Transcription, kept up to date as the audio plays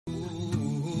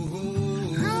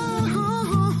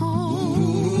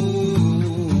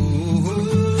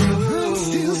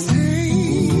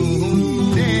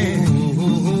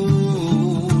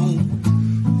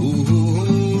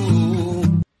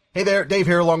Hey there, Dave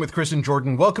here along with Chris and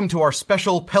Jordan. Welcome to our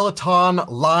special Peloton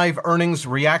live earnings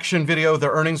reaction video.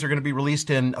 Their earnings are going to be released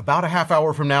in about a half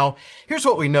hour from now. Here's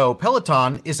what we know.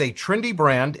 Peloton is a trendy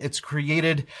brand. It's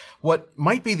created what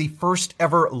might be the first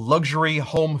ever luxury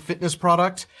home fitness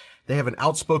product. They have an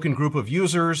outspoken group of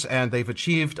users, and they've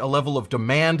achieved a level of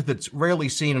demand that's rarely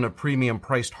seen in a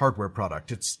premium-priced hardware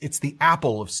product. It's the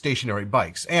Apple of stationary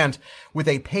bikes. And with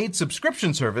a paid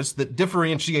subscription service that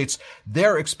differentiates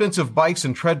their expensive bikes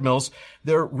and treadmills,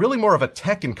 they're really more of a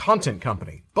tech and content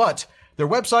company. But their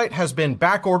website has been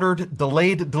back-ordered,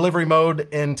 delayed delivery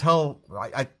mode until,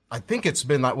 I think it's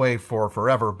been that way for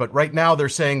forever. But right now they're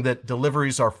saying that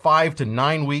deliveries are 5 to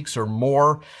 9 weeks or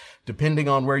more, depending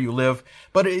on where you live.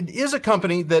 But it is a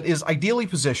company that is ideally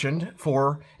positioned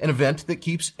for an event that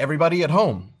keeps everybody at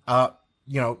home.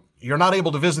 You're not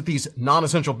able to visit these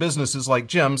non-essential businesses like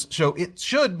gyms, so it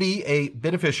should be a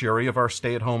beneficiary of our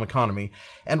stay-at-home economy.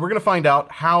 And we're going to find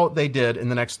out how they did in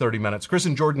the next 30 minutes. Chris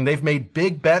and Jordan, they've made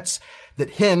big bets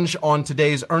that hinge on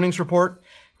today's earnings report.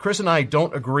 Chris and I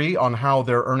don't agree on how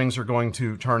their earnings are going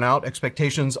to turn out.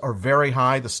 Expectations are very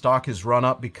high. The stock has run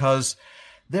up because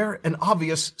they're an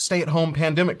obvious stay-at-home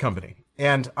pandemic company.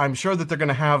 And I'm sure that they're going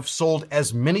to have sold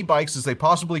as many bikes as they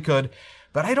possibly could,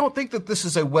 but I don't think that this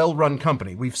is a well-run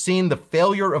company. We've seen the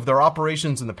failure of their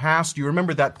operations in the past. You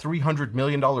remember that $300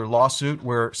 million lawsuit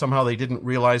where somehow they didn't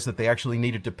realize that they actually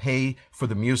needed to pay for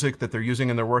the music that they're using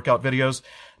in their workout videos?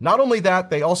 Not only that,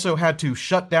 they also had to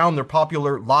shut down their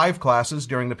popular live classes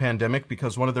during the pandemic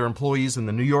because one of their employees in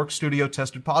the New York studio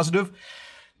tested positive.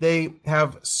 They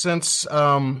have since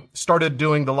started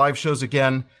doing the live shows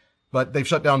again, but they've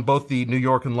shut down both the New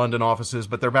York and London offices,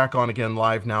 but they're back on again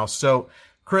live now. So,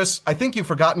 Chris, I think you've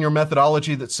forgotten your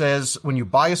methodology that says when you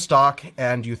buy a stock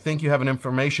and you think you have an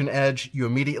information edge, you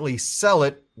immediately sell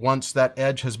it once that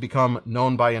edge has become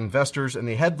known by investors. And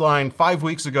the headline 5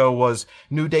 weeks ago was,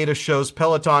 "New data shows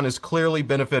Peloton is clearly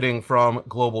benefiting from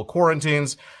global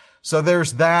quarantines." So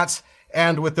there's that.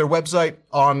 And with their website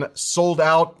on sold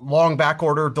out, long back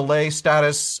order, delay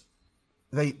status,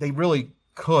 they really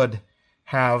could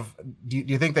have. Do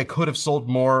you think they could have sold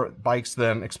more bikes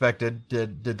than expected?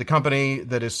 Did the company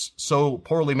that is so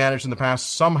poorly managed in the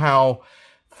past somehow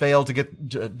fail to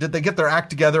did they get their act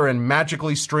together and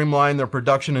magically streamline their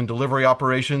production and delivery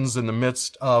operations in the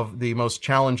midst of the most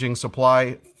challenging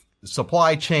supply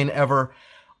chain ever?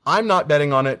 I'm not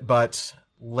betting on it, but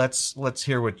let's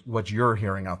hear what you're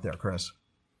hearing out there, Chris.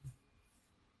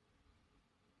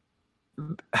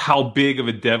 How big of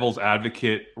a devil's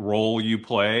advocate role you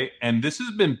play. And this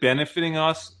has been benefiting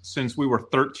us since we were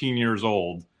 13 years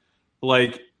old.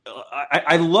 Like,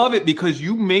 I love it because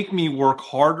you make me work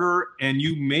harder and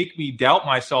you make me doubt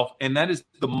myself. And that is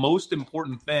the most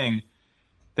important thing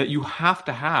that you have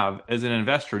to have as an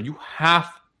investor. You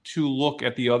have to look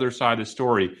at the other side of the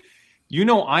story. You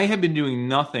know, I have been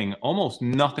doing almost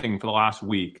nothing for the last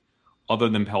week other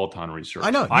than Peloton research.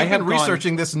 I know. You've been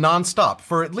researching this nonstop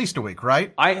for at least a week,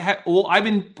 right? I've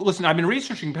been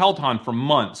researching Peloton for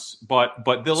months, but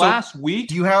last week.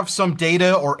 Do you have some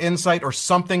data or insight or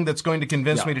something that's going to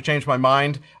convince me to change my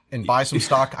mind and buy some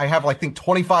stock? I have, I think,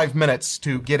 25 minutes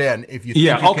to get in. If you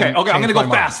think okay. I'm going to go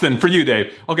fast then for you,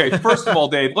 Dave. Okay, first of all,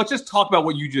 Dave, let's just talk about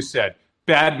what you just said.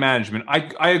 Bad management.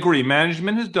 I agree.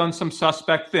 Management has done some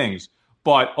suspect things.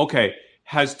 But, okay,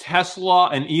 has Tesla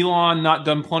and Elon not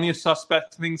done plenty of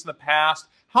suspect things in the past?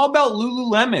 How about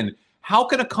Lululemon? How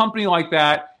can a company like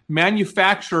that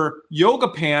manufacture yoga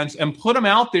pants and put them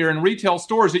out there in retail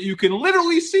stores that you can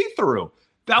literally see through?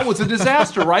 That was a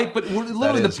disaster, right? But we're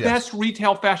literally the best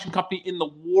retail fashion company in the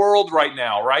world right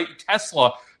now, right?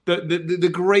 Tesla, the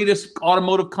greatest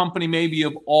automotive company maybe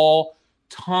of all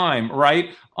time,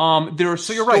 right? There's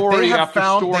so you're right. They have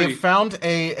found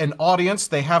an audience.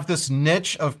 They have this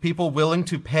niche of people willing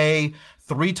to pay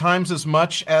 3 times as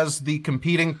much as the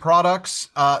competing products.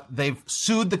 They've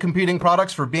sued the competing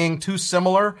products for being too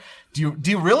similar. Do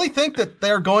you really think that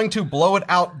they're going to blow it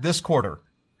out this quarter?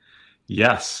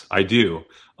 Yes, I do.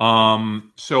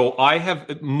 So I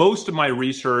have most of my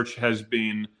research has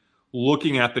been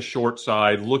looking at the short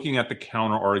side, looking at the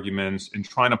counter arguments, and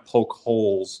trying to poke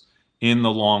holes in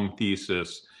the long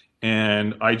thesis.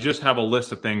 And I just have a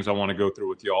list of things I want to go through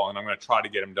with y'all, and I'm going to try to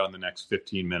get them done the next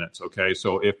 15 minutes, okay?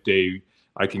 So if, Dave,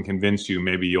 I can convince you,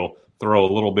 maybe you'll throw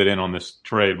a little bit in on this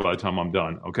trade by the time I'm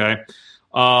done, okay?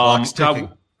 Clock's ticking.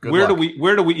 Where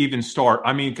do we even start?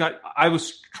 I mean, God, I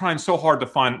was trying so hard to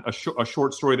find a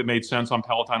short story that made sense on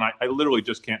Peloton. I literally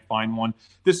just can't find one.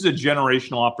 This is a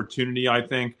generational opportunity, I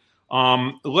think.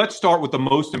 Let's start with the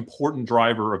most important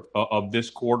driver of this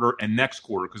quarter and next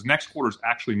quarter, because next quarter is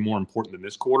actually more important than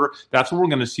this quarter. That's where we're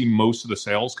going to see most of the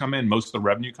sales come in, most of the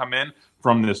revenue come in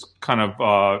from this kind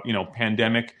of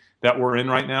pandemic that we're in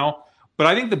right now. But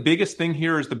I think the biggest thing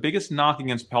here is the biggest knock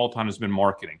against Peloton has been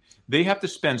marketing. They have to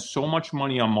spend so much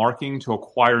money on marketing to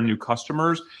acquire new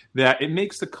customers that it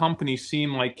makes the company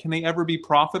seem like, can they ever be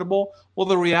profitable? Well,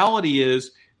 the reality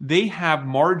is they have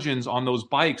margins on those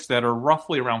bikes that are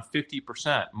roughly around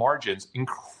 50% margins,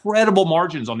 incredible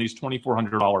margins on these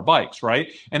 $2,400 bikes,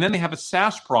 right? And then they have a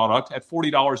SaaS product at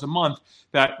 $40 a month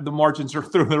that the margins are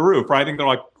through the roof, right? I think they're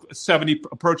like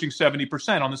approaching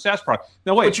 70% on the SaaS product.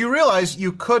 Now, wait. But you realize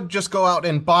you could just go out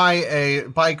and buy a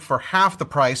bike for half the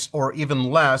price or even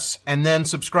less, and then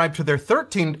subscribe to their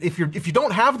if you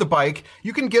don't have the bike,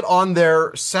 you can get on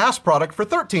their SaaS product for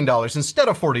 $13 instead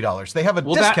of $40. They have a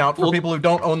discount for people who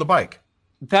don't own the bike.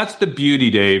 That's the beauty,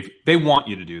 Dave. They want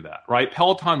you to do that, right?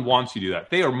 Peloton wants you to do that.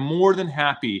 They are more than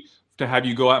happy to have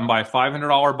you go out and buy a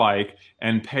 $500 bike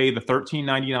and pay the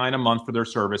 $13.99 a month for their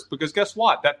service. Because guess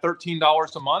what? That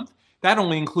 $13 a month, that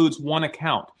only includes one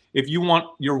account. If you want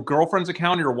your girlfriend's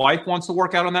account or your wife wants to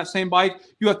work out on that same bike,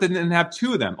 you have to then have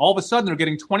two of them. All of a sudden, they're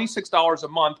getting $26 a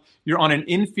month. You're on an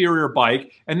inferior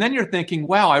bike. And then you're thinking,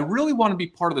 wow, I really want to be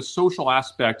part of the social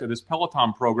aspect of this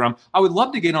Peloton program. I would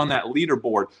love to get on that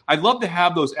leaderboard. I'd love to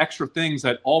have those extra things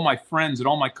that all my friends and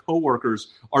all my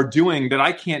coworkers are doing that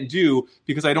I can't do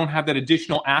because I don't have that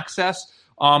additional access.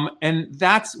 And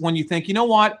that's when you think, you know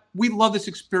what? We love this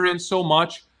experience so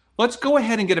much. Let's go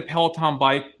ahead and get a Peloton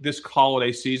bike this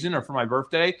holiday season or for my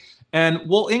birthday, and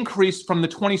we'll increase from the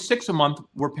 $26 a month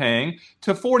we're paying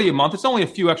to $40 a month. It's only a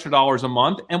few extra dollars a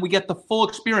month, and we get the full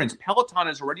experience. Peloton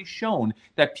has already shown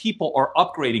that people are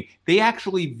upgrading. They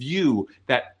actually view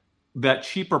that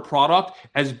cheaper product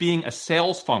as being a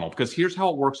sales funnel, because here's how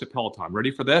it works at Peloton. Ready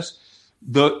for this?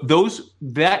 That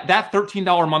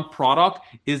 $13 a month product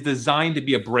is designed to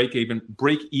be a break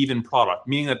even product,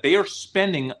 meaning that they are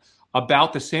spending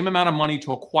about the same amount of money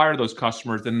to acquire those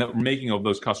customers than they're making of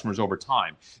those customers over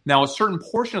time. Now, a certain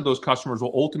portion of those customers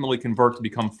will ultimately convert to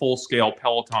become full-scale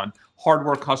Peloton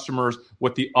hardware customers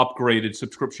with the upgraded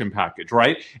subscription package,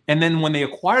 right? And then when they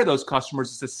acquire those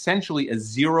customers, it's essentially a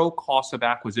zero cost of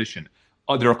acquisition.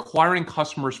 They're acquiring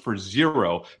customers for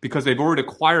zero because they've already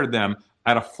acquired them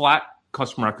at a flat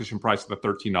customer acquisition price of the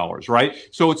 $13, right?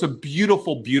 So it's a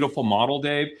beautiful, beautiful model,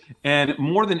 Dave. And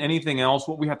more than anything else,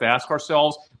 what we have to ask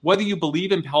ourselves, whether you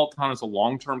believe in Peloton as a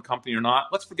long-term company or not,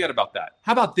 let's forget about that.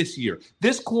 How about this year?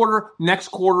 This quarter, next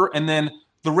quarter, and then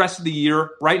the rest of the year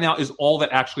right now is all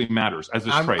that actually matters as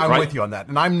this trade, right? I'm with you on that.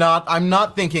 And I'm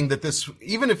not thinking that this,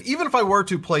 even if I were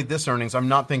to play this earnings, I'm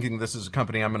not thinking this is a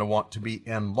company I'm going to want to be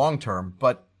in long-term.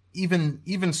 But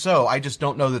even so, I just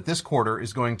don't know that this quarter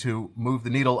is going to move the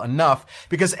needle enough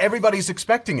because everybody's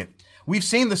expecting it. We've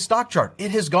seen the stock chart.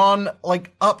 It has gone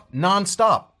like up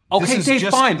nonstop. Okay, Dave,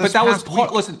 fine. But that was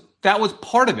part, listen, that was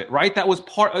part of it, right? That was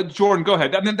part, Jordan, go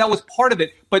ahead. I mean, that was part of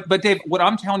it. But Dave, what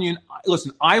I'm telling you,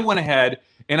 listen, I went ahead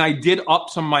and I did up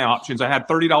some of my options. I had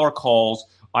 $30 calls.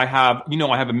 I have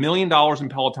 $1 million in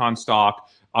Peloton stock.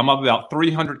 I'm up about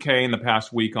 $300K in the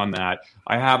past week on that.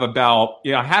 I had about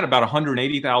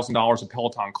 $180,000 of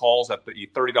Peloton calls at the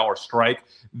 $30 strike.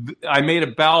 I made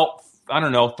about,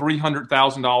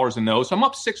 $300,000 in those. So I'm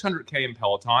up $600K in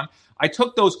Peloton. I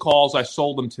took those calls. I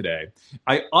sold them today.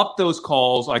 I upped those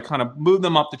calls. I kind of moved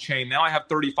them up the chain. Now I have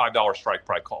 $35 strike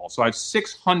price calls. So I have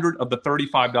 600 of the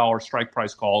 $35 strike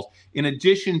price calls in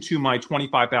addition to my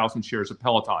 25,000 shares of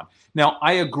Peloton. Now,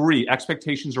 I agree.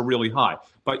 Expectations are really high.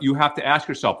 But you have to ask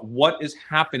yourself, what is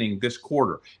happening this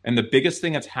quarter? And the biggest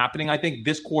thing that's happening, I think,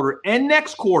 this quarter and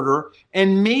next quarter,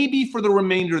 and maybe for the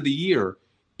remainder of the year,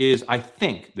 is I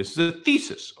think, this is a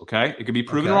thesis, okay? It could be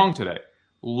proven wrong today.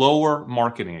 Lower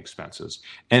marketing expenses.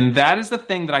 And that is the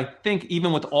thing that I think,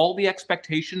 even with all the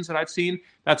expectations that I've seen,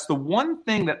 that's the one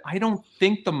thing that I don't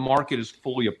think the market is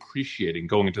fully appreciating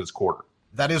going into this quarter.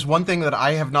 That is one thing that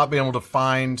I have not been able to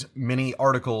find many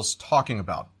articles talking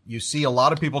about. You see a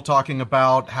lot of people talking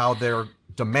about how their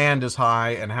demand is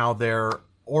high and how their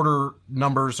order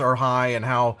numbers are high and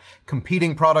how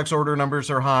competing products' order numbers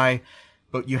are high.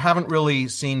 But you haven't really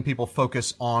seen people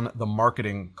focus on the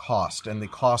marketing cost and the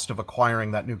cost of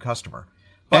acquiring that new customer.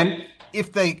 But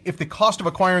if the cost of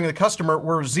acquiring the customer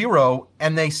were zero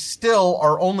and they still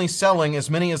are only selling as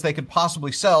many as they could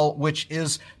possibly sell, which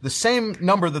is the same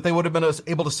number that they would have been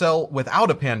able to sell without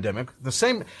a pandemic,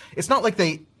 it's not like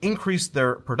they increased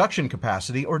their production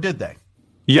capacity, or did they?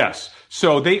 Yes.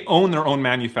 So they own their own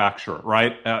manufacturer,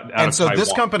 right? And so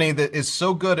this company that is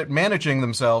so good at managing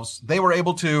themselves, they were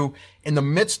able to, in the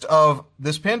midst of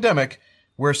this pandemic,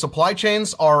 where supply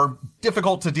chains are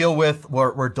difficult to deal with,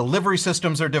 where delivery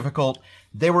systems are difficult,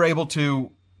 they were able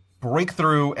to break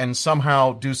through and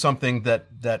somehow do something that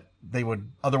they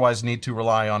would otherwise need to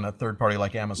rely on a third party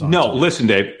like Amazon. No, listen,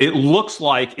 Dave,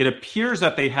 it appears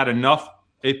that they had enough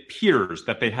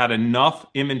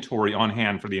inventory on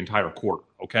hand for the entire quarter.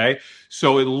 Okay.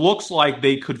 So it looks like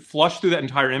they could flush through that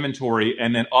entire inventory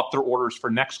and then up their orders for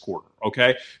next quarter.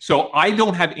 Okay. So I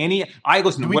don't have any,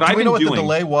 do we know what the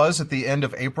delay was at the end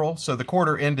of April? So the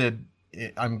quarter ended,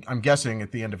 I'm guessing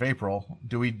at the end of April.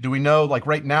 Do we know, like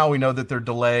right now we know that their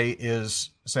delay is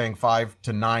saying 5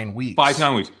 to 9 weeks. 5 to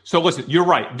 9 weeks. So listen, you're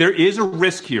right. There is a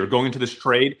risk here going into this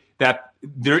trade that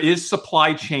there is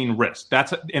supply chain risk.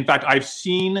 In fact, I've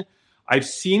seen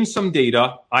some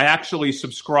data. I actually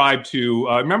subscribe to,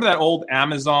 remember that old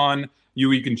Amazon,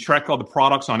 you can check all the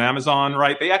products on Amazon,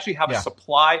 right? They actually have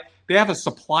they have a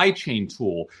supply chain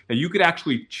tool that you could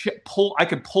actually I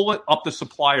could pull it up the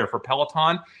supplier for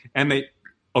Peloton, and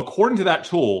according to that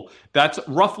tool, that's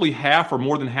roughly half or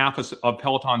more than half of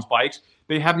Peloton's bikes.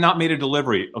 They have not made a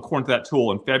delivery, according to that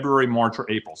tool, in February, March, or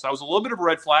April. So that was a little bit of a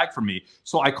red flag for me.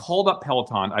 So I called up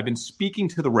Peloton. I've been speaking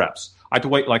to the reps. I had to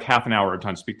wait like half an hour at a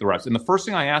time to speak to the reps. And the first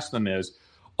thing I asked them is,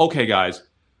 okay, guys,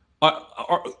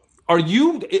 are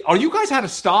you guys out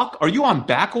of stock? Are you on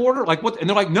back order? Like what? And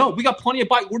they're like, no, we got plenty of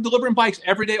bikes. We're delivering bikes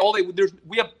every day, all day.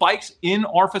 We have bikes in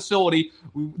our facility.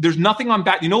 There's nothing on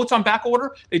back. You know what's on back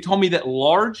order? They told me that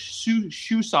large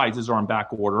shoe sizes are on back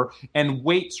order and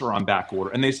weights are on back order.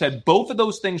 And they said both of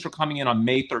those things are coming in on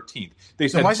May 13th. They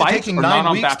said why is it taking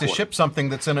 9 weeks to ship something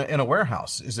that's in a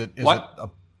warehouse?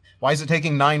 Why is it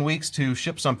taking 9 weeks to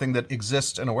ship something that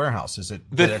exists in a warehouse? Is it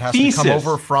that it has to come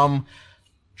over from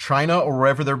China or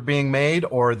wherever they're being made,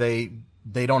 or they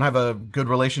don't have a good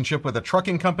relationship with a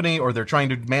trucking company, or they're trying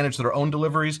to manage their own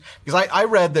deliveries? Because I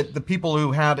read that the people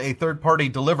who had a third party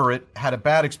deliver it had a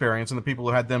bad experience, and the people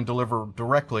who had them deliver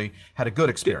directly had a good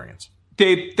experience.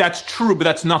 Dave, that's true, but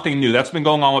that's nothing new. That's been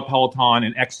going on with Peloton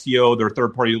and XTO, their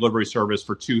third party delivery service,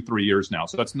 for 2-3 years now.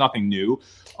 So that's nothing new.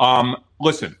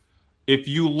 Listen, if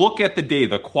you look at the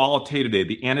data, the qualitative data,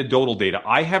 the anecdotal data,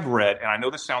 I have read, and I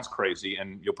know this sounds crazy,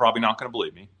 and you're probably not going to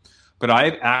believe me, but I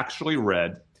have actually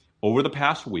read over the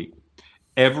past week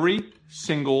every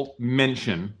single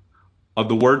mention of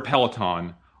the word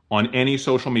Peloton on any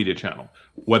social media channel,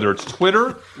 whether it's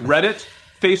Twitter, Reddit,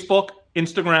 Facebook,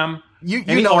 Instagram.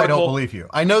 You know, I don't believe you.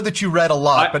 I know that you read a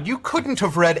lot, but you couldn't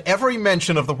have read every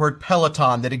mention of the word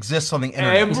Peloton that exists on the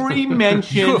internet. Every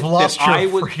mention you have lost your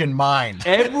freaking mind.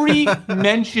 Every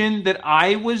mention that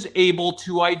I was able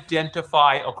to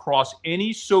identify across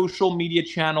any social media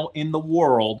channel in the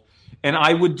world, and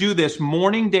I would do this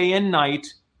morning, day, and night,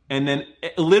 and then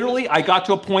literally I got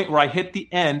to a point where I hit the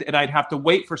end, and I'd have to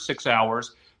wait for 6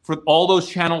 hours for all those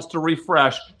channels to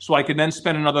refresh, so I could then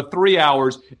spend another 3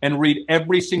 hours and read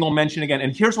every single mention again.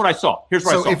 And here's what I saw. If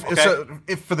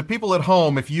for the people at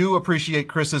home, if you appreciate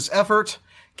Chris's effort,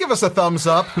 give us a thumbs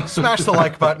up, smash the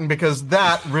like button, because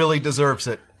that really deserves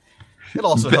it. It'll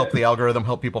also help the algorithm,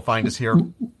 help people find us here.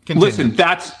 Continue. Listen,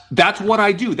 that's what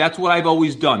I do. That's what I've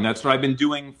always done. That's what I've been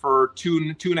doing for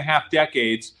two and a half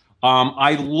decades.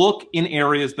 I look in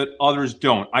areas that others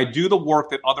don't. I do the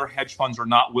work that other hedge funds are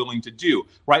not willing to do,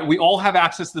 right? We all have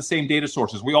access to the same data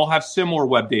sources. We all have similar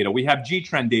web data. We have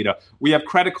G-Trend data. We have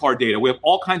credit card data. We have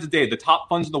all kinds of data. The top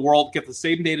funds in the world get the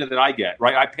same data that I get,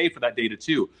 right? I pay for that data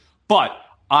too. But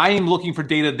I am looking for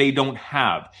data they don't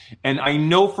have. And I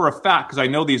know for a fact, because I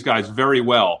know these guys very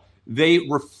well, they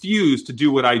refuse to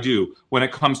do what I do when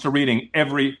it comes to reading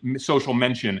every social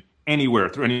mention anywhere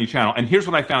through any channel. And here's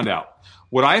what I found out.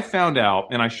 What I found out,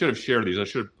 and I should have shared these.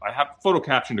 I have photo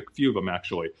captioned a few of them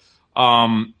actually.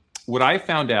 What I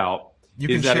found out you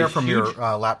can share from your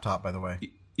laptop, by the way.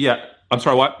 Yeah, I'm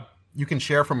sorry. What? You can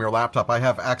share from your laptop. I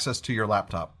have access to your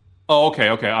laptop. Oh, okay.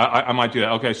 I might do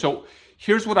that. Okay, so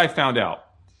here's what I found out.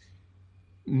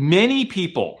 Many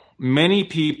people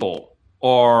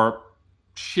are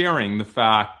sharing the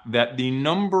fact that the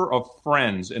number of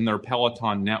friends in their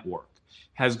Peloton network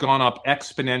has gone up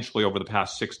exponentially over the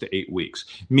past 6 to 8 weeks.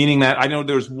 Meaning that I know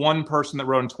there's one person that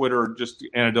wrote on Twitter, just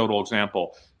anecdotal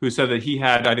example, who said that he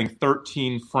had, I think,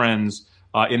 13 friends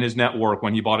in his network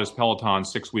when he bought his Peloton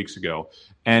 6 weeks ago.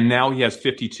 And now he has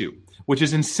 52, which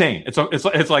is insane.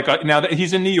 It's like now that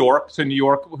he's in New York, so New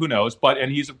York, who knows,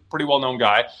 and he's a pretty well-known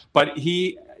guy, but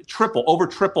he over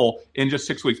triple in just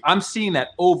 6 weeks. I'm seeing that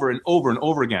over and over and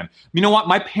over again. You know what?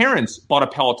 My parents bought a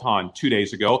Peloton 2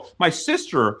 days ago. My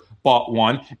sister bought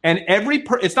one, and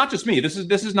it's not just me. This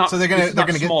is not. So they're going to get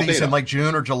these data in like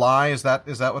June or July. Is that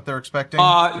what they're expecting?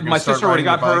 My sister already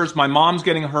got hers. My mom's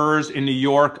getting hers in New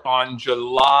York on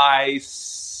July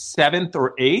 7th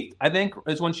or 8th, I think,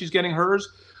 is when she's getting hers.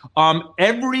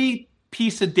 Every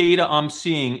piece of data I'm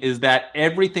seeing is that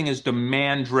everything is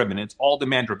demand driven. It's all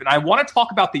demand driven. I want to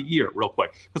talk about the year real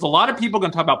quick, because a lot of people are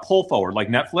going to talk about pull forward, like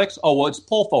Netflix. Oh, well, it's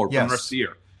pull forward from the rest of the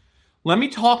year. Let me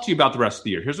talk to you about the rest of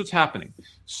the year. Here's what's happening.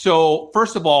 So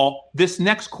first of all, this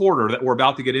next quarter that we're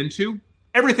about to get into,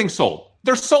 everything's sold.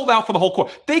 They're sold out for the whole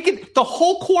quarter. The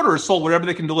whole quarter is sold, whatever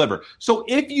they can deliver. So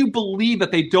if you believe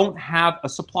that they don't have a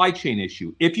supply chain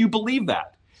issue, if you believe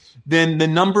that, then the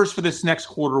numbers for this next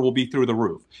quarter will be through the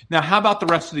roof. Now, how about the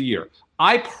rest of the year?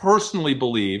 I personally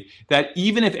believe that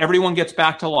even if everyone gets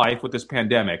back to life with this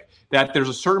pandemic, that there's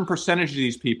a certain percentage of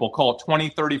these people, call it 20,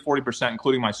 30, 40%,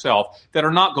 including myself, that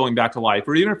are not going back to life.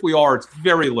 Or even if we are, it's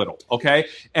very little, okay?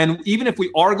 And even if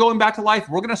we are going back to life,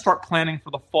 we're going to start planning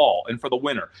for the fall and for the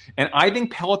winter. And I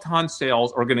think Peloton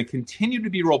sales are going to continue to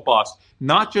be robust,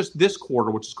 not just this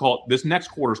quarter, this next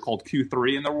quarter is called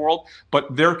Q3 in their world,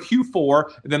 but their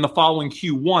Q4, and then the following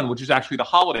Q1, which is actually the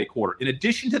holiday quarter. In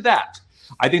addition to that,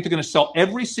 I think they're going to sell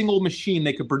every single machine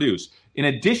they could produce. In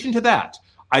addition to that,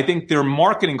 I think their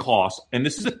marketing costs, and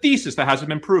this is a thesis that hasn't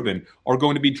been proven, are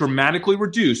going to be dramatically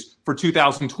reduced for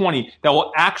 2020. That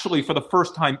will actually, for the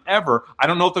first time ever, I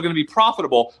don't know if they're going to be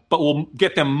profitable, but will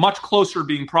get them much closer to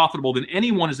being profitable than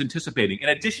anyone is anticipating. In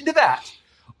addition to that,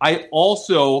 I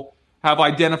also have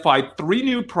identified 3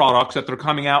 new products that they're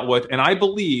coming out with, and I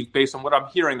believe, based on what I'm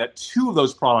hearing, that 2 of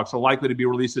those products are likely to be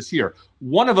released this year.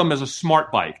 One of them is a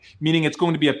smart bike, meaning it's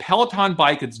going to be a Peloton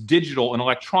bike that's digital and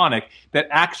electronic that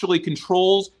actually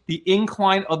controls the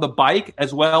incline of the bike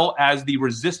as well as the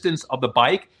resistance of the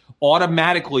bike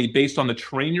automatically based on the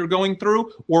terrain you're going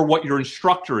through or what your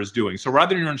instructor is doing. So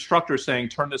rather than your instructor saying,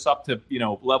 turn this up to,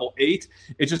 level 8,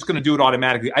 it's just going to do it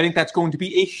automatically. I think that's going to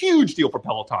be a huge deal for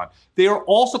Peloton. They are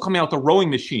also coming out with the rowing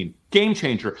machine, game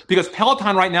changer, because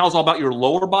Peloton right now is all about your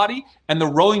lower body, and the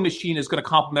rowing machine is going to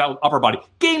complement that with upper body.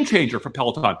 Game changer for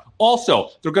Peloton. Also,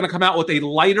 they're going to come out with a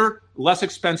lighter, less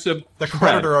expensive The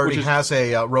competitor already has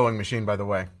a rowing machine, by the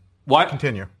way. What?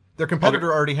 Continue. Their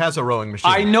competitor already has a rowing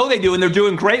machine. I know they do, and they're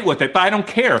doing great with it, but I don't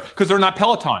care because they're not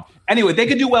Peloton. Anyway, they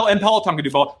could do well, and Peloton could do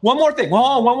well. One more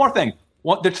thing.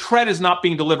 The tread is not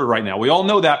being delivered right now. We all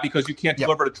know that because you can't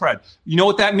deliver the tread. You know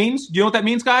what that means? Do you know what that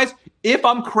means, guys? If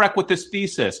I'm correct with this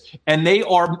thesis, and they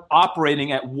are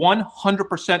operating at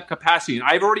 100% capacity, and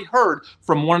I've already heard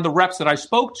from one of the reps that I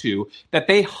spoke to that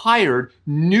they hired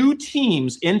new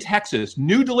teams in Texas,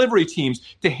 new delivery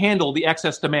teams to handle the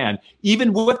excess demand.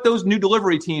 Even with those new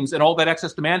delivery teams and all that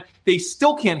excess demand, they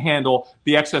still can't handle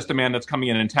the excess demand that's coming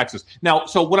in Texas. Now,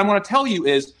 so what I'm going to tell you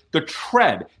is the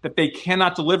tread that they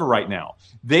cannot deliver right now.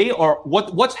 They are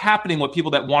what's happening with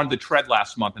people that wanted the tread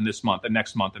last month and this month and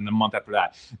next month and the month after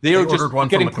that. They are just ordered one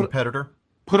getting from a competitor.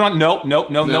 Put on no.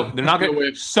 They're not going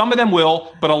to. Some of them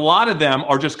will, but a lot of them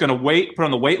are just going to put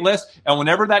on the wait list. And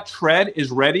whenever that tread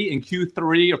is ready in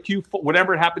Q3 or Q4,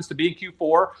 whatever it happens to be in Q4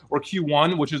 or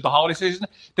Q1, which is the holiday season,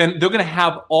 then they're going to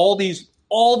have all these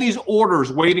orders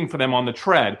waiting for them on the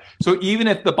tread. So even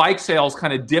if the bike sales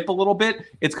kind of dip a little bit,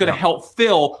 it's going to help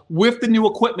fill with the new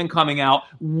equipment coming out,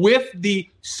 with the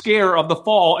scare of the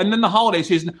fall, and then the holiday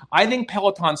season. I think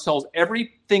Peloton sells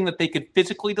everything that they could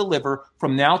physically deliver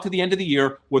from now to the end of the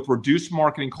year with reduced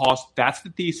marketing costs. That's the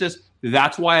thesis.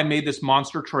 That's why I made this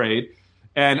monster trade.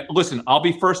 And listen, I'll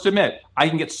be first to admit, I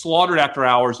can get slaughtered after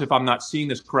hours if I'm not seeing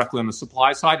this correctly on the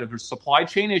supply side. If there's a supply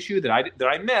chain issue that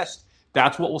I missed,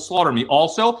 that's what will slaughter me.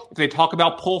 Also, if they talk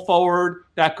about pull forward,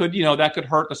 that could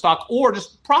hurt the stock, or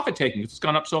just profit taking because it's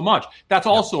gone up so much. That's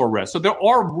also a risk. So there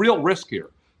are real risks here.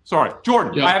 Sorry,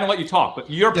 Jordan, I haven't let you talk, but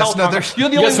you're Peloton. You're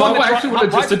the only one that I want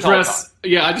to just address.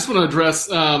 Yeah, I just want to address.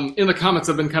 In the comments,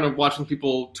 I've been kind of watching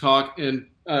people talk, and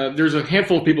there's a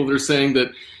handful of people that are saying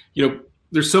that,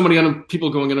 there's so many people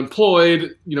going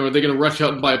unemployed. Are they going to rush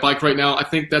out and buy a bike right now? I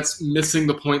think that's missing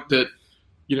the point that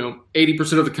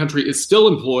 80% of the country is still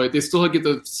employed. They still get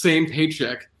the same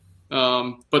paycheck,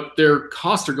 but their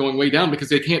costs are going way down because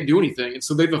they can't do anything. And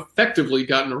so they've effectively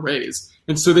gotten a raise.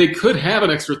 And so they could have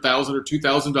an extra $1,000 or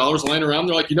 $2,000 lying around.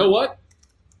 They're like, you know what?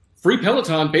 Free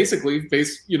Peloton, basically,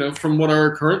 based, from what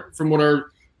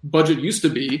our budget used to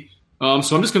be.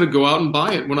 So I'm just going to go out and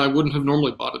buy it when I wouldn't have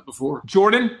normally bought it before.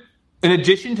 Jordan, in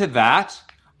addition to that,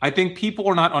 I think people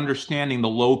are not understanding the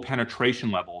low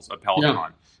penetration levels of Peloton. Yeah.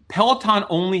 Peloton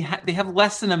they have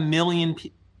less than 1 million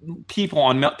people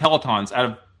on Pelotons out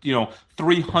of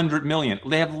 300 million.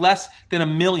 They have less than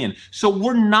 1 million. So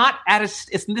we're not at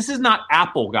this is not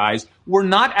Apple, guys. We're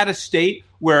not at a state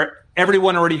where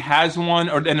everyone already has one,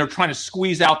 and they're trying to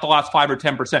squeeze out the last 5 or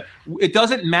 10%. It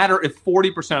doesn't matter if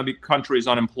 40% of the country is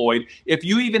unemployed. If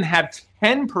you even have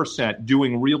 10%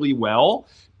 doing really well,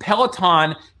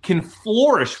 Peloton can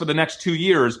flourish for the next 2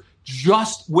 years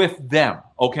just with them,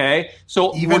 okay?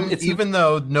 So even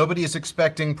though nobody is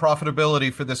expecting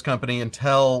profitability for this company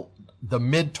until the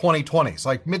mid-2020s,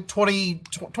 like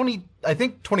mid-2020, I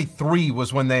think 23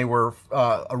 was when they were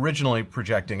originally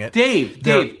projecting it. Dave,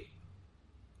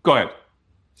 go ahead.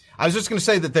 I was just going to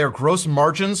say that their gross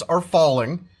margins are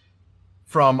falling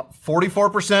from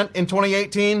 44% in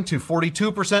 2018 to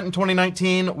 42% in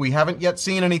 2019. We haven't yet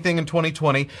seen anything in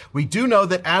 2020. We do know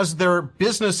that as their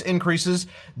business increases,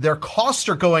 their costs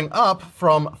are going up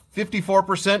from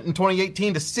 54% in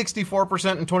 2018 to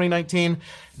 64% in 2019.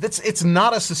 It's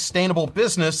not a sustainable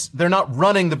business. They're not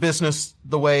running the business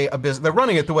the way a business. They're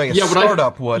running it the way a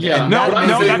startup would. Yeah,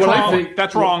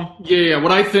 that's wrong. Yeah.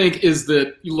 What I think is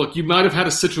that, look, you might have had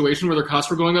a situation where their costs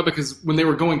were going up because when they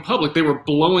were going public, they were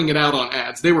blowing it out on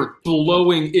ads. They were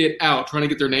blowing it out, trying to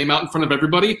get their name out in front of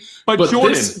everybody.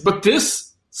 But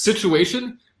this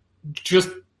situation,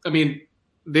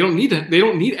 they don't need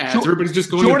ads. Everybody's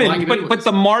just going Jordan, and buying it but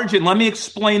the margin, let me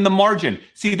explain the margin.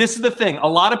 See, this is the thing. A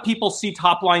lot of people see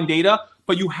top line data,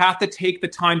 but you have to take the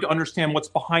time to understand what's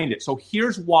behind it. So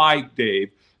here's why,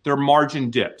 Dave, their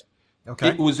margin dipped. Okay.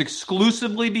 It was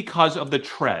exclusively because of the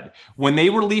Tread. When they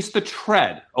released the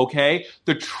Tread, okay,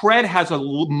 the Tread has a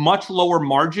much lower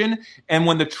margin. And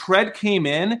when the Tread came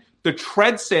in, the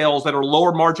Tread sales that are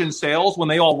lower margin sales, when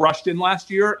they all rushed in last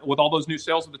year with all those new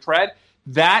sales of the Tread,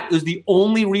 that is the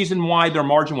only reason why their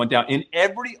margin went down. In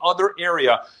every other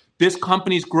area, this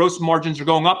company's gross margins are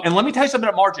going up. And let me tell you something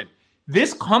about margin.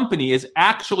 This company is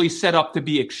actually set up to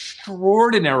be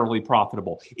extraordinarily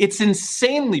profitable. It's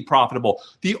insanely profitable.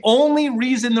 The only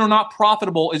reason they're not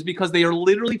profitable is because they are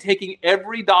literally taking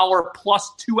every dollar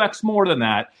plus 2x more than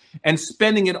that and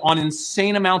spending it on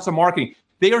insane amounts of marketing.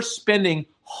 They are spending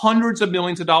hundreds of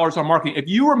millions of dollars on marketing. If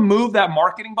you remove that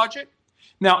marketing budget,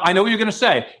 now, I know what you're going to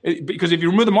say, because if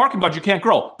you remove the marketing budget, you can't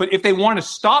grow. But if they want to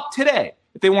stop today,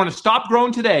 if they want to stop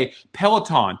growing today,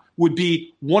 Peloton would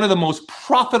be one of the most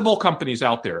profitable companies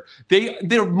out there.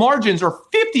 Their margins are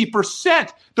 50%.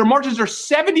 Their margins are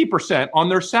 70% on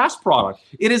their SaaS product.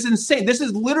 It is insane. This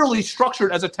is literally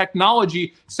structured as a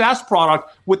technology SaaS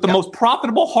product with the most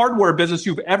profitable hardware business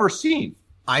you've ever seen.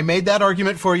 I made that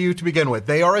argument for you to begin with.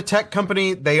 They are a tech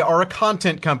company, they are a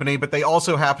content company, but they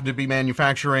also happen to be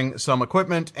manufacturing some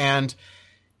equipment, and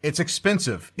it's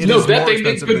expensive. They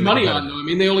make good money on, though. I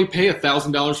mean, they only pay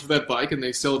 $1,000 for that bike, and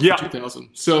they sell it for $2,000.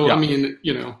 So, I mean,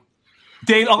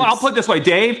 Dave, I'll put it this way,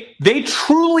 Dave. They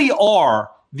truly are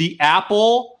the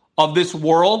Apple of this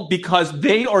world because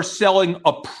they are selling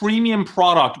a premium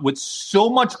product with so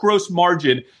much gross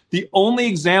margin. The only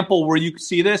example where you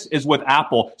see this is with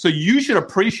Apple. So you should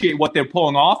appreciate what they're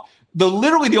pulling off.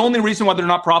 Literally the only reason why they're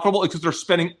not profitable is because they're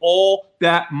spending all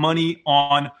that money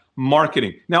on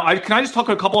marketing. Now, can I just talk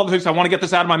a couple other things? I want to get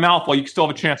this out of my mouth while you still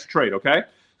have a chance to trade, okay?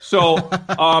 So,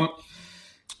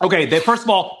 first of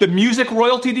all, the music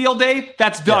royalty deal, Dave,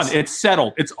 that's done. Yes. It's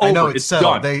settled. It's over. I know it's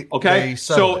settled. Done. They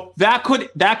so that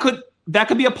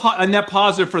could be a net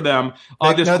positive for them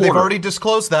this quarter. They've already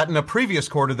disclosed that in a previous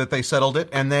quarter that they settled it,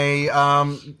 and they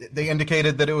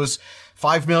indicated that it was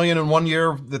 $5 million in 1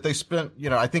 year that they spent.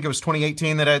 I think it was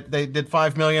 2018 that they did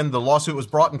 $5 million. The lawsuit was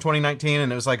brought in 2019,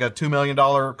 and it was like a $2 million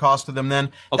cost to them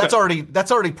then. Okay.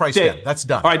 That's already priced in. That's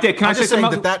done. All right, Dave, I'm just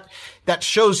saying that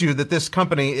shows you that this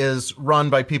company is run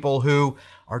by people who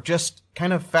are just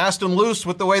kind of fast and loose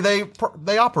with the way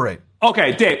they operate.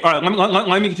 Okay, Dave. All right,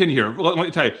 let me continue here. Let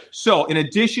me tell you. So, in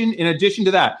addition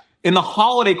to that, in the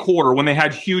holiday quarter when they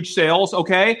had huge sales,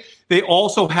 okay, they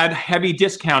also had heavy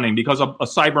discounting because of a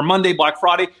Cyber Monday, Black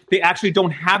Friday. They actually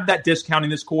don't have that discounting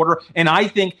this quarter, and I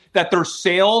think that their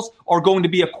sales are going to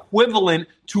be equivalent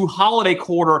to holiday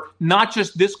quarter, not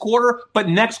just this quarter, but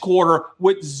next quarter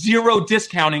with zero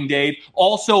discounting, Dave.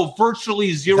 Also,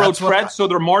 virtually zero Tread, so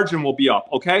their margin will be up.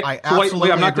 Okay, I absolutely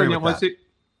agree with that.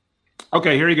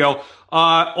 Okay, here you go.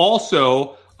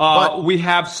 We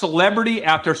have celebrity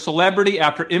after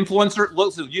influencer.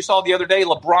 Listen, you saw the other day,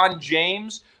 LeBron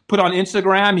James put on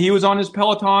Instagram. He was on his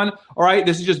Peloton. All right,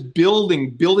 this is just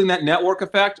building that network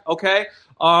effect. Okay.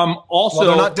 Well,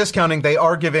 they're not discounting. They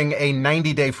are giving a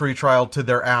 90-day free trial to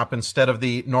their app instead of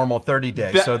the normal 30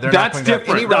 days. So they're not going to have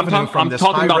any revenue from this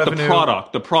high revenue. I'm talking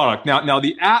about the product. Now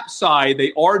the app side,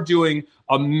 they are doing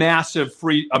a massive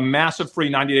free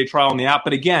 90-day trial on the app.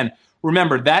 But again,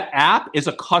 remember that app is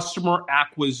a customer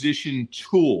acquisition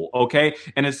tool, okay?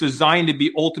 And it's designed to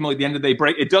be ultimately at the end of the day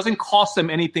break. It doesn't cost them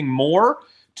anything more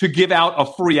to give out a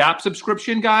free app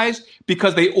subscription, guys,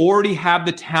 because they already have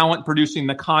the talent producing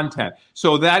the content.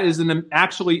 So that is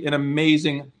actually an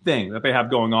amazing thing that they have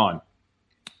going on.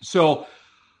 So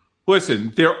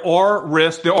listen, there are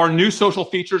risks. There are new social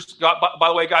features, by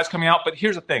the way, guys, coming out. But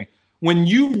here's the thing. When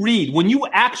you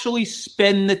actually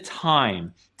spend the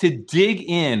time to dig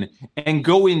in and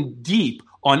go in deep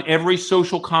on every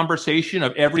social conversation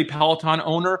of every Peloton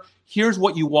owner, here's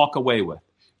what you walk away with.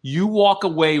 You walk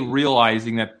away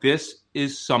realizing that this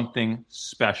is something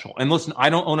special. And listen,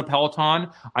 I don't own a Peloton.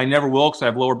 I never will because I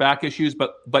have lower back issues.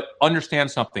 But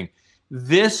understand something.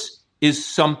 This is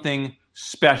something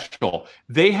special.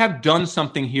 They have done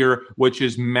something here which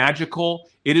is magical.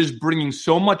 It is bringing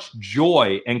so much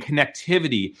joy and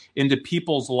connectivity into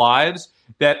people's lives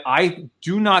that I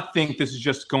do not think this is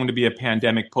just going to be a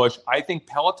pandemic push. I think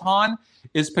Peloton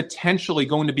is potentially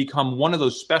going to become one of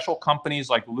those special companies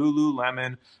like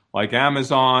Lululemon, like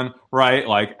Amazon, right?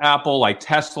 Like Apple, like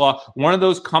Tesla, one of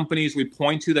those companies we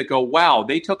point to that go, wow,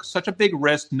 they took such a big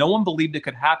risk. No one believed it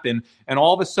could happen. And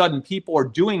all of a sudden people are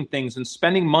doing things and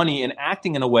spending money and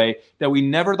acting in a way that we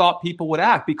never thought people would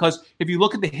act. Because if you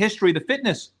look at the history of the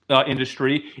fitness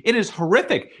industry, it is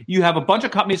horrific. You have a bunch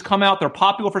of companies come out, they're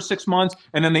popular for 6 months,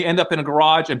 and then they end up in a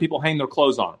garage and people hang their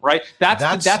clothes on, right? That's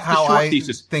how the short I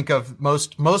thesis. think of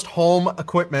most home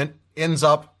equipment ends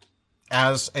up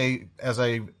as a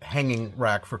hanging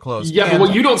rack for clothes. Yeah, but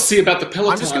what you don't see about the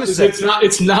Peloton I'm just gonna say,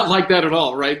 it's not like that at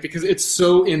all, right? Because it's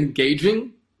so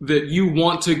engaging that you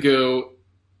want to go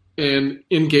and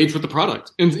engage with the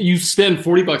product. And you spend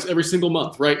 $40 every single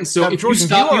month, right? And so now, if Jordan, you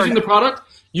stop using the product,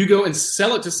 you go and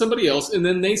sell it to somebody else, and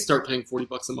then they start paying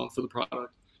 $40 a month for the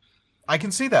product. I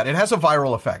can see that. It has a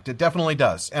viral effect. It definitely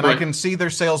does. And right. I can see their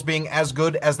sales being as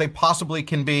good as they possibly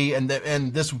can be, and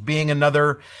this being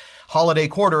another holiday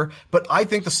quarter. But I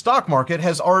think the stock market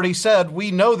has already said,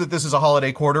 we know that this is a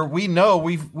holiday quarter. We know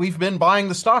we've been buying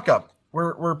the stock up.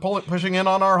 We're pushing in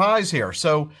on our highs here.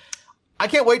 So I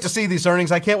can't wait to see these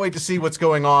earnings. I can't wait to see what's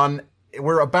going on.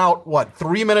 We're about,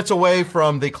 3 minutes away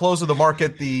from the close of the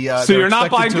market. So you're not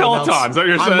buying Peloton, is that what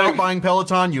you're saying? I'm not buying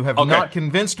Peloton. You have not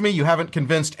convinced me. You haven't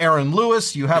convinced Aaron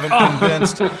Lewis. You haven't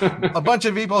convinced a bunch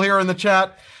of people here in the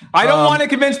chat. I don't want to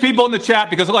convince people in the chat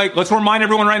because, let's remind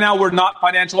everyone right now, we're not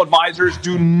financial advisors.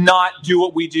 Do not do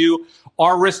what we do.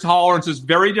 Our risk tolerance is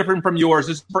very different from yours.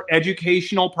 This is for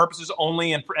educational purposes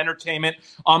only and for entertainment.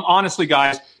 Honestly,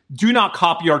 guys, do not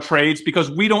copy our trades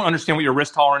because we don't understand what your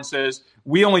risk tolerance is.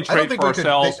 We only trade for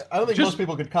ourselves. I don't think most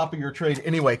people could copy your trade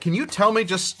anyway. Can you tell me,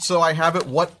 just so I have it,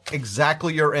 what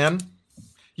exactly you're in?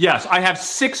 Yes, I have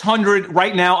 600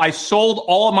 right now. I sold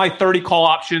all of my 30 call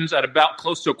options at about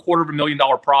close to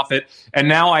 $250,000 profit. And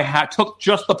now I took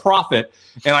just the profit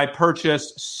and I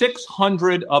purchased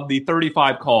 600 of the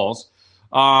 35 calls.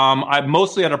 I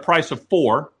mostly at a price of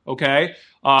 4. Okay.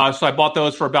 So I bought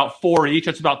those for about 4 each.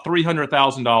 That's about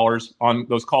 $300,000 on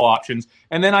those call options.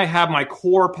 And then I have my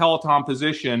core Peloton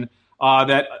position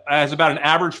that has about an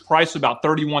average price of about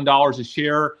 $31 a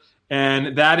share.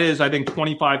 And that is, I think,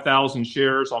 25,000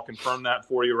 shares. I'll confirm that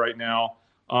for you right now.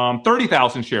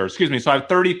 30,000 shares, excuse me. So I have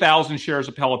 30,000 shares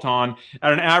of Peloton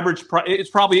at an average price. It's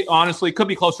probably, honestly, could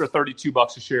be closer to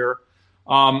 $32 a share.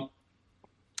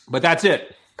 But that's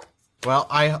it. Well,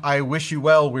 I wish you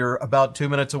well. We're about 2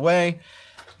 minutes away.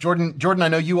 Jordan, I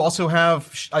know you also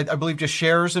have, I believe, just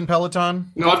shares in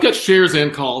Peloton. No, I've got shares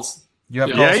and calls. You have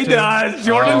calls yeah, he too? does.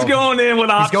 Jordan's going in with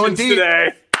options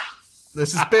today.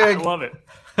 This is big. I love it.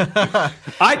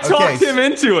 I talked him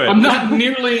into it. I'm not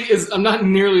nearly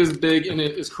as big in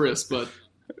it as Chris, but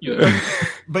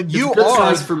but you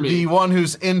are the one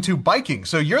who's into biking.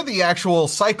 So you're the actual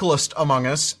cyclist among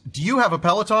us. Do you have a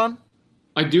Peloton?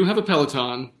 I do have a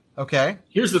Peloton. Okay.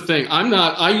 Here's the thing.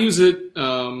 I use it,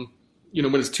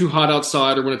 when it's too hot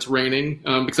outside or when it's raining,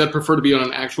 because I prefer to be on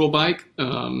an actual bike.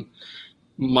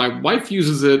 My wife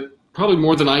uses it probably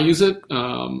more than I use it.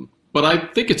 But I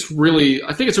think it's a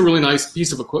really nice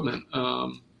piece of equipment.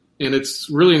 And it's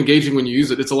really engaging when you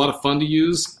use it. It's a lot of fun to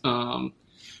use. And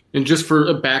just for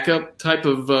a backup type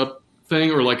of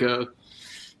thing, or like a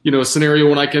scenario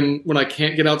when I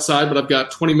can't get outside, but I've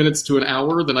got 20 minutes to an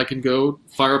hour, then I can go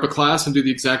fire up a class and do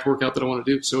the exact workout that I want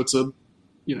to do. So it's Did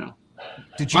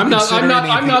you I'm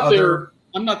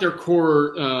not their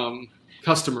core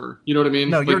customer, you know what I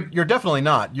mean? No, you're definitely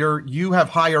not. You have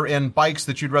higher end bikes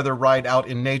that you'd rather ride out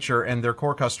in nature, and their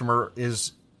core customer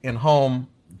is in home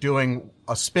doing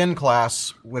a spin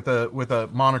class with a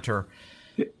monitor.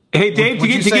 Hey, Dave,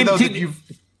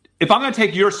 if I'm going to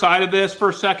take your side of this for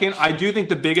a second, I do think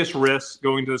the biggest risk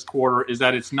going to this quarter is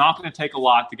that it's not going to take a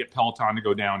lot to get Peloton to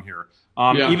go down here.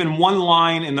 Even one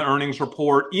line in the earnings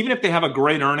report, even if they have a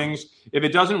great earnings, if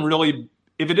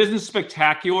it isn't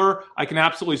spectacular, I can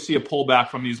absolutely see a pullback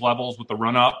from these levels with the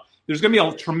run up. There's going to be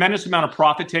a tremendous amount of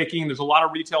profit taking. There's a lot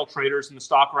of retail traders in the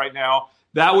stock right now.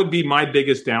 That would be my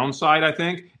biggest downside, I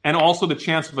think, and also the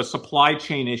chance of a supply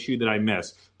chain issue that I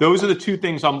miss. Those are the two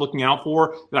things I'm looking out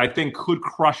for that I think could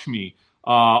crush me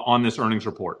on this earnings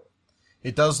report.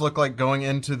 It does look like going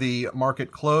into the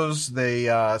market close,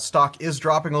 the stock is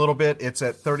dropping a little bit. It's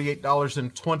at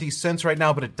 $38.20 right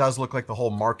now, but it does look like the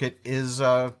whole market is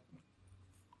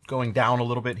going down a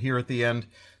little bit here at the end.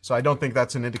 So I don't think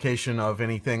that's an indication of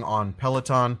anything on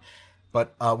Peloton.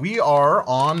 But we are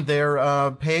on their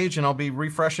page, and I'll be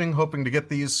refreshing, hoping to get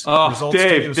these results Dave,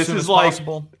 to you as this soon is as like,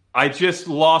 possible. I just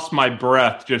lost my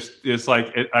breath.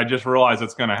 I just realized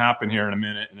it's going to happen here in a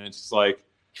minute, and it's just like,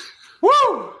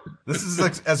 woo! This is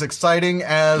as exciting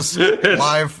as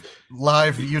live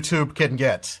YouTube can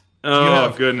get.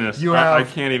 Goodness. I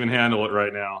can't even handle it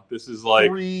right now. This is like...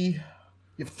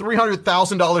 You have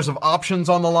 $300,000 of options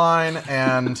on the line,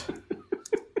 and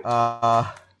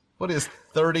what is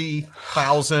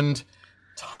 30,000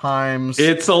 times...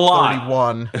 It's a lot.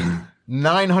 31.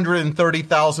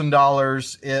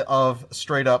 $930,000 of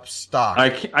straight up stock. I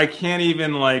can't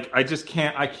even I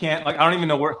don't even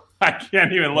know where... I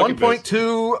can't even look at this.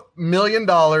 $1.2 million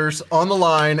on the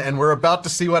line, and we're about to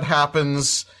see what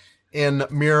happens in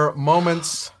mere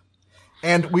moments.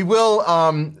 And we will,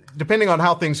 depending on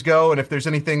how things go, and if there's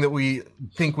anything that we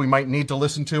think we might need to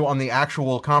listen to on the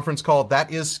actual conference call,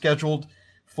 that is scheduled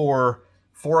for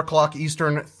 4 o'clock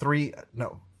Eastern, 4?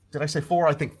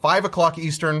 I think 5 o'clock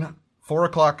Eastern, 4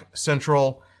 o'clock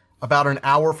Central, about an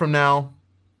hour from now.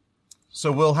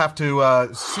 So we'll have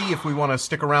to see if we want to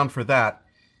stick around for that.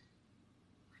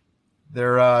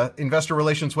 Their investor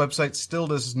relations website still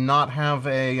does not have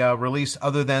a release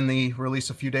other than the release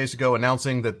a few days ago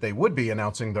announcing that they would be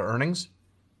announcing the earnings.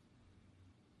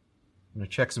 I'm going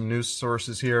to check some news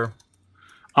sources here.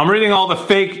 I'm reading all the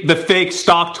fake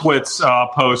stock twits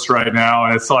posts right now,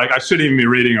 and it's like I shouldn't even be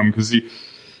reading them because you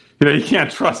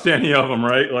can't trust any of them,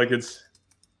 right? Like it's.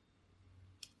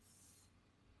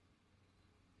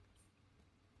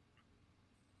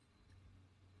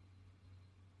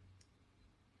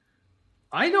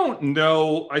 I don't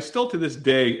know. I still to this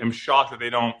day am shocked that they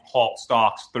don't halt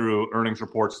stocks through earnings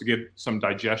reports to give some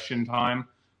digestion time,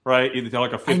 right? Either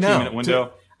like a 15-minute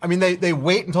window. They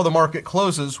wait until the market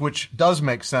closes, which does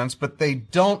make sense, but they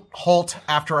don't halt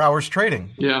after hours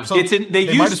trading. Yeah, so they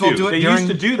used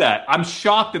to do that. I'm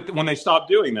shocked that when they stopped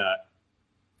doing that.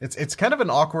 It's kind of an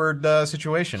awkward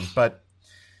situation, but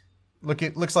look,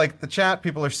 it looks like the chat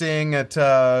people are seeing it.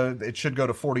 It should go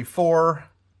to 44.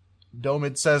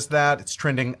 Domid says that it's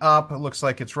trending up. It looks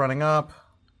like it's running up.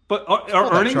 But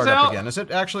are earnings out again? Is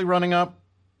it actually running up?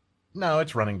 No,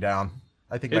 it's running down.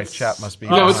 I think my chat must be.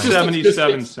 No, it's just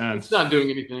 77 cents. It's not doing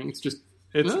anything. It's just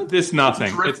it's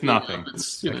nothing. It's nothing.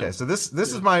 Okay, so this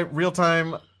is my real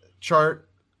time chart.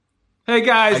 Hey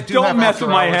guys, don't mess with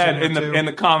my head in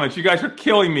the comments. You guys are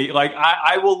killing me. Like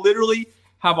I will literally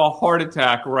have a heart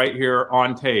attack right here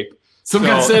on tape. Some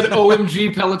guy said,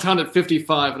 "OMG, Peloton at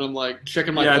 55," and I'm like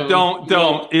checking my phone.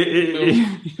 Don't.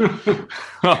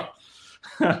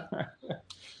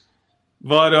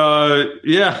 But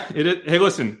Hey,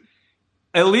 listen.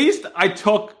 At least I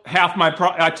took half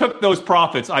I took those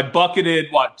profits. I bucketed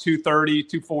 230,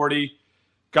 240,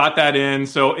 got that in.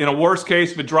 So in a worst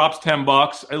case, if it drops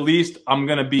 $10, at least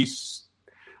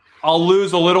I'll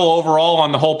lose a little overall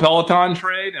on the whole Peloton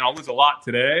trade, and I'll lose a lot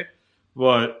today.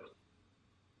 But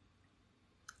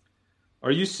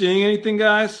are you seeing anything,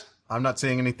 guys? I'm not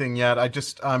seeing anything yet.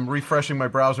 I'm refreshing my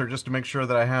browser just to make sure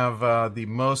that I have the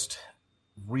most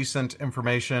recent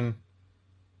information.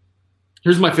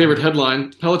 Here's my favorite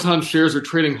headline. Peloton shares are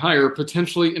trading higher,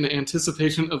 potentially in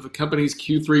anticipation of the company's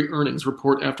Q3 earnings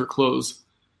report after close.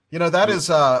 That is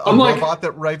a robot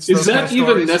that writes those kind of stories. Is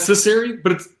that even necessary?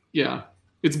 But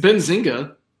it's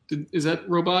Benzinga. Is that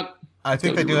robot? I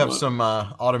think they do have some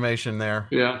automation there.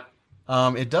 Yeah.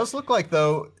 It does look like,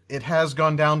 though, it has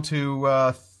gone down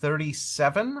to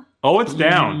 37. Oh, it's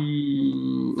down.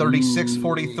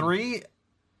 36.43.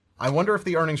 I wonder if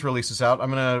the earnings release is out.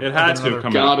 It had to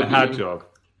come out. It had to have.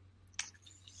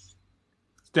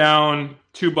 It's down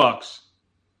 $2.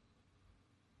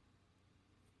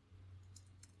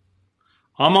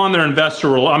 I'm on their I'm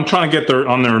trying to get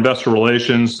on their investor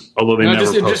relations, although they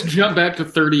never. It just jumped back to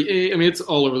 38. I mean, it's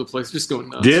all over the place. Just going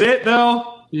nuts. Did it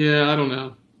though? Yeah, I don't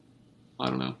know.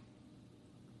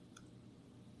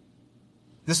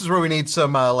 This is where we need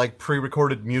some like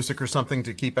pre-recorded music or something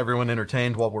to keep everyone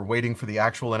entertained while we're waiting for the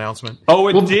actual announcement. Oh,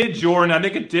 it did, Jordan. I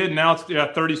think it did. Now it's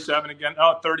 37 again.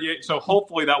 Oh, 38. So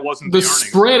hopefully that wasn't the earnings.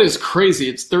 Spread is crazy.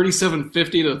 It's 37.50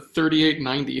 to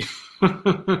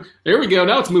 38.90. There we go.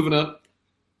 Now it's moving up.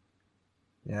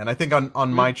 Yeah, and I think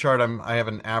on my chart I have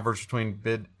an average between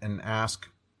bid and ask.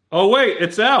 Oh wait,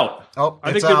 it's out. Oh,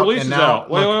 I think the release is out.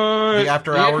 Wait. The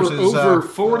after hours is over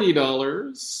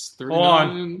 $40.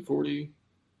 39, 40.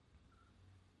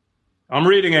 I'm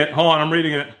reading it. Hold on, I'm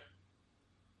reading it.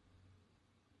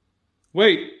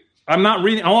 Wait, I'm not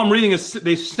reading. All I'm reading is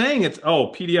they're saying it's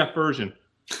PDF version.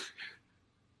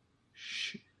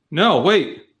 No,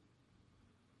 wait.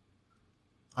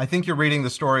 I think you're reading the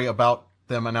story about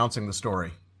them announcing the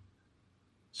story.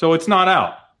 So it's not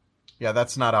out. Yeah,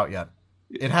 that's not out yet.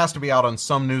 It has to be out on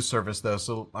some news service though,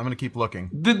 so I'm going to keep looking.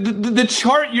 The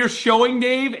chart you're showing,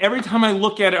 Dave, every time I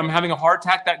look at it, I'm having a heart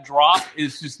attack. That drop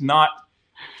is just not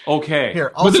okay.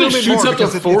 Here, I'll zoom in more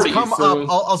because it's come up.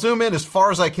 I'll zoom in as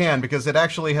far as I can because it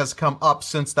actually has come up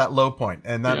since that low point,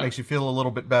 and that makes you feel a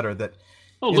little bit better. That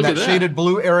in that shaded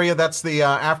blue area, that's the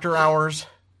after hours.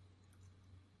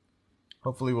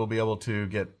 Hopefully, we'll be able to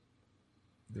get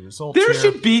the results. There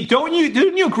should be. Don't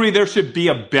you agree? There should be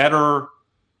a better,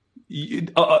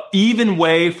 even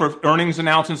way for earnings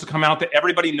announcements to come out that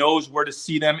everybody knows where to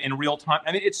see them in real time.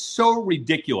 I mean, it's so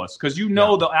ridiculous because the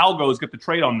algos get the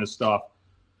trade on this stuff.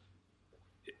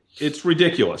 It's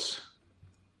ridiculous.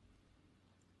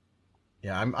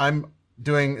 Yeah, I'm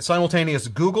doing simultaneous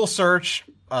Google search,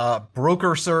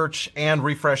 broker search, and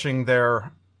refreshing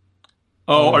their.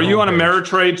 Oh, are you on a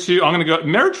Ameritrade too? I'm going to go.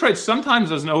 Ameritrade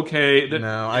sometimes doesn't I'm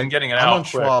getting it out. I'm on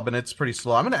Schwab, and it's pretty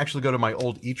slow. I'm going to actually go to my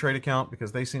old E-Trade account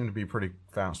because they seem to be pretty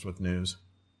fast with news.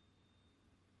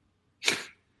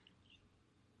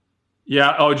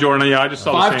 Yeah. Oh, Jordan. Yeah, I just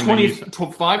saw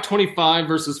 525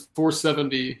 versus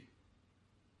 470.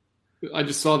 I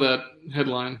just saw that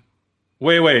headline.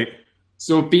 Wait.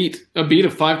 So a beat of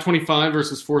 525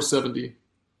 versus 470.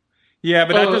 Yeah,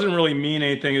 but that doesn't really mean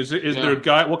anything. Is there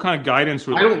what kind of guidance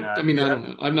we're looking at? I don't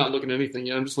know. I'm not looking at anything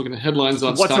yet. I'm just looking at headlines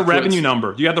on. What's the revenue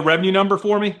number? Do you have the revenue number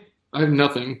for me? I have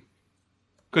nothing.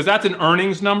 Because that's an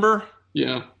earnings number.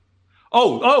 Yeah.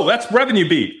 Oh, that's revenue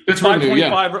beat. It's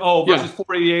 525. Versus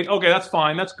 488. Okay, that's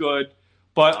fine. That's good.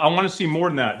 But I want to see more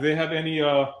than that. Do they have any?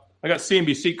 I got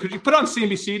CNBC. Could you put on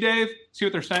CNBC, Dave? See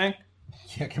what they're saying?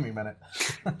 Yeah, give me a minute.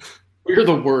 We're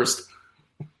the worst.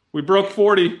 We broke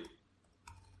 40.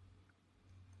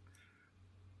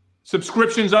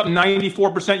 Subscriptions up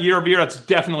 94% year over year. That's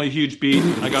definitely a huge beat.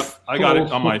 I got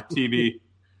it on my TV.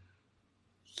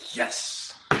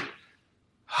 Yes.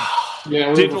 Yeah,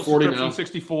 we're digital over 40 subscription now.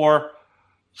 64.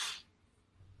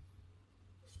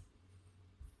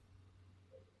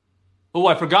 Oh,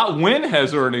 I forgot Wynn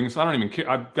has earnings. I don't even care.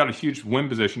 I've got a huge Wynn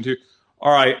position too.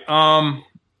 All right.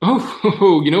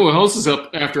 You know what else is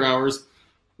up after hours?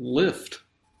 Lyft.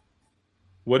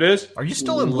 What is? Are you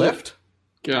still in Lyft?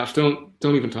 Gosh, don't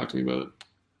even talk to me about it.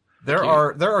 There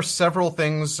are several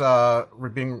things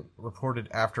being reported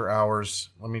after hours.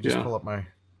 Let me just pull up my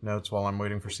notes while I'm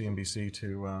waiting for CNBC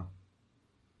to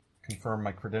confirm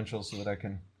my credentials so that I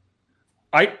can.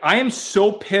 I am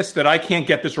so pissed that I can't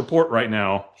get this report right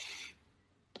now.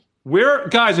 Where,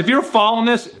 guys, if you're following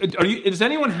this, does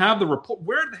anyone have the report?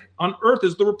 Where on earth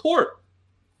is the report?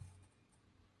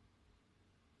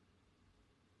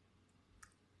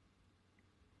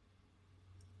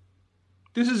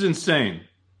 This is insane.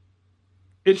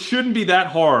 It shouldn't be that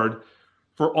hard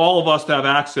for all of us to have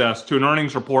access to an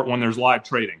earnings report when there's live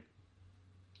trading.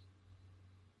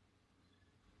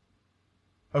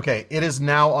 Okay, it is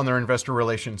now on their investor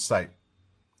relations site.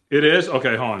 It is?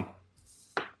 Okay, hold on.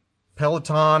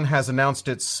 Peloton has announced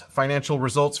its financial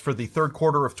results for the third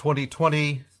quarter of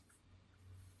 2020.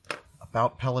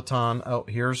 About Peloton. Oh,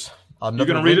 here's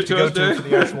another link to go to for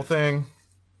the actual thing.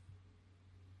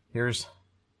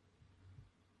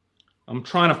 I'm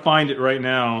trying to find it right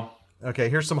now. Okay,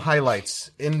 here's some highlights.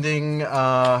 Ending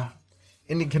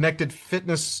connected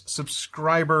fitness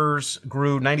subscribers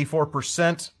grew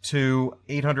 94% to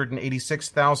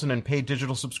 886,000, and paid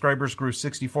digital subscribers grew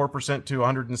 64% to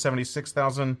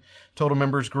 176,000. Total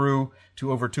members grew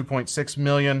to over 2.6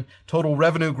 million. Total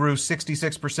revenue grew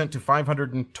 66% to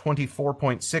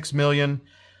 524.6 million.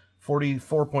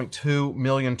 44.2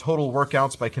 million total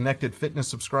workouts by connected fitness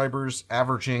subscribers,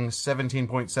 averaging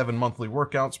 17.7 monthly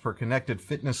workouts per connected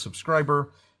fitness subscriber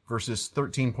versus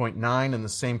 13.9 in the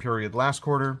same period last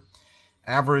quarter.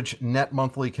 Average net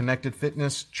monthly connected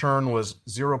fitness churn was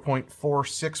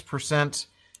 0.46%.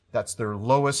 That's their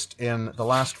lowest in the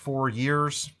last 4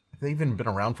 years. they've even been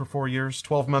around for 4 years.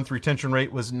 12-month retention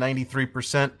rate was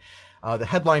 93%. The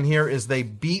headline here is they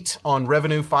beat on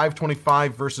revenue,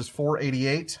 525 versus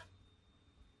 488.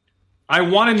 I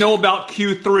want to know about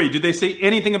Q3. Did they say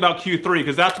anything about Q3?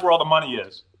 Because that's where all the money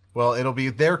is. Well, it'll be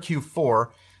their Q4.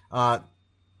 No.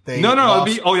 It'll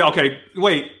be, oh, yeah, okay.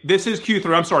 Wait, this is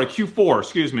Q3. I'm sorry, Q4,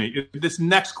 excuse me. This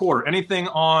next quarter, anything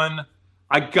on,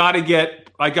 I gotta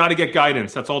get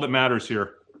guidance. That's all that matters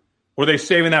here. Or are they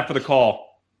saving that for the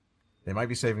call? They might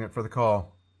be saving it for the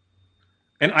call.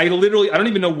 And I don't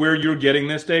even know where you're getting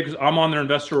this, Dave, because I'm on their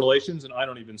investor relations and I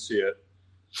don't even see it.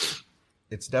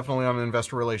 It's definitely on the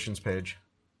investor relations page.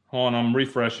 Hold on, I'm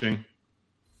refreshing.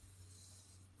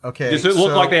 Okay. Does it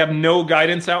look like they have no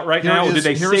guidance out right now? Or did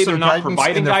they say they're not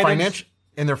providing guidance?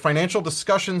 In their financial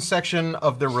discussion section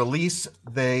of their release,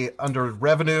 under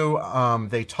revenue,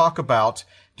 they talk about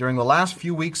during the last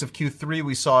few weeks of Q3,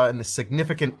 we saw a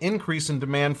significant increase in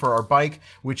demand for our bike,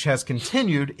 which has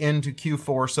continued into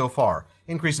Q4 so far.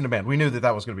 Increase in demand. We knew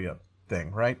that was going to be a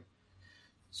thing, right?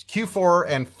 Q4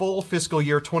 and full fiscal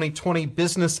year 2020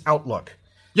 business outlook.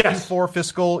 Yes. Q4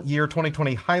 fiscal year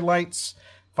 2020 highlights.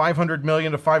 500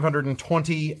 million to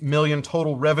 520 million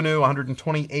total revenue,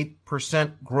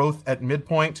 128% growth at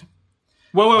midpoint.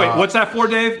 Wait. What's that for,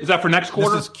 Dave? Is that for next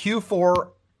quarter? This is Q4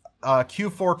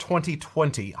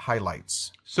 2020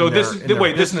 highlights. So this is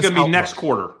going to be next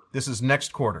quarter. This is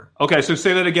next quarter. Okay, so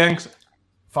say that again.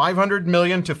 500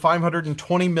 million to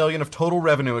 520 million of total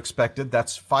revenue expected.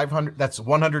 That's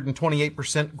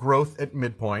 128% growth at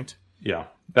midpoint. Yeah,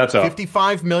 that's up.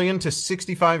 55 million to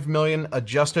 65 million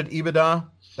adjusted EBITDA.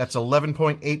 That's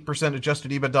 11.8%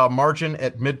 adjusted EBITDA margin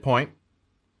at midpoint.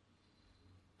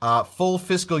 Full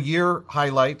fiscal year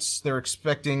highlights. They're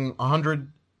expecting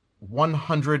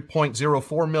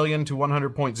 100.04 million to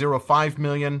 100.05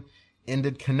 million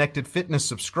ended connected fitness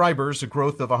subscribers, a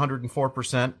growth of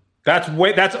 104%.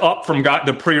 That's up from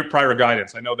the prior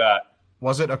guidance. I know that.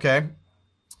 Was it? Okay.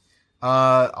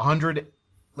 100.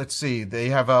 Let's see. They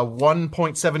have a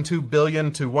 1.72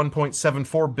 billion to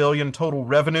 1.74 billion total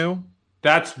revenue.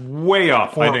 That's way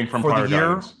up, I think, from prior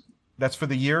guidance. That's for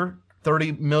the year.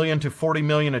 30 million to 40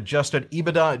 million adjusted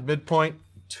EBITDA at midpoint.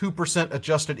 2%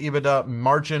 adjusted EBITDA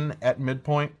margin at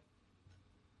midpoint.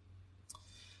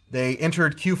 They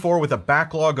entered Q4 with a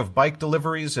backlog of bike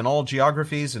deliveries in all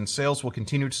geographies, and sales will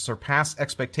continue to surpass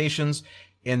expectations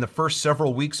in the first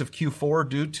several weeks of Q4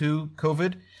 due to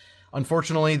COVID.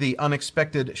 Unfortunately, the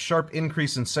unexpected sharp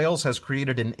increase in sales has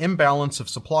created an imbalance of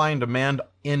supply and demand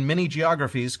in many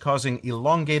geographies, causing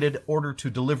elongated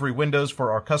order-to-delivery windows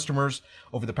for our customers.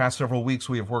 Over the past several weeks,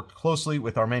 we have worked closely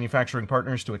with our manufacturing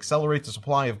partners to accelerate the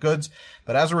supply of goods,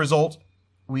 but as a result,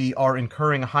 we are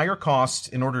incurring higher costs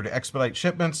in order to expedite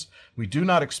shipments. We do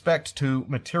not expect to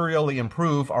materially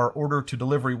improve our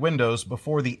order-to-delivery windows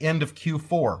before the end of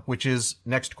Q4, which is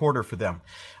next quarter for them.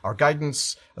 Our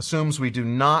guidance assumes we do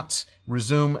not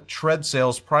resume tread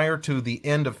sales prior to the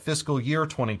end of fiscal year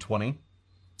 2020.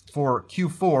 For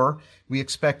Q4, we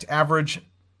expect average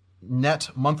net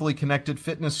monthly connected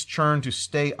fitness churn to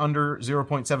stay under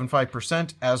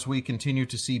 0.75% as we continue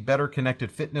to see better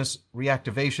connected fitness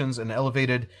reactivations and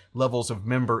elevated levels of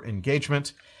member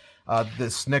engagement.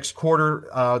 This next quarter,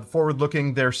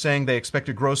 forward-looking, they're saying they expect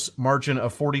a gross margin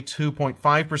of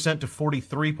 42.5% to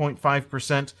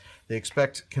 43.5%. They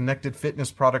expect connected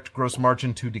fitness product gross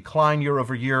margin to decline year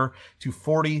over year to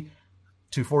 40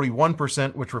 to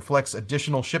 41%, which reflects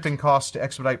additional shipping costs to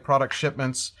expedite product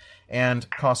shipments and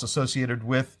costs associated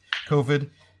with COVID,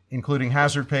 including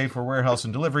hazard pay for warehouse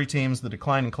and delivery teams. The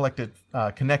decline in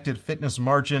connected fitness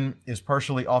margin is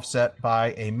partially offset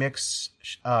by a mix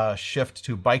shift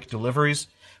to bike deliveries.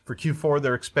 For Q4,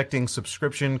 they're expecting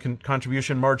subscription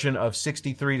contribution margin of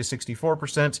 63 to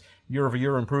 64%,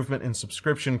 year-over-year improvement in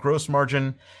subscription gross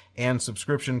margin and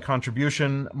subscription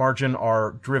contribution margin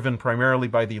are driven primarily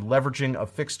by the leveraging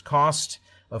of fixed cost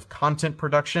of content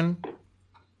production.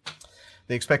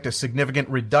 They expect a significant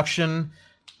reduction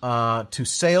to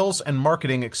sales and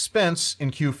marketing expense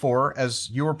in Q4, as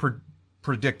you were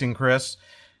predicting, Chris,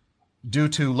 due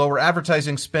to lower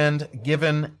advertising spend,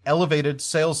 given elevated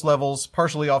sales levels,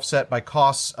 partially offset by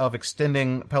costs of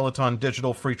extending Peloton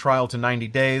digital free trial to 90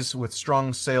 days, with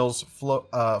strong sales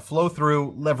flow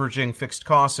through, leveraging fixed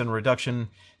costs and reduction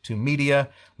to media.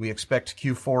 We expect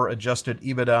Q4 adjusted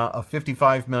EBITDA of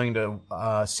 55 million to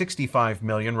 65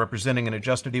 million, representing an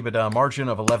adjusted EBITDA margin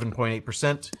of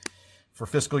 11.8%. For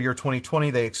fiscal year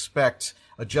 2020, they expect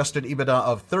adjusted EBITDA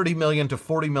of 30 million to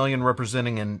 40 million,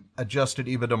 representing an adjusted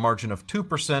EBITDA margin of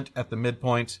 2% at the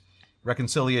midpoint.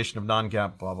 Reconciliation of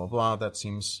non-GAAP, blah, blah, blah. That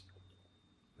seems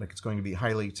like it's going to be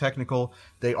highly technical.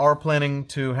 They are planning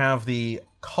to have the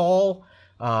call.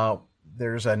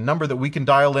 There's a number that we can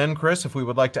dial in, Chris, if we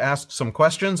would like to ask some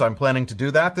questions. I'm planning to do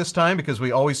that this time because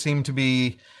we always seem to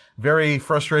be very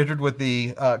frustrated with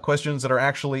the questions that are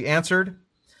actually answered.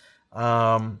 They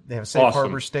have a safe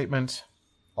harbor statement.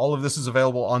 All of this is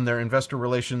available on their investor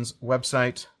relations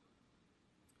website.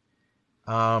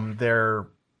 Their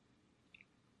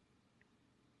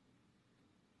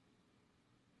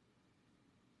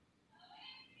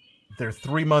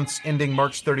 3 months ending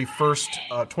March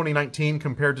 31st, 2019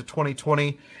 compared to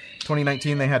 2020.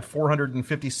 2019, they had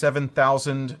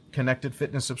 457,000 connected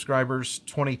fitness subscribers.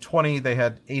 2020, they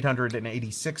had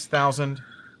 886,000.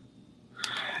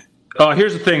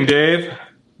 Here's the thing, Dave.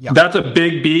 Yeah. That's a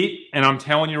big beat, and I'm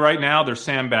telling you right now, they're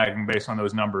sandbagging based on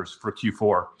those numbers for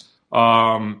Q4.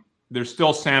 They're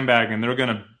still sandbagging. They're going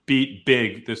to beat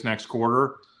big this next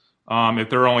quarter. If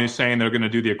they're only saying they're going to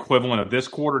do the equivalent of this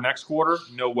quarter, next quarter,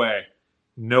 no way.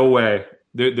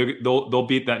 They'll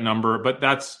beat that number, but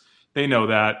they know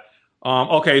that.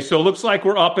 Okay, so it looks like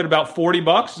we're up at about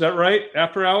 $40. Is that right?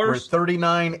 After hours, we're at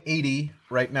 $39.80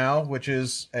 right now, which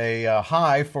is a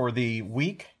high for the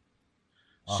week.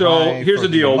 So here's the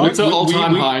deal. It's an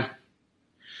all-time high.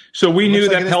 So we knew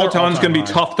that Peloton's going to be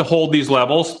tough to hold these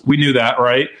levels. We knew that,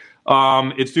 right?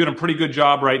 It's doing a pretty good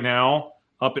job right now,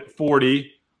 up at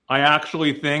 40. I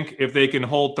actually think if they can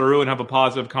hold through and have a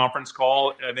positive conference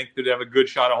call, I think they'd have a good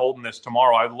shot of holding this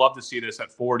tomorrow. I'd love to see this at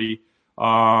 40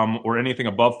 or anything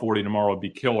above 40 tomorrow would be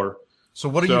killer. So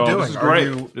what are you doing? This is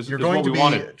great. You're going to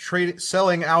be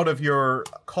selling out of your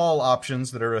call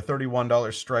options that are a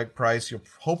 $31 strike price. You'll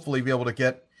hopefully be able to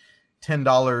get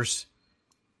 $10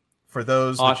 for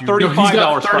those.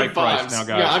 $35 strike price now,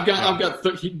 guys. Yeah, I've got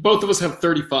both of us have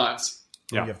 35s.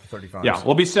 Yeah, you have the 35s. Yeah,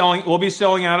 we'll be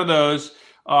selling out of those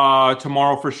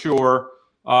tomorrow for sure.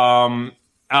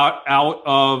 Out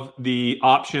of the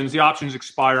options. The options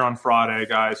expire on Friday,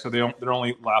 guys, so they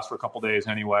only last for a couple days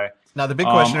anyway. Now the big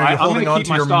question: are you holding on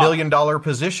to your $1 million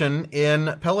position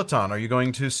in Peloton? Are you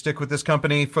going to stick with this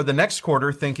company for the next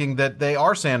quarter, thinking that they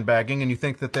are sandbagging, and you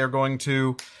think that they're going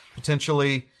to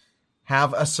potentially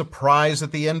have a surprise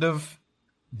at the end of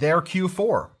their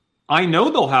Q4? I know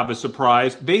they'll have a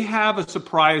surprise. They have a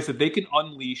surprise that they can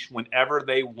unleash whenever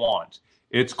they want.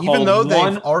 It's called even though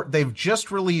they've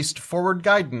just released forward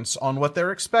guidance on what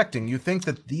they're expecting. You think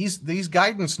that these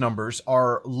guidance numbers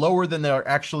are lower than they're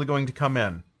actually going to come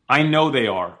in? I know they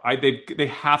are. They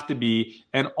have to be.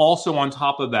 And also on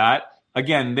top of that,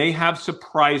 again, they have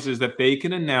surprises that they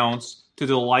can announce to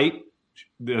delight.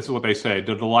 This is what they say,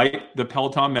 to delight the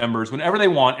Peloton members whenever they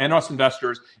want and us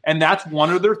investors. And that's one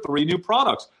of their 3 new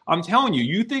products. I'm telling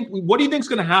you, what do you think is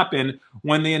going to happen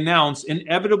when they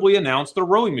inevitably announce the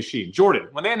rowing machine? Jordan,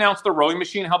 when they announce the rowing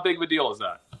machine, how big of a deal is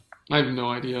that? I have no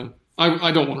idea.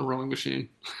 I don't want a rowing machine.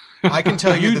 I can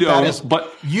tell you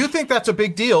but you think that's a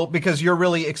big deal because you're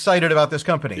really excited about this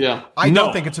company. Yeah. I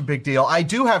don't think it's a big deal. I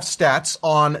do have stats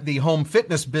on the home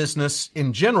fitness business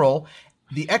in general.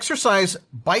 The exercise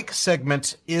bike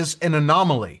segment is an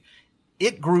anomaly.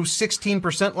 It grew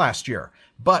 16% last year,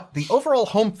 but the overall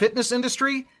home fitness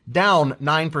industry down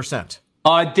 9%.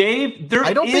 Dave, there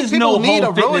is no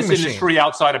home fitness industry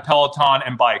outside of Peloton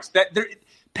and bikes.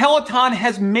 Peloton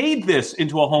has made this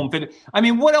into a home fitness. I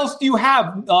mean, what else do you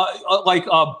have?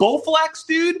 Bowflex,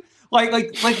 dude? Like,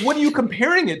 what are you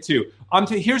comparing it to?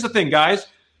 Here's the thing, guys.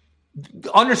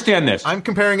 Understand this. I'm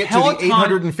comparing it to the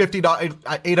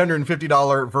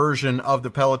 $850 version of the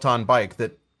Peloton bike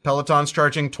that Peloton's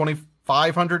charging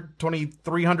 $2,500,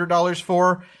 $2,300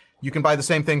 for. You can buy the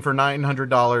same thing for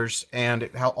 $900, and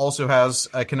it also has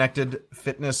a connected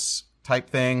fitness type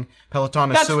thing.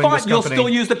 Peloton is suing this company. You'll still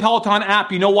use the Peloton app.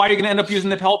 You know why you're going to end up using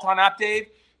the Peloton app, Dave?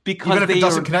 Because even if it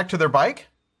doesn't connect to their bike?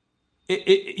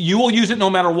 You will use it no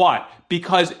matter what,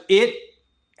 because it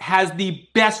has the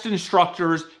best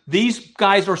instructors. These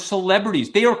guys are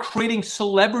celebrities. They are creating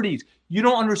celebrities. You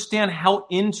don't understand how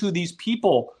into these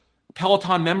people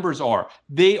Peloton members are.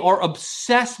 They are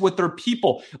obsessed with their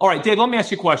people. All right, Dave, let me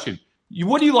ask you a question.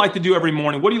 What do you like to do every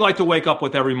morning? What do you like to wake up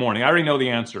with every morning? I already know the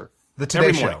answer. The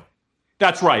Today Show.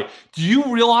 That's right. Do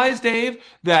you realize, Dave,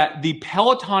 that the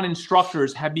Peloton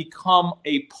instructors have become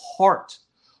a part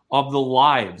of the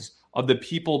lives of the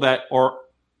people that are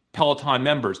Peloton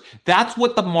members? That's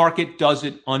what the market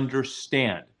doesn't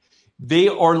understand. They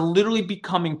are literally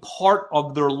becoming part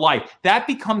of their life. That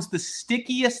becomes the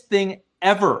stickiest thing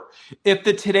ever. If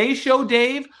the Today Show,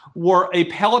 Dave, were a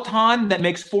Peloton that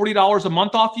makes $40 a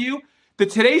month off you, the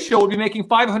Today Show would be making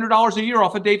 $500 a year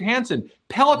off of Dave Hansen.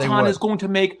 Peloton is going to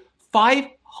make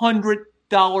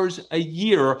 $500 a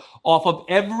year off of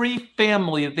every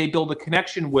family that they build a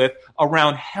connection with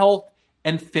around health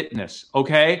and fitness,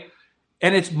 okay?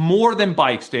 And it's more than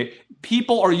bikes, Dave.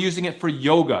 People are using it for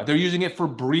yoga. They're using it for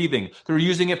breathing. They're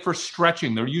using it for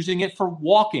stretching. They're using it for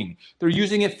walking. They're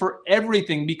using it for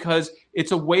everything because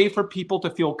it's a way for people to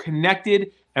feel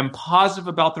connected and positive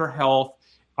about their health.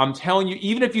 I'm telling you,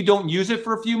 even if you don't use it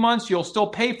for a few months, you'll still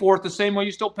pay for it the same way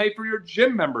you still pay for your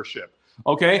gym membership.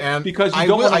 Okay, and because you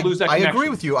don't want to lose that connection. I agree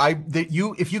with you.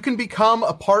 If you can become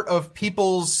a part of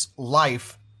people's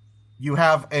life, you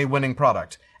have a winning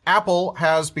product. Apple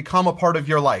has become a part of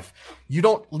your life. You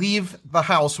don't leave the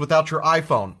house without your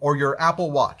iPhone or your Apple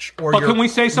Watch or your can we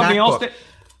say something MacBook. else?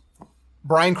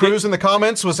 Brian Cruz in the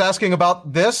comments was asking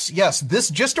about this. Yes, this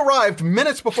just arrived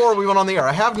minutes before we went on the air.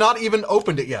 I have not even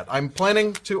opened it yet. I'm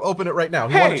planning to open it right now.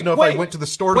 He wanted to know if I went to the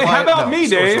store to buy it. How about me,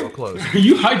 Dave? Are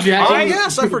you hijacking?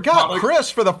 Yes, I forgot.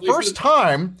 Chris, for the first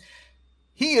time,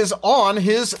 he is on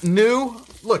his new...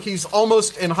 Look, he's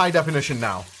almost in high definition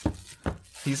now.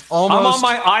 He's almost... I'm on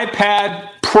my iPad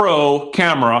Pro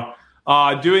camera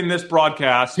doing this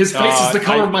broadcast. His face is the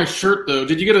color of my shirt, though.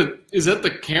 Did you get is that the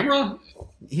camera?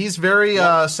 He's very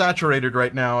saturated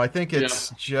right now. I think it's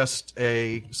just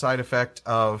a side effect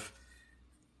of,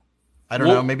 I don't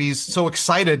know, maybe he's so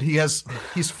excited he's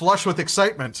flush with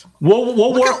excitement. We'll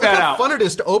work that out. Look how fun it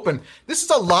is to open. This is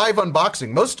a live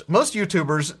unboxing. Most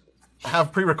YouTubers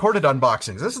have pre-recorded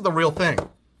unboxings. This is the real thing.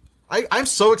 I'm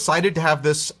so excited to have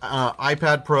this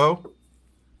iPad Pro.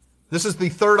 This is the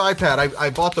third iPad. I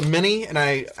bought the mini, and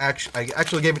I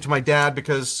actually gave it to my dad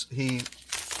because he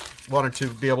wanted to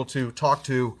be able to talk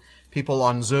to people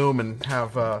on Zoom and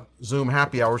have Zoom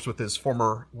happy hours with his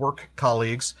former work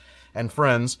colleagues and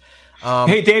friends.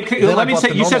 Hey, Dave, let me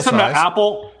say, you said something about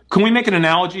Apple. Can we make an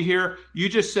analogy here? You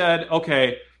just said,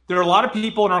 okay, there are a lot of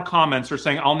people in our comments who are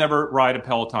saying, I'll never ride a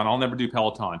Peloton. I'll never do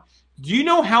Peloton. Do you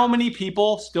know how many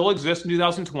people still exist in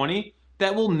 2020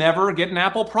 that will never get an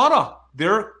Apple product?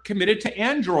 They're committed to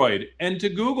Android and to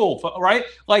Google, right?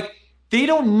 Like, they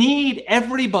don't need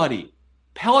everybody.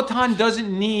 Peloton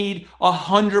doesn't need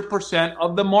 100%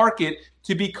 of the market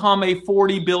to become a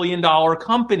 $40 billion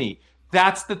company.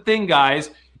 That's the thing, guys.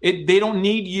 They don't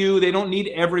need you. They don't need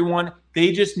everyone.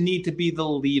 They just need to be the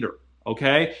leader,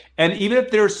 okay? And even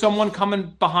if there's someone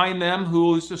coming behind them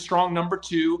who's a strong number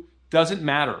two, doesn't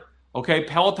matter, okay?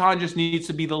 Peloton just needs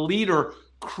to be the leader,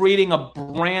 creating a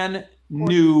brand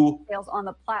new on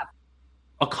the platform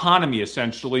economy,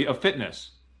 essentially, of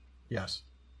fitness. Yes.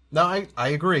 No, I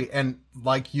agree. And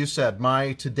like you said,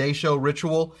 my Today Show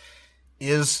ritual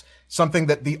is something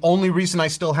that the only reason I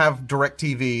still have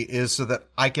DirecTV is so that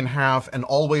I can have an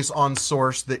always-on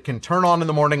source that can turn on in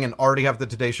the morning and already have the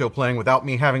Today Show playing without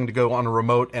me having to go on a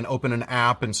remote and open an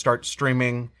app and start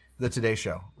streaming the Today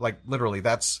Show. Like, literally,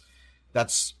 that's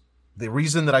the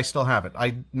reason that I still have it.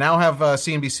 I now have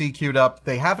CNBC queued up.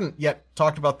 They haven't yet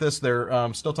talked about this.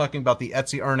 They're still talking about the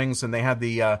Etsy earnings, and they had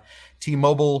the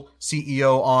T-Mobile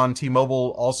CEO on.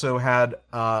 T-Mobile also had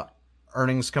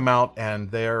earnings come out, and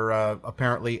they're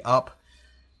apparently up.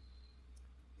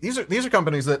 These are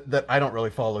companies that I don't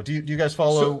really follow. Do you guys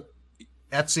follow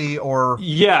Etsy or?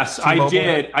 Yes, T-Mobile? I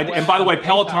did. And by the way,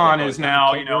 Peloton is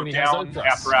now down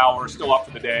after hours, still up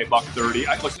for the day,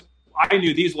 $130. I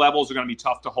knew these levels are going to be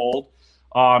tough to hold,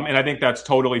 and I think that's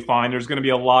totally fine. There's going to be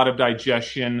a lot of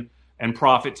digestion and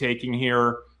profit taking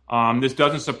here. This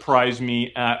doesn't surprise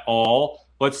me at all.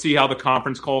 Let's see how the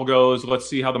conference call goes. Let's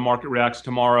see how the market reacts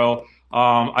tomorrow.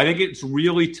 I think it's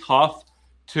really tough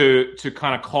to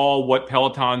kind of call what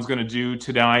Peloton's going to do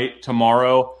tonight,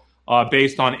 tomorrow,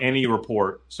 based on any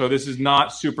report. So this is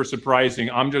not super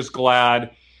surprising. I'm just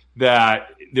glad that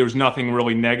there's nothing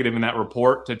really negative in that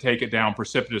report to take it down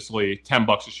precipitously,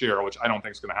 $10 a share, which I don't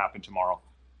think is going to happen tomorrow.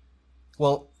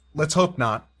 Well, let's hope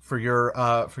not for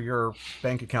your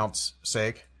bank account's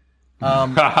sake. So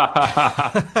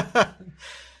I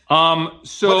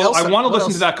want to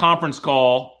listen to that conference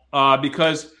call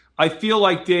because I feel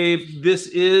like, Dave, this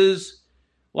is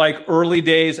like early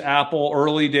days Apple,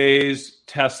 early days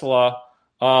Tesla.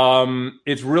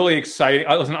 It's really exciting.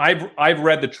 Listen, I've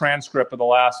read the transcript of the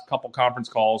last couple conference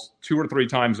calls 2 or 3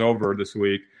 times over this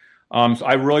week. So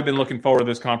I've really been looking forward to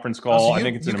this conference call. So I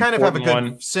think it's an kind important of have a one.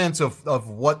 good sense of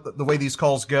what the way these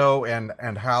calls go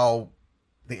and how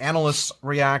the analysts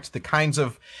react. The kinds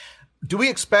of, do we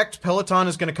expect Peloton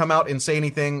is going to come out and say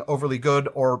anything overly good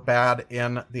or bad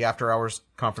in the after hours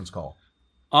conference call?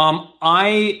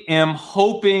 I am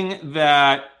hoping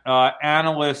that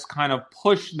analysts kind of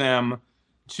push them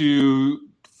to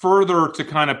further to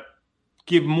kind of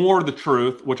give more of the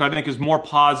truth, which I think is more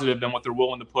positive than what they're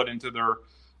willing to put into their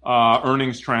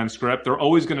earnings transcript. They're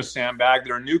always going to sandbag.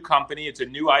 They're a new company. It's a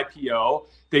new IPO.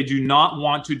 They do not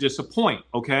want to disappoint.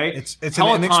 Okay, it's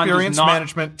an inexperienced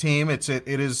management team.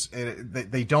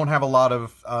 They don't have a lot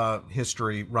of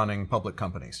history running public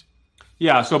companies.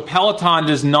 Yeah, so Peloton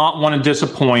does not want to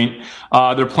disappoint.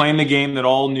 They're playing the game that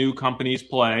all new companies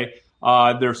play.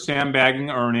 They're sandbagging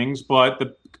earnings, but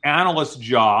the analyst's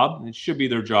job, it should be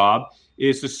their job,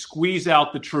 is to squeeze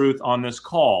out the truth on this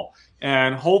call.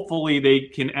 And hopefully they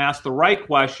can ask the right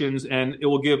questions, and it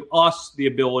will give us the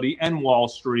ability, and Wall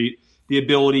Street, the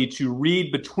ability to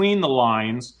read between the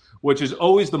lines, which is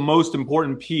always the most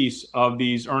important piece of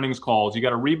these earnings calls. You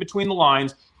got to read between the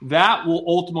lines. That will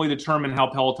ultimately determine how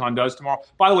Peloton does tomorrow.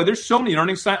 By the way, there's so many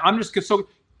earnings. Dave,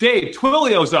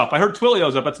 Twilio's up. I heard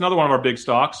Twilio's up. That's another one of our big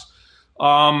stocks.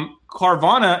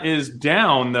 Carvana is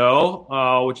down,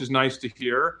 though, which is nice to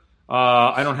hear.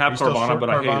 I don't have Carvana, but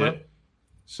I hate it.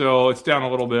 So it's down a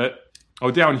little bit. Oh,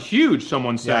 down huge,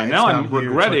 someone's saying. Now I'm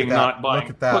regretting not buying. Look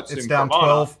at that. It's down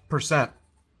Carvana. 12%.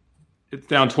 It's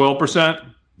down 12%?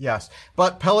 Yes.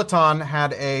 But Peloton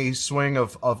had a swing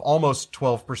of almost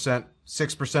 12%,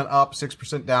 6% up,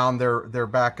 6% down. They're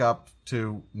back up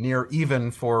to near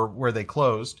even for where they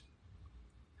closed.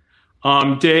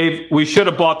 Dave, we should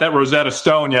have bought that Rosetta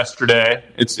Stone yesterday.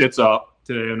 It's up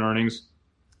today in earnings.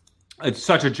 It's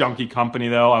such a junky company,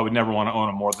 though. I would never want to own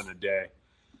it more than a day.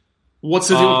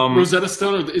 What's it do? Rosetta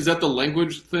Stone? Is that the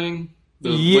language thing?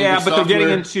 Yeah, but they're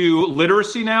getting into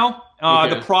literacy now.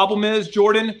 Okay. The problem is,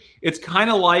 Jordan, it's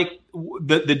kind of like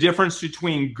the difference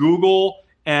between Google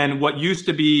and what used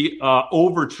to be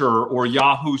Overture or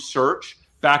Yahoo Search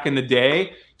back in the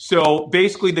day. So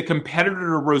basically, the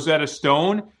competitor to Rosetta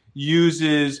Stone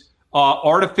uses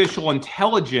artificial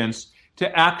intelligence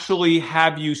to actually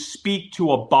have you speak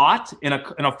to a bot in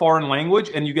a foreign language,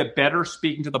 and you get better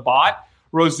speaking to the bot.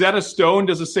 Rosetta Stone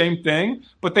does the same thing,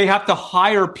 but they have to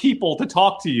hire people to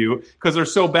talk to you because they're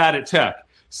so bad at tech.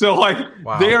 So,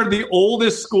 wow. They're the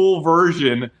oldest school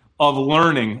version of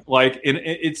learning.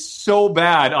 It's so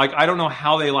bad. I don't know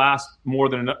how they last more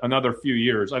than another few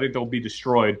years. I think they'll be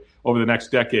destroyed over the next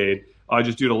decade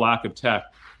just due to lack of tech.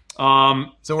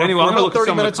 So anyway, I'm going to look at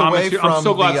some of the comments here. I'm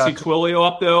so glad to see Twilio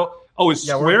up, though. Oh, is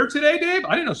Square today, Dave?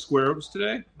 I didn't know Square was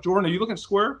today. Jordan, are you looking at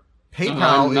Square?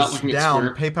 PayPal is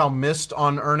down. PayPal missed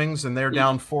on earnings, and they're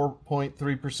down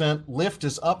 4.3%. Lyft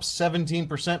is up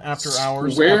 17% after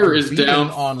hours. Square is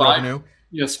down on revenue.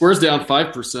 Yeah, Square's down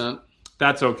 5%.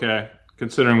 That's okay,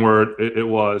 considering where it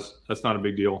was. That's not a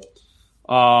big deal.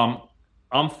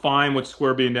 I'm fine with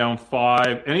Square being down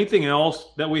 5%. Anything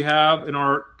else that we have in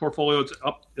our portfolio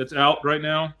that's out right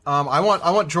now? I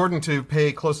want Jordan to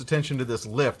pay close attention to this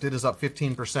Lyft. It is up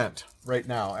 15% right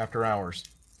now after hours.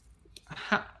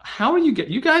 How are you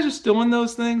you guys are still in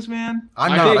those things, man?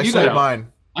 I'm not. I sold mine.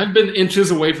 I've been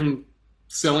inches away from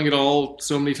selling it all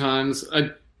so many times. I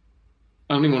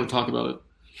don't even want to talk about it.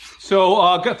 So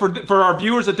for our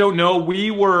viewers that don't know,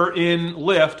 we were in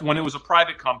Lyft when it was a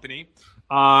private company.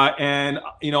 And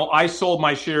I sold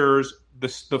my shares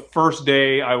the first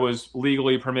day I was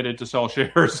legally permitted to sell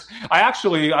shares. I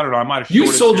don't know, I might have You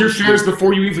sold your shares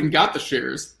before you even got the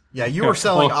shares. Yeah, you were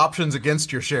selling options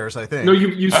against your shares, I think. No,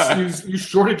 you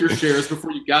shorted your shares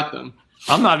before you got them.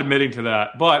 I'm not admitting to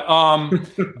that, but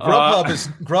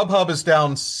Grubhub is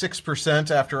down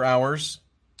 6% after hours.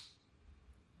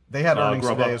 They had earnings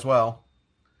today as well.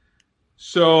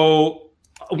 So,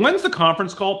 when's the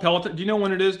conference call, Peloton? Do you know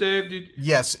when it is, Dave?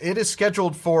 Yes, it is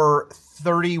scheduled for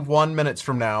 31 minutes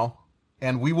from now,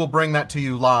 and we will bring that to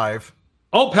you live.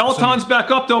 Oh, Peloton's back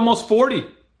up to almost 40.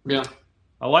 Yeah.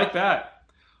 I like that.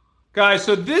 Guys,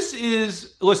 so this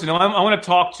is, listen, I want to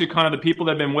talk to kind of the people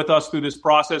that have been with us through this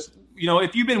process.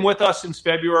 If you've been with us since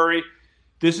February,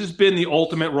 this has been the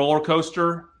ultimate roller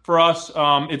coaster for us.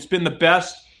 It's been the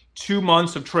best 2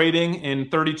 months of trading in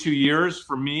 32 years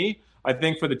for me. I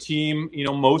think for the team,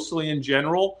 mostly in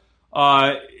general.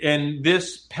 And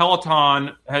this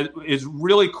Peloton is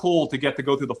really cool to get to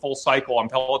go through the full cycle on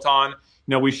Peloton.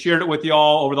 We shared it with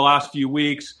y'all over the last few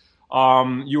weeks.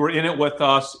 You were in it with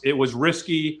us. It was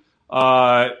risky.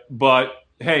 But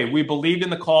hey, we believed in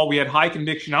the call. We had high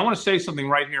conviction. I want to say something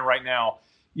right here, right now.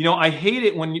 I hate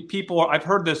it when I've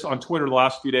heard this on Twitter the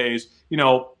last few days,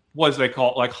 what do they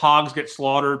call it? Like hogs get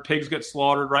slaughtered, pigs get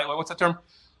slaughtered, right? What's that term?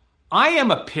 I am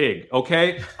a pig,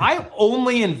 okay? I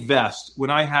only invest when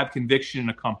I have conviction in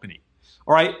a company,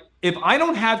 all right? If I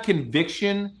don't have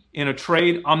conviction in a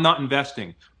trade, I'm not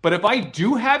investing. But if I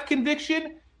do have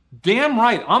conviction, Damn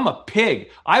right, I'm a pig.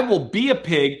 I will be a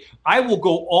pig. I will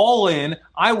go all in.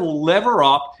 I will lever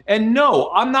up. And no,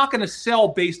 I'm not going to sell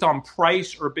based on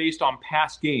price or based on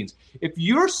past gains. If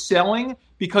you're selling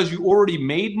because you already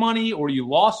made money or you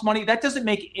lost money, that doesn't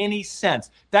make any sense.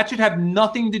 That should have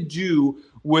nothing to do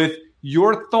with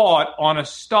your thought on a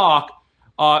stock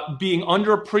being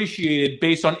underappreciated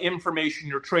based on information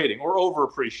you're trading, or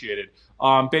overappreciated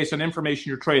based on information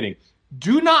you're trading.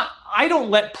 I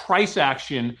don't let price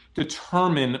action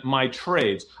determine my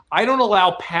trades. I don't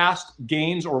allow past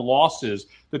gains or losses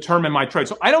determine my trades.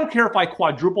 So I don't care if I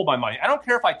quadruple my money. I don't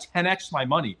care if I 10x my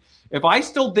money. If I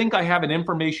still think I have an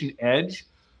information edge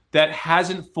that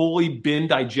hasn't fully been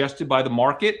digested by the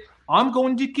market, I'm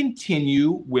going to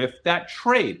continue with that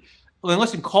trade. And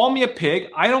listen, call me a pig.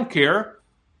 I don't care.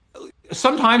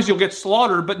 Sometimes you'll get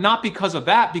slaughtered, but not because of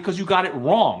that, because you got it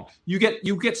wrong. You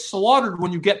get slaughtered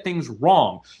when you get things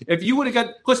wrong. If you would have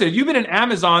if you've been in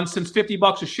Amazon since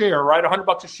 $50 a share, right,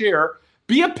 $100 a share,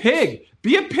 be a pig.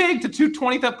 Be a pig to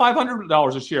 $220,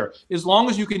 $500 a share. As long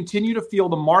as you continue to feel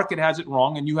the market has it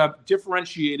wrong and you have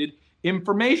differentiated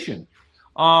information.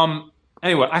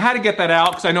 Anyway, I had to get that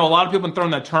out because I know a lot of people have been throwing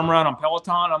that term around on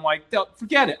Peloton. I'm like,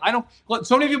 forget it.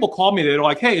 So many people call me. They're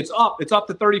like, hey, it's up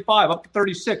to 35, up to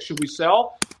 36. Should we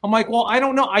sell? I'm like, well, I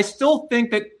don't know. I still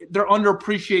think that they're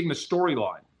underappreciating the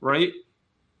storyline, right?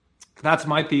 That's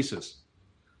my thesis.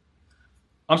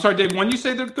 I'm sorry, Dave, when you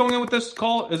say they're going in with this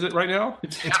call, is it right now?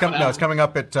 It's coming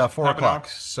up at 4 o'clock.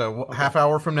 So okay. Half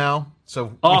hour from now.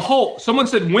 So someone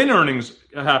said when earnings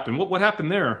happened. What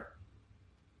happened there?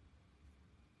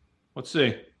 Let's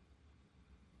see.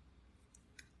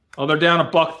 Oh, they're down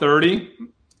 $1.30.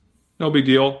 No big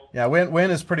deal. Yeah,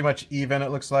 Win is pretty much even, it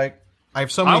looks like. I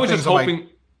have so many things on my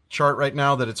chart right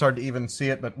now that it's hard to even see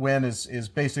it, but Win is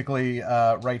basically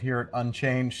right here at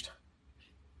unchanged.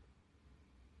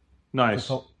 Nice.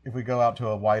 If we go out to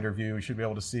a wider view, we should be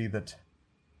able to see that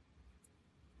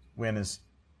Win is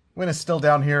still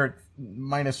down here at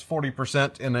minus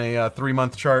 40% in a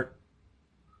 3-month chart.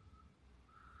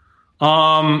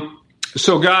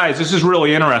 So guys, this is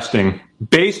really interesting.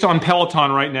 Based on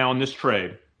Peloton right now in this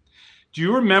trade, do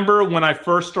you remember when I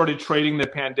first started trading the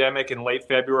pandemic in late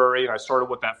February, and I started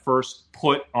with that first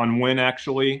put on Win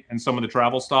actually and some of the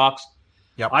travel stocks?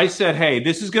 Yep. I said, hey,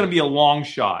 this is going to be a long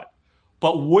shot,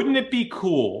 but wouldn't it be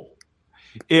cool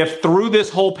if through this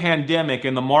whole pandemic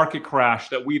and the market crash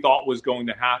that we thought was going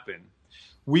to happen,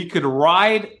 we could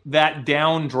ride that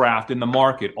downdraft in the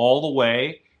market all the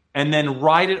way and then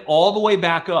ride it all the way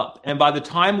back up. And by the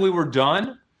time we were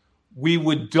done, we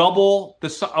would double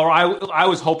I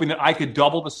was hoping that I could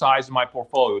double the size of my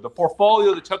portfolio. The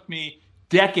portfolio that took me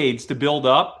decades to build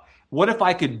up, what if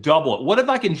I could double it? What if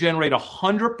I can generate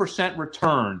 100%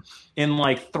 return in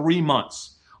like 3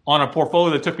 months on a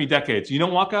portfolio that took me decades? You know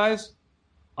what, guys?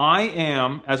 I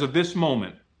am, as of this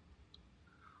moment,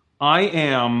 I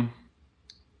don't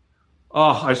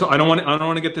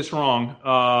want to get this wrong.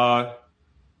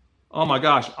 Oh my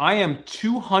gosh, I am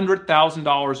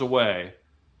 $200,000 away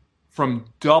from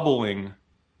doubling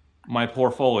my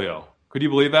portfolio. Could you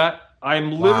believe that?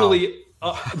 I'm literally,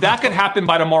 that could happen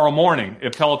by tomorrow morning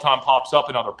if Peloton pops up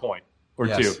another point or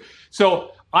two.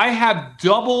 So I have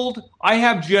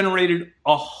generated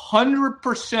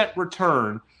 100%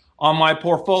 return on my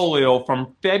portfolio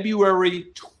from February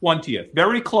 20th.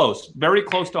 Very close to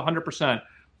 100%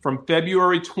 from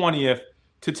February 20th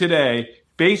to today.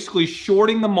 Basically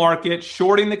shorting the market,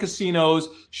 shorting the casinos,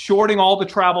 shorting all the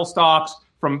travel stocks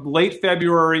from late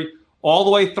February all the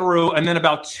way through. And then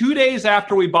about 2 days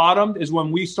after we bottomed is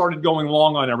when we started going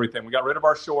long on everything. We got rid of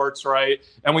our shorts, right?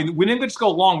 And we didn't just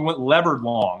go long, we went levered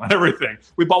long on everything.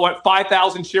 We bought,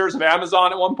 5,000 shares of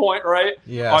Amazon at one point, right?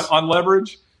 Yes. On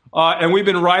leverage. And we've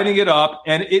been riding it up.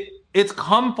 And it's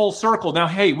come full circle. Now,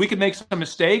 hey, we could make some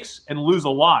mistakes and lose a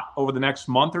lot over the next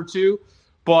month or two.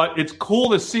 But it's cool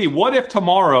to see. What if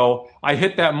tomorrow I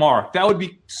hit that mark? That would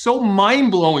be so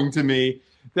mind-blowing to me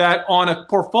that on a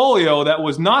portfolio that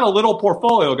was not a little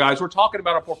portfolio, guys. We're talking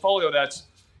about a portfolio that's,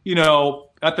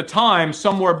 at the time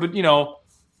somewhere, but,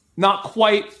 not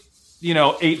quite,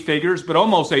 8 figures, but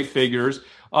almost 8 figures,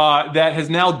 that has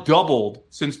now doubled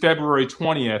since February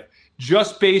 20th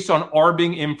just based on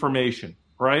arbing information.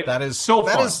 Right. That is so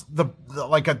fun. That is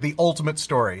the ultimate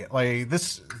story. Like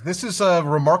this is a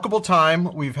remarkable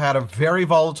time. We've had a very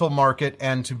volatile market,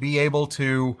 and to be able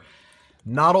to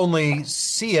not only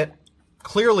see it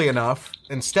clearly enough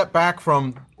and step back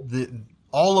from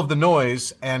all of the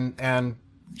noise and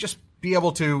just be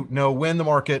able to know when the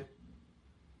market,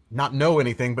 not know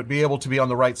anything, but be able to be on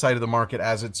the right side of the market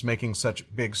as it's making such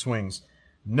big swings.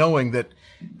 knowing that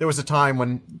there was a time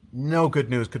when no good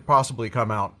news could possibly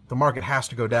come out. The market has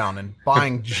to go down, and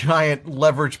buying giant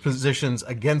leverage positions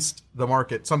against the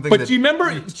market, something but that do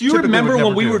you remember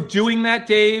when we were doing that,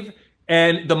 Dave,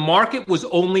 and the market was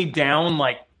only down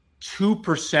like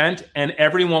 2% and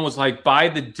everyone was like, buy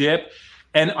the dip.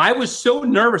 And I was so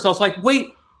nervous. I was like,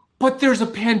 wait, but there's a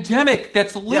pandemic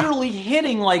that's literally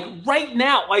hitting like right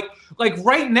now, like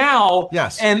right now.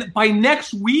 Yes. And by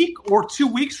next week or 2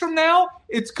 weeks from now,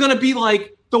 it's going to be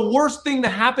like the worst thing to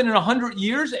happen in 100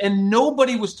 years. And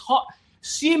nobody was taught.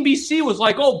 CNBC was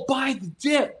like, oh, buy the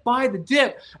dip, buy the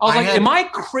dip. I was am I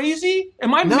crazy?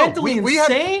 Am I mentally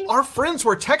insane? Our friends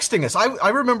were texting us. I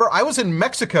remember I was in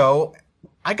Mexico.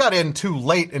 I got in too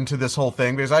late into this whole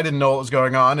thing because I didn't know what was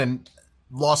going on and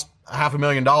lost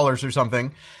 $500,000 or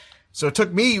something. So it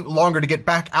took me longer to get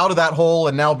back out of that hole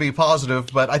and now be positive.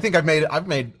 But I think I've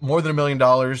made more than $1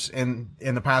 million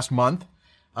in the past month.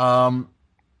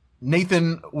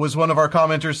 Nathan was one of our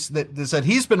commenters that said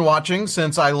he's been watching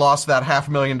since I lost that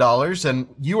 $500,000, and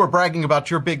you were bragging about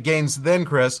your big gains then,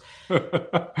 Chris.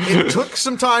 It took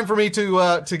some time for me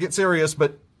to get serious,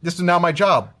 but this is now my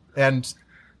job, and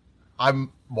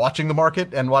I'm watching the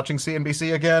market and watching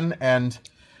CNBC again, and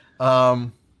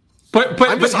I'm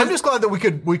just glad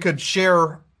that we could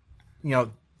share, the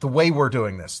way we're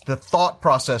doing this, the thought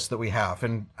process that we have,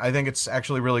 and I think it's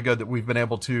actually really good that we've been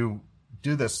able to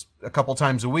do this a couple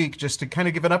times a week just to kind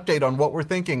of give an update on what we're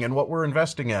thinking and what we're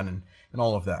investing in and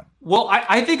all of that. Well,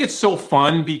 I think it's so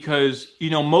fun because,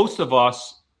 most of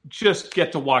us just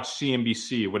get to watch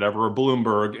CNBC, whatever, or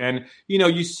Bloomberg. And,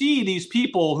 you see these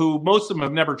people who most of them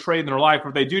have never traded in their life, or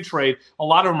if they do trade, a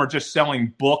lot of them are just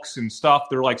selling books and stuff.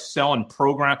 They're like selling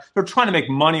programs. They're trying to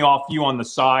make money off you on the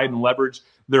side and leverage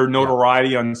their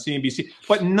notoriety on CNBC.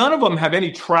 But none of them have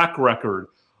any track record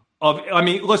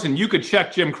listen, you could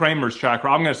check Jim Cramer's track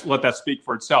record. I'm going to let that speak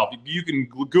for itself. You can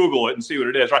Google it and see what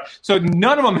it is, right? So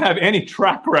none of them have any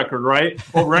track record, right,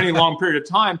 over any long period of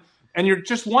time. And you're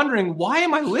just wondering, why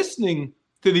am I listening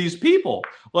to these people?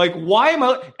 Like, why am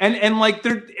I? And like,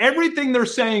 everything they're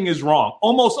saying is wrong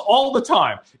almost all the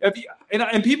time.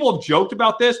 And people have joked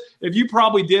about this. If you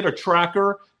probably did a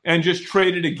tracker and just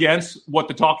traded against what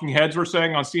the talking heads were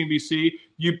saying on CNBC,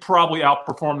 you'd probably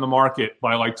outperform the market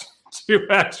by like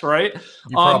 2x, right?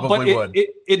 You probably would.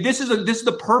 This is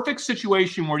the perfect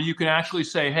situation where you can actually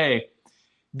say, hey,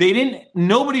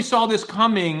 nobody saw this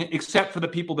coming except for the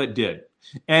people that did.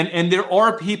 And there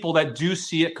are people that do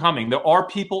see it coming. There are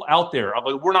people out there.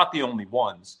 We're not the only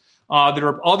ones. There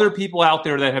are other people out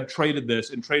there that have traded this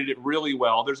and traded it really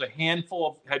well. There's a handful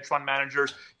of hedge fund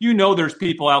managers. There's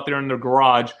people out there in their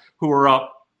garage who are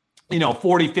up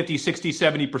 40, 50, 60,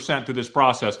 70% through this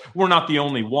process. We're not the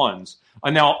only ones.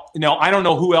 Now, I don't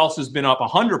know who else has been up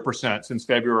 100% since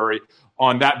February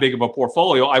on that big of a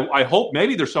portfolio. I hope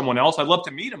maybe there's someone else. I'd love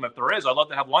to meet them if there is. I'd love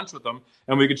to have lunch with them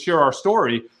and we could share our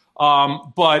story.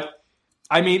 But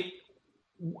I mean,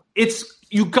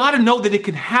 you got to know that it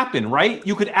can happen, right?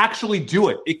 You could actually do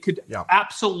it. It could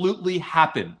absolutely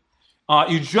happen.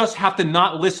 You just have to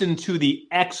not listen to the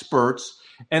experts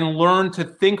and learn to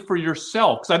think for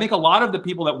yourself. Because I think a lot of the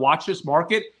people that watch this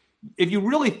market, if you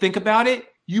really think about it,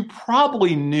 you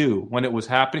probably knew when it was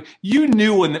happening. You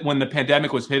knew when the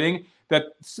pandemic was hitting that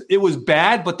it was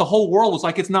bad, but the whole world was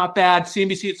like, it's not bad.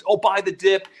 CNBC, buy the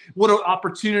dip. What an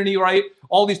opportunity, right?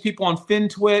 All these people on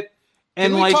FinTwit.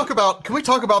 And can we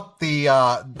talk about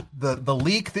the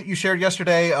leak that you shared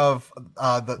yesterday of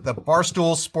the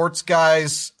Barstool Sports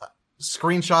guy's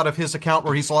screenshot of his account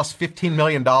where he's lost $15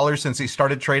 million since he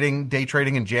started day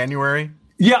trading in January?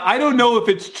 Yeah, I don't know if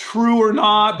it's true or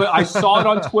not, but I saw it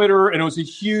on Twitter, and it was a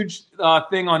huge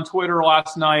thing on Twitter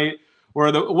last night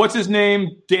where what's his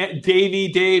name?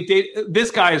 Dave.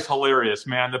 This guy is hilarious,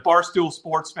 man. The Barstool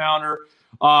Sports founder.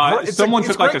 It's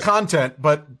great content,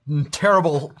 but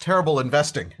terrible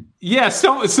investing. Yeah,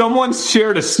 someone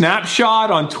shared a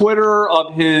snapshot on Twitter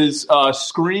of his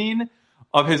screen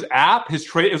of his app, his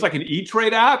trade. It was like an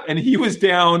E-Trade app, and he was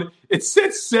down. It said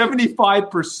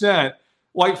 75%,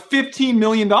 like $15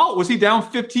 million. Was he down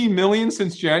 $15 million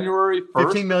since January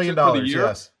 1st? $15 million, for the year?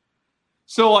 Yes.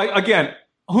 So, again,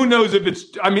 who knows if it's?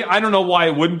 I mean, I don't know why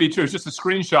it wouldn't be true. It's just a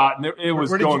screenshot, and it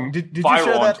was going did viral you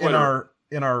share that on Twitter.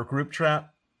 in our group chat?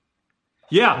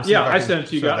 Yeah, I sent it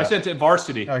to you guys. I sent it to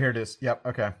Varsity. Oh, here it is. Yep.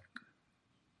 Okay.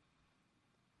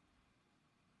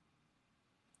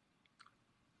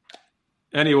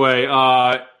 Anyway,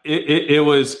 it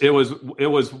was.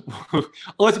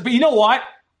 But you know what?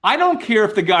 I don't care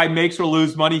if the guy makes or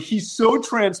lose money. He's so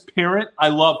transparent. I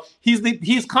love. He's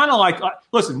kind of like.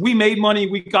 Listen, we made money.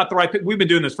 We got the right pick. We've been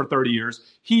doing this for 30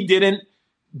 years. He didn't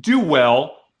do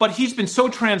well, but he's been so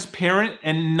transparent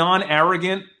and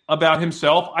non-arrogant about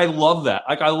himself. I love that.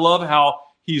 Like, I love how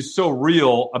he's so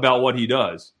real about what he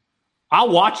does. I'll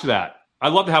watch that.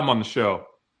 I'd love to have him on the show.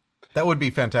 That would be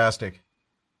fantastic.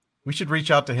 We should reach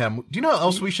out to him. Do you know what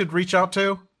else we should reach out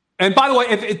to? And by the way,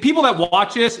 if people that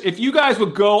watch this, if you guys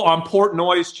would go on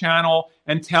Portnoy's channel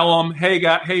and tell them,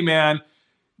 hey man,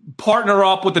 partner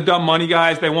up with the Dumb Money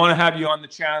guys. They want to have you on the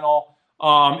channel.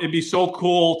 It'd be so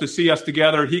cool to see us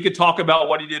together. He could talk about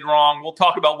what he did wrong. We'll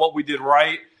talk about what we did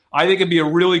right. I think it'd be a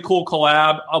really cool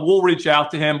collab. We'll reach out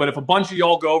to him. But if a bunch of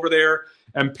y'all go over there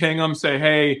and ping him, say,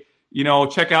 hey,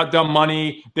 check out Dumb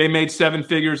Money. They made 7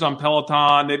 figures on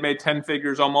Peloton. They made 10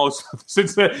 figures almost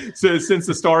since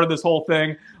the start of this whole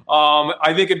thing.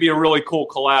 I think it'd be a really cool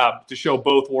collab to show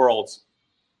both worlds.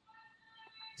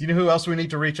 Do you know who else we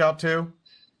need to reach out to?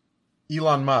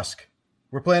 Elon Musk.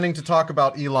 We're planning to talk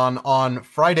about Elon on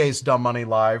Friday's Dumb Money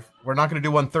Live. We're not going to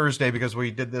do one Thursday because we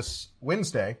did this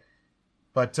Wednesday.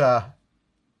 But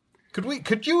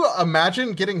could you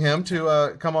imagine getting him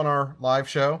to come on our live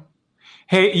show?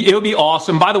 Hey, it would be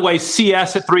awesome. By the way,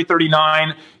 CS at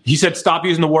 339, he said stop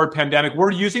using the word pandemic.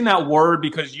 We're using that word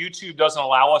because YouTube doesn't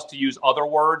allow us to use other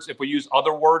words. If we use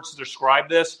other words to describe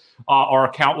this, our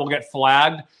account will get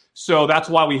flagged. So that's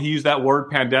why we use that word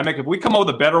pandemic. If we come up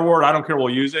with a better word, I don't care,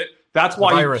 we'll use it. That's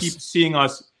why you keep seeing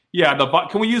us. Yeah,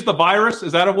 can we use the virus?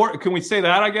 Is that a word? Can we say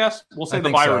that, I guess? We'll say the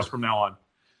virus from now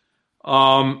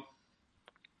on.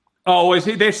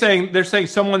 They're saying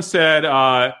someone said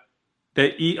that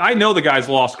I know the guy's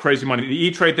lost crazy money. The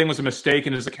E-Trade thing was a mistake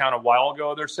in his account a while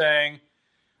ago, they're saying.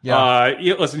 Yeah.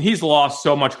 Listen, he's lost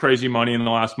so much crazy money in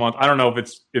the last month. I don't know if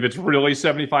it's really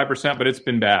 75%, but it's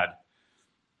been bad.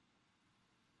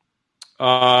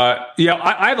 I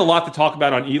have a lot to talk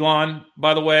about on Elon,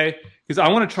 by the way, because I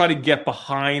want to try to get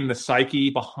behind the psyche,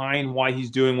 behind why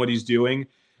he's doing what he's doing,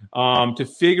 to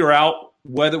figure out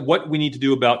what we need to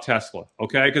do about Tesla.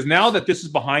 Okay, because now that this is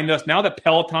behind us, now that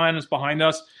Peloton is behind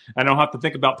us, I don't have to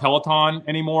think about Peloton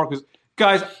anymore. Because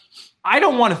guys, I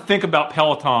don't want to think about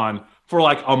Peloton for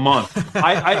like a month.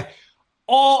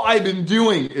 All I've been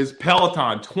doing is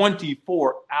Peloton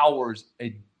 24 hours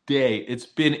a day. It's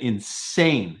been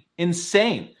insane.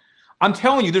 I'm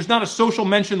telling you, there's not a social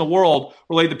mention in the world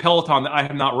related to Peloton that I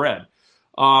have not read.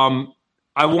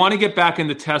 I want to get back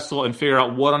into Tesla and figure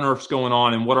out what on earth's going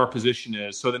on and what our position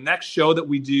is. So the next show that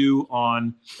we do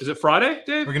is it Friday,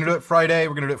 Dave? We're going to do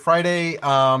it Friday.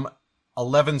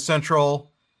 11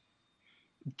 Central.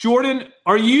 Jordan,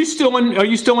 are you still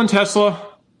in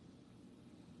Tesla?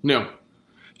 No.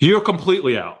 You're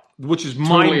completely out, which is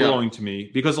mind-blowing to me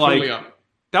because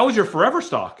that was your forever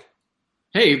stock.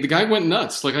 Hey, the guy went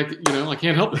nuts. Like I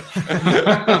can't help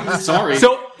it. Sorry.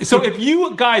 So if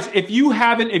you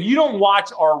don't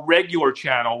watch our regular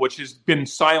channel, which has been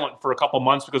silent for a couple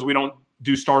months because we don't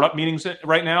do startup meetings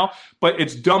right now, but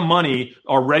it's Dumb Money,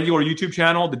 our regular YouTube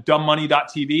channel, the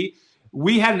dumbmoney.tv.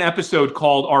 We had an episode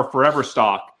called Our Forever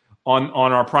Stock on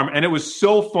our Prime, and it was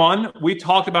so fun. We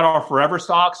talked about our forever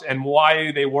stocks and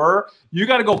why they were. You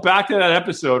got to go back to that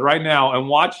episode right now and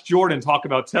watch Jordan talk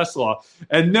about Tesla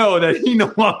and know that he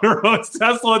no longer owns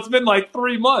Tesla. It's been like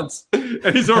 3 months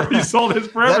and he's already sold his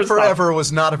forever that forever stock.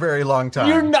 Was not a very long time.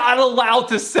 You're not allowed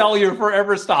to sell your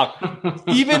forever stock.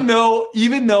 even though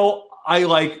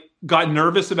I got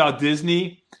nervous about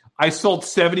Disney, I sold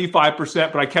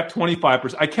 75%, but I kept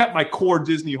 25%. I kept my core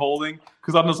Disney holding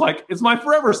because I'm just like, it's my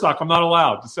forever stock. I'm not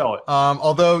allowed to sell it.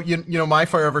 Although, my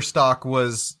forever stock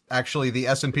was actually the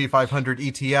S&P 500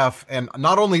 ETF. And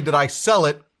not only did I sell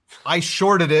it, I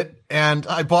shorted it and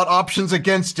I bought options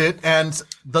against it. And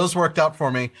those worked out for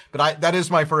me. But that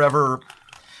is my forever.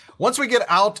 Once we get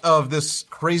out of this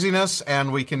craziness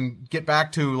and we can get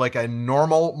back to like a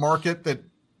normal market that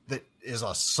is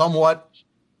a somewhat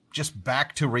just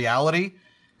back to reality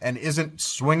and isn't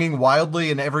swinging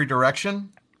wildly in every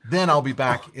direction, then I'll be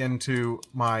back into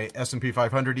my S&P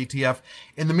 500 ETF.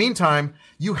 In the meantime,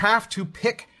 you have to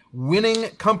pick winning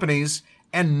companies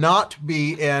and not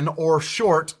be in or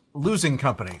short losing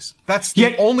companies. That's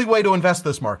the only way to invest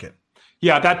this market.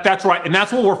 Yeah, that's right. And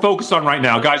that's what we're focused on right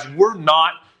now. Guys, we're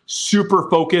not super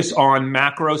focused on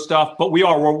macro stuff, but we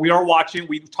are watching.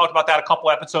 We talked about that a couple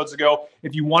episodes ago.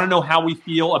 If you want to know how we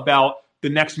feel about the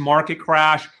next market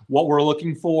crash, what we're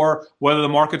looking for, whether the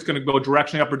market's going to go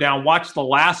directionally up or down, watch the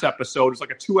last episode. It's like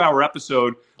a 2-hour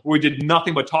episode where we did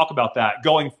nothing but talk about that.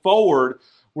 Going forward,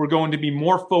 we're going to be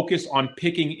more focused on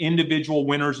picking individual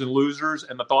winners and losers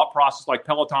and the thought process like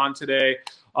Peloton today,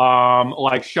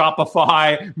 like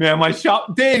Shopify. Man,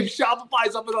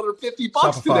 Shopify's up another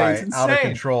 $50 today. It's insane. Out of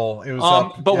control. It was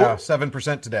up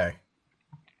 7% today.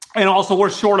 And also, we're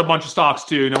short a bunch of stocks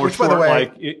too. We're Which, short, by the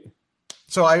way,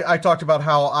 so I talked about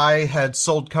how I had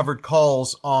sold covered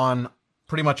calls on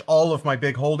pretty much all of my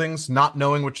big holdings, not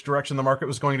knowing which direction the market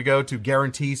was going to go to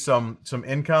guarantee some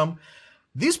income.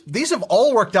 These have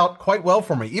all worked out quite well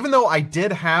for me, even though I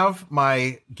did have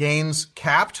my gains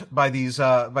capped by these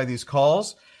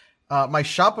calls. My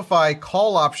Shopify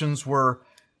call options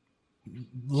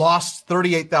lost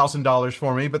 $38,000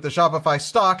 for me, but the Shopify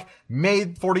stock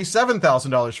made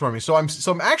 $47,000 for me. So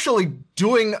I'm actually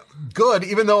doing good,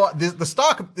 even though the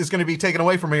stock is going to be taken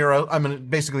away from me, or I'm going to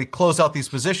basically close out these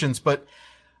positions. But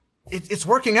it's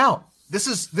working out. This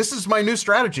is my new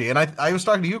strategy. And I was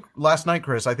talking to you last night,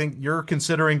 Chris. I think you're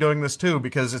considering doing this too,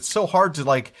 because it's so hard to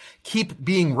like keep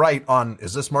being right on,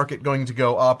 is this market going to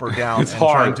go up or down? It's and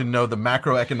hard. Trying to know the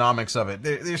macroeconomics of it.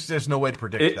 There's no way to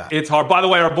predict that. It's hard. By the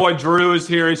way, our boy Drew is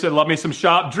here. He said, love me some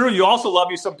shop. Drew, you also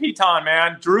love you some Peloton,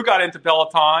 man. Drew got into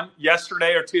Peloton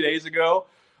yesterday or 2 days ago.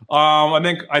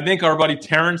 I think our buddy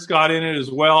Terrence got in it as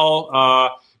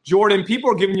well. Jordan,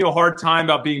 people are giving you a hard time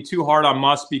about being too hard on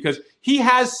Musk because he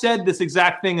has said this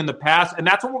exact thing in the past, and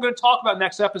that's what we're going to talk about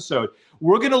next episode.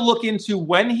 We're going to look into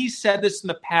when he said this in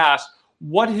the past,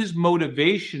 what his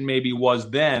motivation maybe was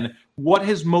then, what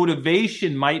his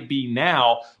motivation might be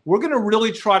now. We're going to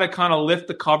really try to kind of lift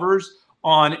the covers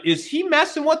on, is he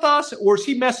messing with us or is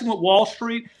he messing with Wall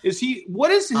Street?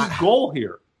 What is his goal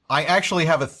here? I actually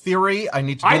have a theory. I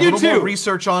need to do a little more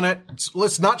research on it.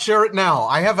 Let's not share it now.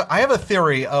 I have a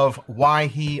theory of why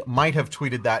he might have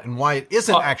tweeted that and why it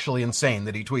isn't actually insane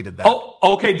that he tweeted that. Oh,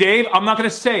 okay, Dave. I'm not going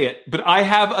to say it, but I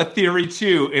have a theory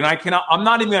too, and I'm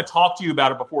not even going to talk to you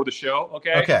about it before the show.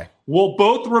 Okay. Okay. We'll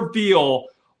both reveal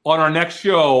on our next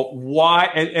show why.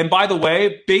 And by the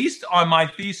way, based on my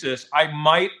thesis, I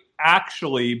might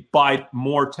actually buy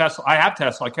more Tesla. I have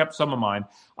Tesla. I kept some of mine.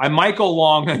 I might go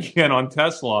long again on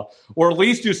Tesla, or at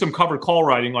least do some covered call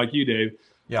writing like you, Dave.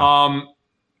 Yeah.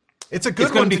 It's a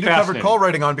good one to do covered call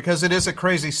writing on because it is a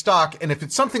crazy stock. And if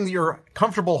it's something that you're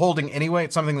comfortable holding anyway,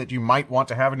 it's something that you might want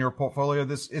to have in your portfolio.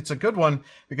 It's a good one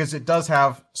because it does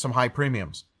have some high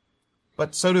premiums.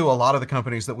 But so do a lot of the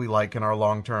companies that we like in our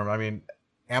long term. I mean,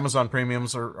 Amazon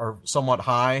premiums are somewhat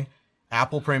high.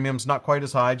 Apple premiums not quite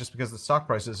as high just because the stock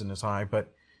price isn't as high,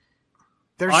 but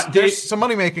there's some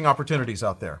money making opportunities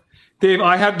out there. Dave,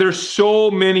 there's so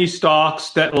many stocks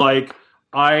that like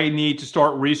I need to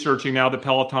start researching now that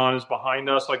Peloton is behind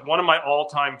us. Like one of my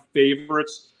all-time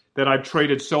favorites that I've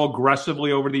traded so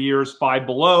aggressively over the years, Five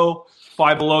Below.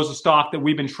 Five Below is a stock that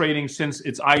we've been trading since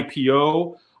its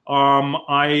IPO.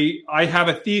 I have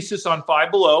a thesis on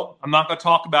Five Below. I'm not going to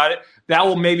talk about it. That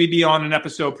will maybe be on an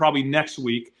episode probably next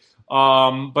week.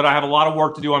 But I have a lot of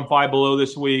work to do on Five Below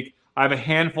this week. I have a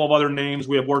handful of other names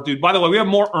we have work to do. By the way, we have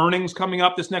more earnings coming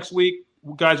up this next week.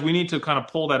 Guys, we need to kind of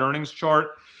pull that earnings chart.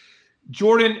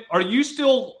 Jordan, are you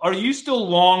still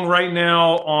long right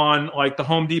now on like the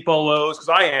Home Depot lows? Because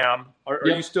I am. Are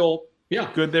you still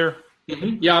good there?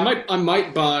 Mm-hmm. Yeah, I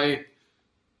might buy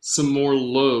some more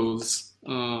lows.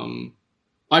 I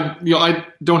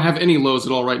don't have any lows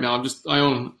at all right now. I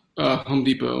own Home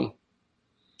Depot.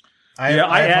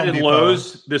 I added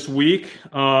Lowe's this week.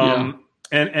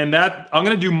 And that I'm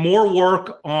going to do more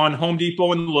work on Home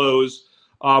Depot and Lowe's,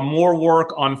 more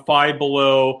work on Five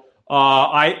Below.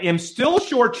 I am still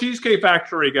short Cheesecake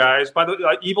Factory, guys. By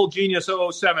the Evil Genius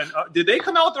 007. Did they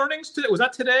come out with earnings today? Was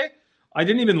that today? I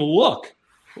didn't even look.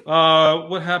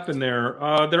 What happened there?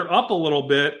 They're up a little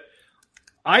bit.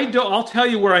 I'll tell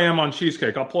you where I am on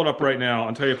Cheesecake. I'll pull it up right now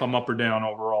and tell you if I'm up or down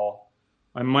overall.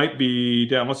 I might be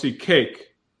down. Let's see. Cake.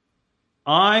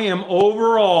 I am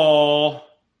overall.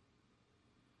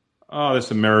 Oh, this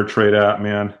is a Ameritrade app,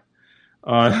 man.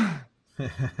 I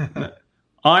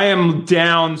am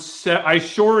down. I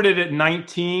shorted it at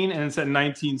 19, and it's at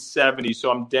 1970,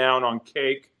 so I'm down on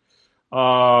Cake.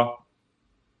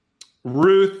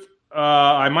 Ruth,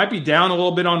 I might be down a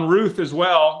little bit on Ruth as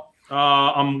well.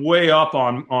 I'm way up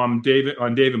on Dave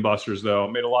and Buster's though.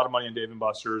 Made a lot of money on Dave and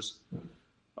Buster's.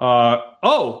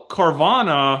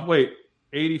 Carvana. Wait,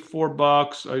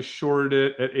 $84. I shorted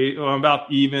it at I'm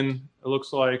about even. It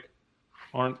looks like.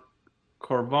 Aren't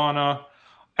Carvana.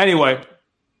 Anyway,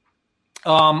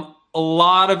 a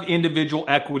lot of individual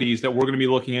equities that we're going to be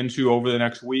looking into over the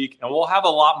next week. And we'll have a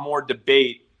lot more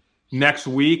debate next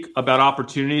week about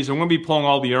opportunities. I'm going to be pulling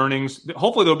all the earnings.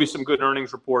 Hopefully there'll be some good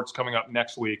earnings reports coming up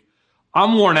next week.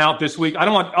 I'm worn out this week.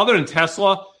 Other than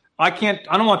Tesla, I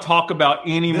don't want to talk about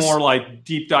any more like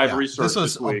deep dive research this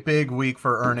was this week. A big week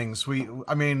for earnings. We've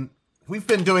been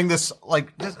doing this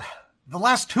the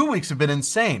last 2 weeks have been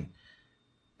insane.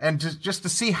 And just to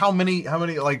see how many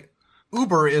like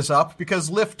Uber is up because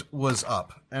Lyft was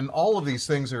up, and all of these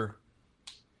things are.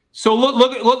 So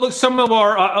look. Some of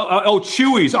our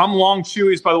Chewy's. I'm long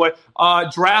Chewy's, by the way.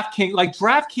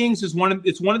 DraftKings is one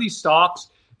of these stocks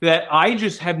that I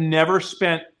just have never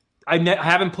spent. I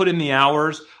haven't put in the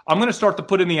hours. I'm going to start to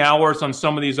put in the hours on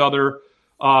some of these other,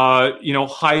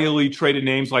 highly traded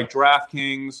names like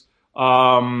DraftKings.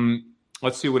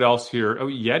 Let's see what else here. Oh,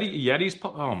 Yeti's.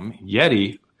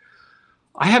 Yeti.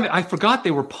 I forgot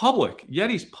they were public.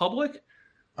 Yeti's public.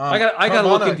 I got to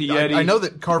look into Yeti. I know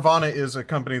that Carvana is a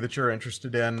company that you're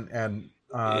interested in, and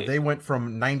they went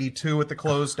from 92 at the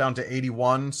close down to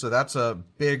 81, so that's a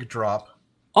big drop.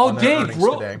 Oh,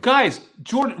 Dave, guys,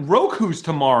 Jordan, Roku's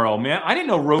tomorrow, man. I didn't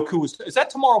know Roku was. Is that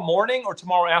tomorrow morning or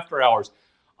tomorrow after hours?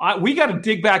 We got to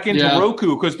dig back into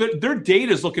Roku because their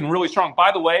data is looking really strong.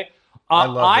 By the way, I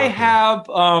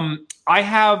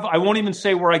won't even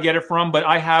say where I get it from, but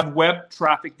I have web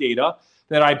traffic data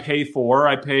that I pay for.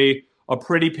 I pay a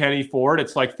pretty penny for it.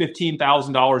 It's like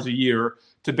 $15,000 a year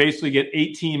to basically get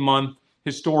 18-month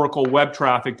historical web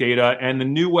traffic data. And the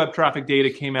new web traffic data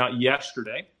came out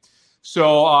yesterday.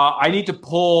 So I need to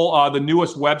pull the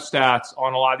newest web stats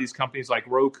on a lot of these companies like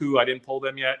Roku. I didn't pull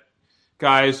them yet.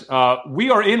 Guys, we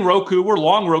are in Roku. We're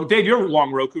long Roku. Dave, you're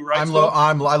long Roku, right? I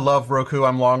love Roku.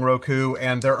 I'm long Roku,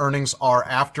 and their earnings are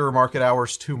after market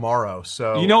hours tomorrow.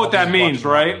 So you know what that means,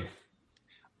 right?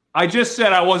 I just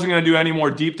said I wasn't going to do any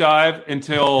more deep dive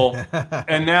until,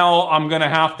 and now I'm going to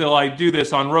have to do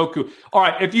this on Roku. All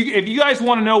right, if you guys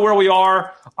want to know where we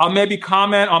are, I'll maybe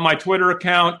comment on my Twitter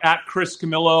account at Chris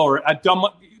Camillo or at Dumb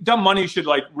Money should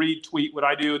retweet what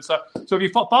I do and stuff. So if you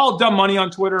follow Dumb Money on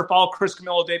Twitter, follow Chris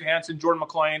Camillo, Dave Hansen, Jordan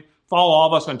McLean, follow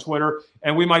all of us on Twitter,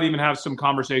 and we might even have some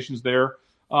conversations there.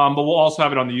 But we'll also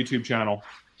have it on the YouTube channel.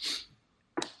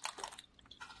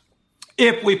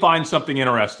 If we find something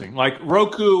interesting. Like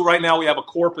Roku, right now we have a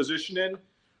core position in.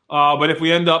 But if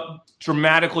we end up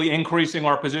dramatically increasing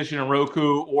our position in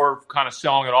Roku or kind of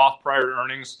selling it off prior to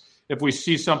earnings, if we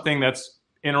see something that's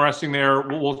interesting there,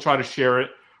 we'll try to share it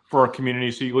for our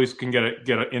community so you at least can get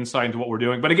an insight into what we're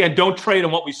doing. But again, don't trade on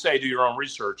what we say. Do your own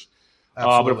research.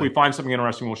 But if we find something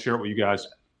interesting, we'll share it with you guys.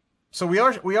 So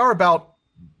we are about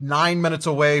 9 minutes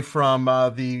away from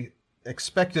the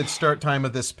expected start time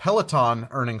of this Peloton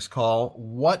earnings call.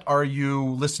 What are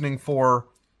you listening for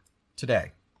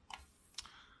today?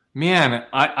 Man,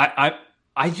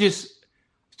 I just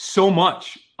so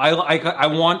much. I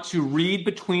want to read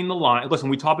between the lines. Listen,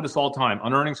 we talk about this all the time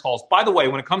on earnings calls. By the way,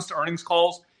 when it comes to earnings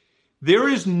calls, there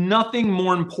is nothing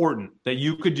more important that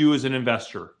you could do as an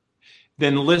investor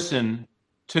than listen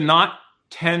to not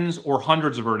tens or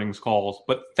hundreds of earnings calls,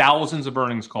 but thousands of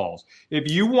earnings calls.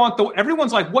 If you want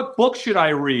everyone's like, what book should I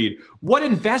read? What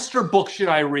investor book should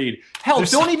I read? Hell,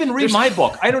 don't even read my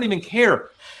book. I don't even care.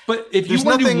 But if you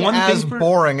want to do one thing,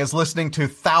 boring as listening to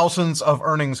thousands of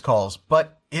earnings calls,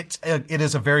 but it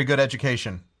is a very good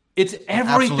education. It's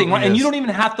everything, right? And you don't even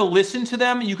have to listen to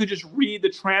them. You could just read the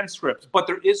transcripts. But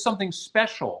there is something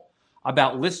special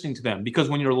about listening to them because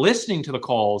when you're listening to the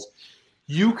calls,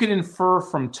 you can infer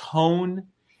from tone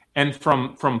and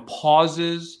from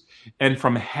pauses and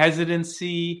from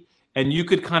hesitancy, and you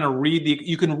could kind of read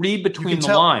between the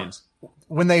lines.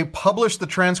 When they publish the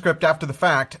transcript after the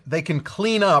fact, they can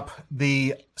clean up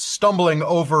the stumbling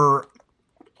over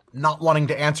not wanting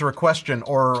to answer a question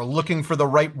or looking for the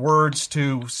right words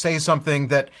to say something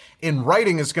that in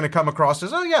writing is going to come across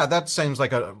as, oh yeah, that seems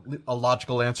like a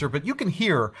logical answer, but you can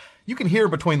hear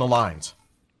between the lines.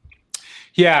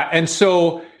 Yeah, and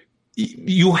so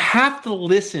you have to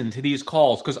listen to these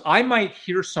calls because I might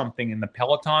hear something in the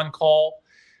Peloton call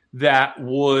that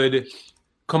would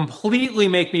completely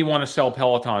make me want to sell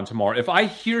Peloton tomorrow. If I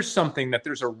hear something that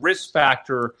there's a risk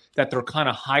factor that they're kind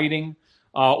of hiding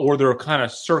or they're kind of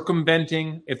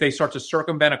circumventing, if they start to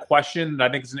circumvent a question that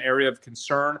I think is an area of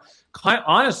concern,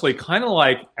 honestly, kind of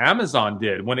like Amazon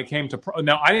did when it came to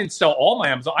now, I didn't sell all my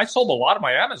Amazon. I sold a lot of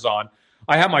my Amazon.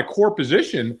 I have my core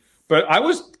position. But I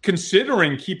was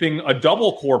considering keeping a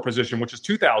double core position, which is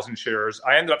 2,000 shares.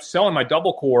 I ended up selling my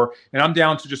double core, and I'm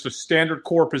down to just a standard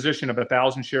core position of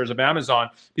 1,000 shares of Amazon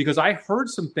because I heard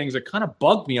some things that kind of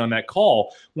bugged me on that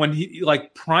call when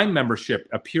Prime membership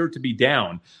appeared to be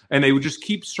down, and they would just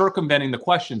keep circumventing the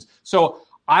questions. So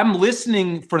I'm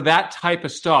listening for that type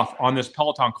of stuff on this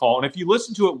Peloton call. And if you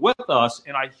listen to it with us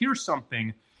and I hear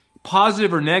something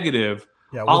positive or negative,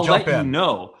 I'll let you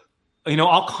know.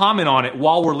 I'll comment on it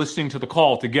while we're listening to the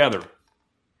call together.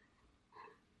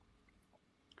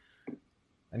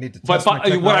 I need to test my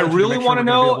technology what I really want to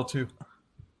know,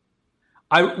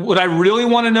 what I really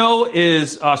want to know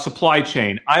is supply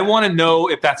chain. I want to know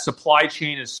if that supply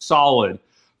chain is solid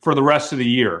for the rest of the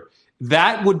year.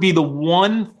 that would be the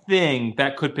one thing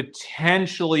that could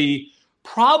potentially,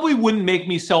 probably wouldn't make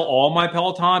me sell all my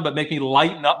Peloton, but make me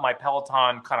lighten up my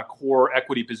Peloton kind of core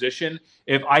equity position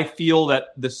if I feel that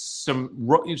there's some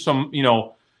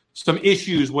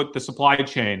issues with the supply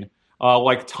chain,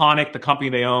 like Tonic, the company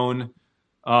they own.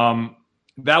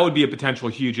 That would be a potential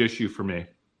huge issue for me.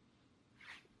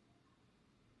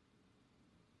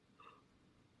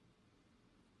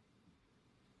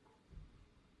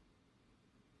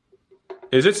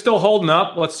 Is it still holding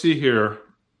up? Let's see here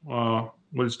what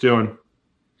it's doing.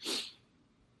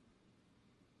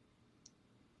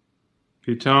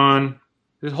 Peloton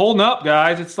is holding up,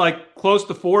 guys. It's like close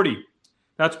to 40.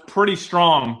 That's pretty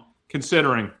strong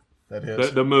considering that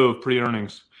is the move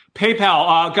pre-earnings.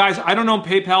 PayPal, guys, I don't own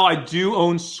PayPal. I do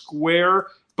own Square,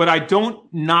 but I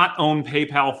don't not own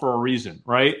PayPal for a reason,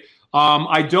 right?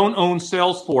 I don't own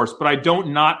Salesforce, but I don't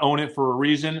not own it for a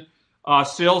reason.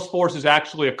 Salesforce is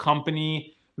actually a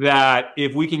company that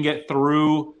if we can get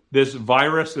through this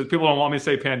virus, people don't want me to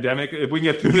say pandemic, if we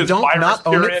can get through this virus, you don't not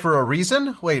own period, it for a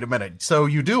reason? Wait a minute. So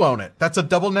you do own it. That's a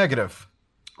double negative.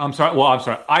 I'm sorry. Well, I'm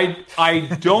sorry. I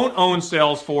don't own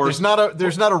Salesforce.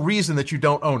 There's not a reason that you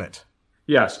don't own it.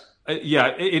 Yes.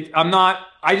 Yeah. I'm not.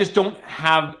 I just don't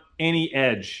have any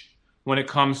edge when it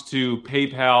comes to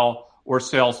PayPal or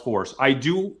Salesforce.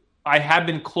 I have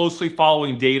been closely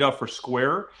following data for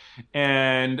Square,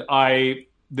 and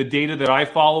the data that I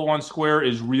follow on Square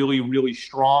is really, really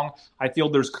strong. I feel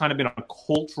there's kind of been a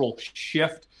cultural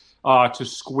shift to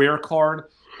Square Card.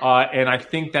 And I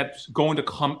think that's going to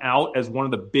come out as one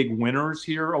of the big winners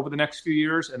here over the next few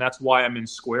years, and that's why I'm in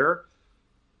Square.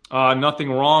 Nothing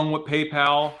wrong with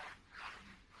PayPal.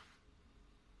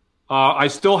 I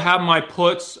still have my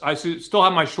puts. I still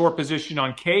have my short position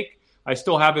on Cake. I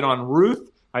still have it on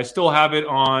Ruth. I still have it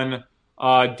on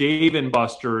Dave &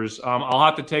 Buster's. I'll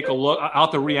have to take a look. I'll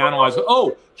have to reanalyze it.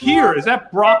 Oh, here. Is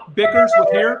that Brock Bickers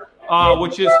with here?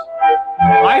 Which is...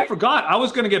 I forgot. I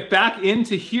was going to get back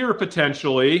into here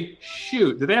potentially.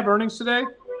 Shoot. Did they have earnings today?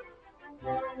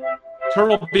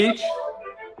 Turtle Beach?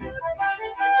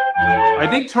 I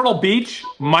think Turtle Beach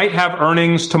might have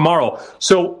earnings tomorrow.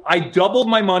 So I doubled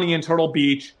my money in Turtle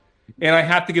Beach, and I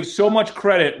have to give so much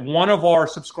credit. One of our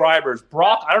subscribers,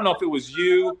 Brock, I don't know if it was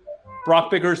you,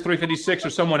 Brock Bickers 356, or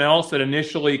someone else that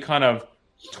initially kind of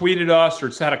tweeted us or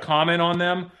had a comment on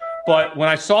them. But when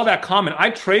I saw that comment,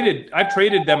 I've traded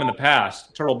them in the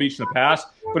past, Turtle Beach in the past,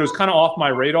 but it was kind of off my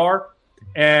radar.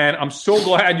 And I'm so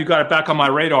glad you got it back on my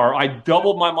radar. I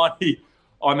doubled my money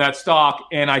on that stock,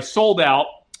 and I sold out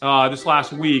this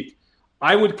last week.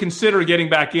 I would consider getting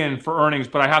back in for earnings,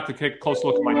 but I have to take a close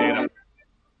look at my data.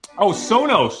 Oh,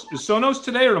 Sonos. Is Sonos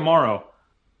today or tomorrow?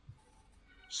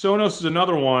 Sonos is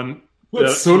another one. What,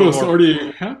 Sonos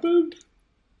already happened?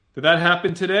 Did that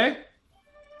happen today?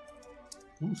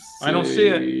 I don't see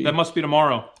it. That must be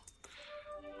tomorrow.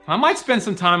 I might spend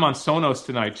some time on Sonos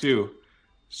tonight, too.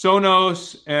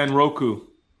 Sonos and Roku.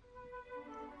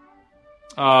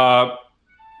 Yeah,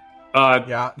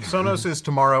 Sonos is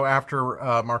tomorrow after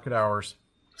market hours.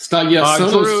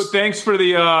 Sonos. Drew, thanks for the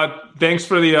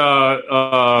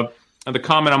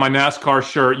comment on my NASCAR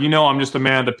shirt. You know I'm just a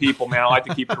man of the people, man. I like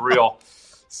to keep it real.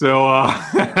 So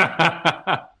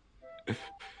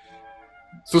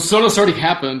So Sonos already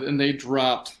happened, and they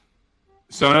dropped.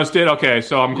 Sonos did? Okay,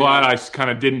 so I'm glad I kind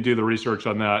of didn't do the research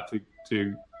on that.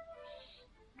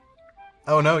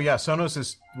 Oh, no, yeah,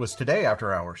 Sonos was today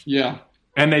after hours. Yeah.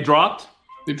 And they dropped?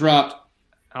 They dropped.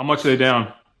 How much are they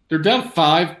down? They're down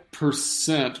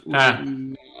 5% right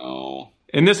now.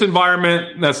 In this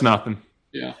environment, that's nothing.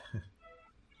 Yeah.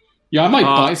 Yeah, I might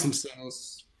buy some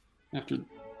Sonos after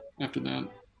that.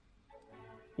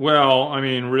 Well, I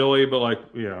mean, really, but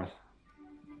yeah.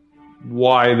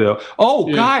 Why though? Oh,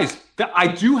 yeah. Guys, I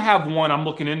do have one I'm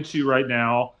looking into right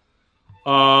now.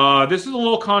 This is a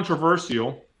little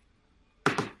controversial,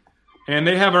 and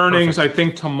they have earnings, I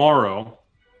think, tomorrow.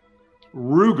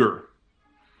 Ruger.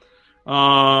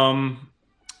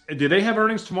 Did they have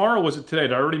earnings tomorrow? Or was it today?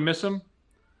 Did I already miss them?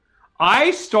 I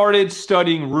started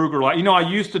studying Ruger. I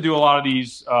used to do a lot of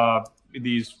these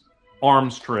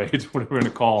arms trades, what are we going to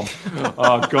call them?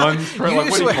 Guns? What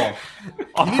do you call them?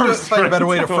 You need to find a better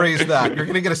way to phrase that. You're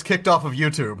going to get us kicked off of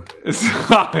YouTube.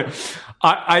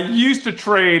 I used to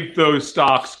trade those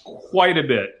stocks quite a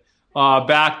bit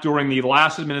back during the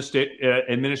last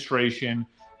administration.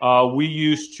 We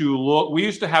used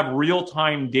to have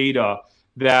real-time data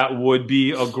that would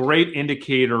be a great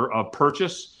indicator of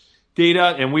purchase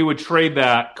data, and we would trade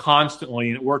that constantly,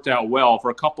 and it worked out well for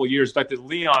a couple of years. In fact, if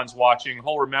Leon's watching,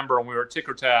 he'll remember when we were at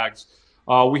Ticker Tags,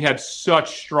 we had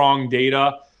such strong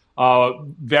data.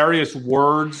 various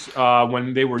words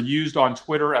when they were used on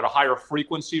Twitter at a higher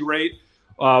frequency rate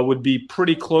would be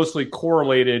pretty closely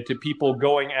correlated to people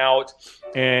going out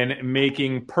and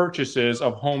making purchases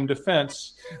of home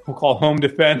defense, we'll call home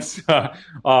defense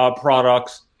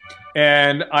products.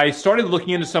 And I started looking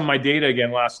into some of my data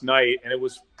again last night, and it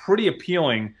was pretty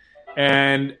appealing.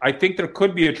 And I think there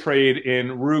could be a trade in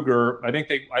Ruger.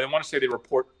 I want to say they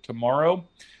report tomorrow.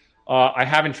 I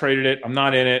haven't traded it. I'm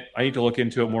not in it. I need to look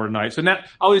into it more tonight. So now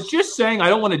I was just saying I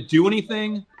don't want to do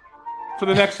anything for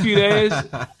the next few days,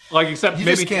 except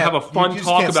maybe have a fun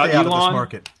talk about Elon.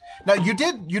 Market. Now you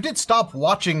did stop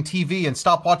watching TV and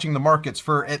stop watching the markets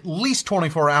for at least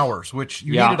 24 hours, which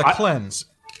you needed a cleanse.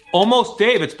 Almost,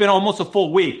 Dave. It's been almost a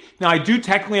full week. Now I do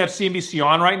technically have CNBC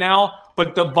on right now,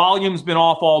 but the volume's been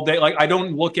off all day. I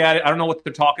don't look at it. I don't know what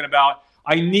they're talking about.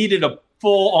 I needed a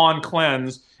full-on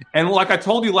cleanse. And like I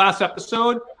told you last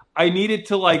episode, I needed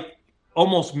to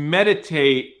almost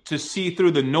meditate to see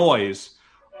through the noise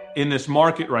in this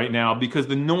market right now, because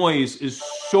the noise is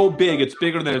so big. It's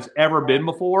bigger than it's ever been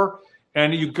before.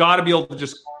 And you got to be able to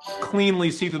just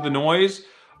cleanly see through the noise,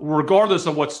 regardless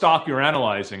of what stock you're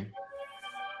analyzing.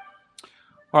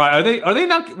 All right, are they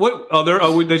not? What?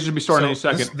 Oh, they should be starting any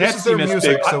second. This is their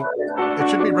music, so it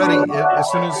should be ready as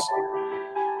soon as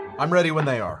I'm ready when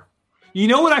they are. You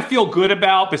know what I feel good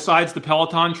about besides the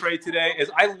Peloton trade today is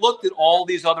I looked at all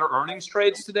these other earnings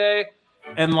trades today,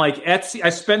 and Etsy. I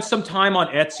spent some time on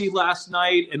Etsy last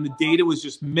night, and the data was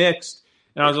just mixed,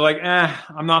 and I was like,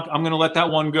 I'm going to let that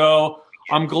one go.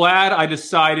 I'm glad I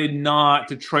decided not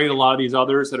to trade a lot of these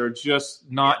others that are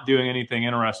just not doing anything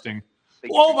interesting.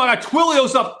 Oh my God,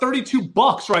 Twilio's up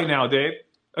 $32 right now, Dave.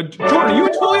 Jordan, are you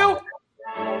in Twilio?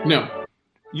 No.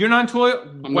 You're not in Twilio?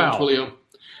 I'm not in Twilio.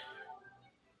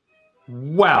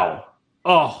 Wow.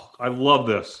 Oh, I love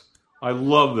this. My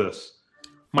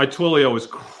Twilio is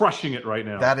crushing it right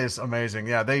now. That is amazing.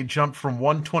 Yeah, they jumped from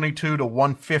 122 to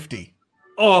 150.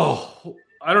 Oh,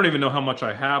 I don't even know how much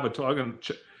I have. I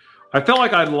felt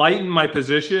like I lightened my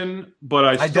position, but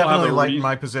I definitely lightened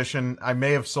my position. I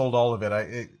may have sold all of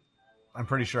it. I'm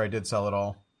pretty sure I did sell it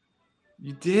all.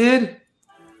 You did?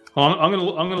 I'm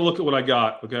gonna look at what I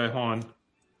got. Okay, hold on.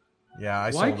 Yeah,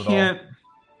 I sold it all.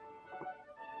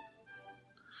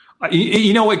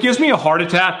 You know, it gives me a heart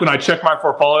attack when I check my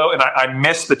portfolio and I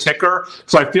miss the ticker.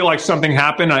 So I feel like something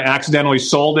happened. I accidentally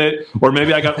sold it, or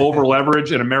maybe I got over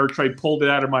leveraged and Ameritrade pulled it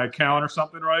out of my account or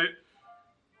something, right?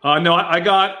 No,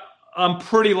 I'm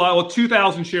pretty low,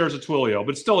 2,000 shares of Twilio,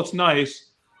 but still it's nice.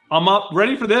 I'm up.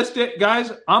 Ready for this,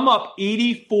 guys? I'm up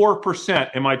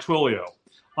 84% in my Twilio.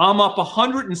 I'm up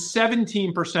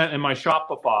 117% in my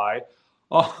Shopify.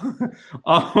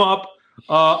 I'm up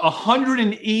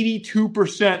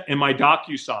 182% in my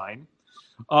DocuSign.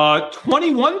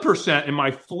 21% in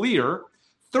my Fleer.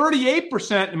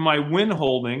 38% in my Win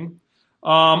holding.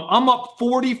 I'm up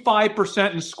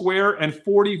 45% in Square and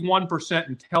 41%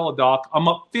 in Teladoc. I'm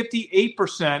up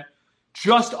 58%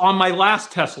 just on my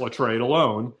last Tesla trade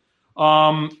alone.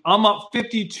 I'm up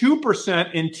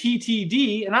 52% in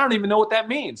TTD, and I don't even know what that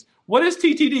means. What is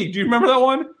TTD? Do you remember that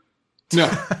one? No.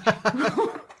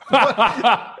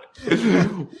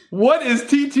 What is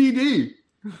TTD?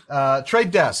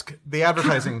 Trade Desk, the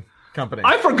advertising company.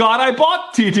 I forgot I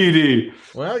bought TTD.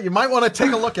 Well, you might want to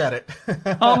take a look at it.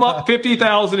 I'm up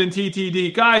 50,000 in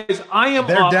TTD. Guys,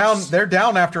 They're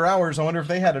down after hours. I wonder if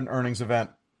they had an earnings event.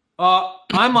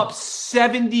 I'm up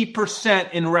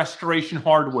 70% in Restoration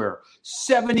Hardware.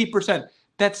 70%.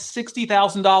 That's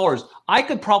 $60,000. I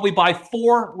could probably buy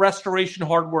 4 Restoration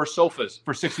Hardware sofas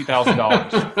for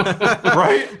 $60,000.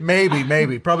 Right?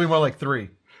 Maybe. Probably more like 3.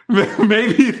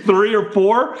 Maybe 3 or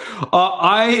 4.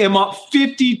 I am up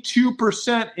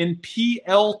 52% in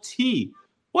PLT.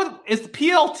 What is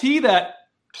PLT? That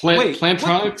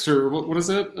Plantronics, or what is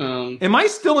it? Am I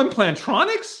still in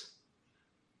Plantronics?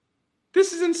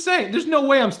 This is insane. There's no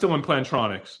way I'm still in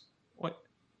Plantronics. What?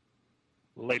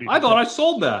 I thought I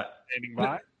sold that.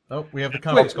 Oh, we have the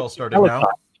conference call starting now.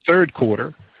 Third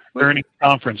quarter earnings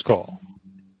conference call.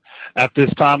 At this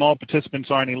time, all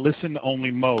participants are in a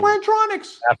listen-only mode.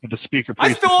 Plantronics. After the speaker,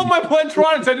 I still own my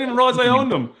Plantronics. I didn't realize I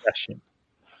owned them.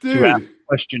 Dude. To ask a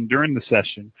question during the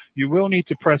session, you will need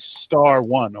to press star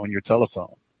 1 on your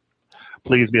telephone.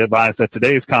 Please be advised that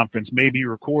today's conference may be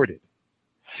recorded.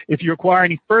 If you require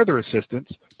any further assistance,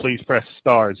 please press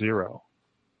star 0.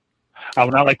 I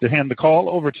would now like to hand the call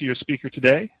over to your speaker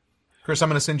today. Chris, I'm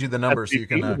going to send you the number so you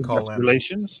can call in.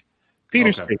 Relations,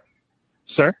 Peter State.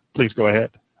 Sir, please go ahead.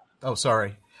 Oh,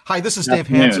 sorry. Hi, this is Dave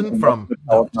Hansen from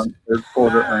Peloton's third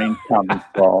quarter earnings conference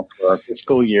call for our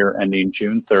fiscal year ending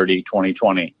June 30,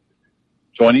 2020.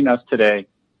 Joining us today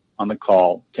on the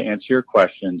call to answer your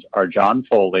questions are John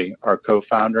Foley, our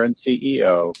co-founder and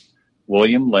CEO,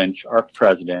 William Lynch, our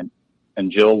president,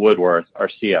 and Jill Woodworth, our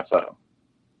CFO.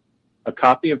 A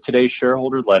copy of today's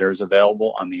shareholder letter is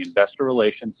available on the investor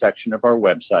relations section of our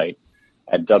website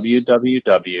at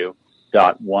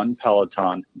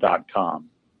www.onepeloton.com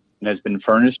and has been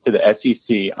furnished to the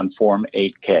SEC on Form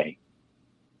 8-K.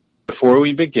 Before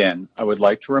we begin, I would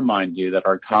like to remind you that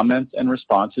our comments and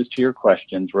responses to your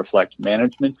questions reflect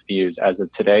management's views as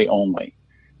of today only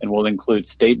and will include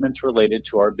statements related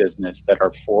to our business that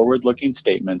are forward-looking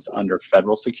statements under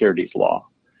federal securities law.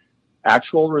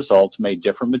 Actual results may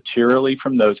differ materially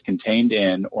from those contained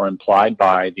in or implied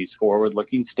by these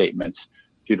forward-looking statements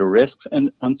due to risks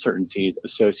and uncertainties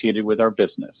associated with our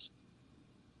business.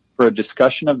 For a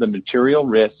discussion of the material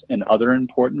risks and other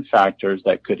important factors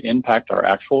that could impact our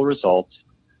actual results,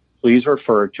 please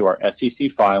refer to our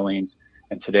SEC filings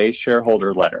and today's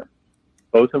shareholder letter,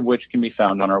 both of which can be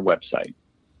found on our website.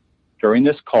 During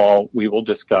this call, we will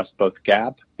discuss both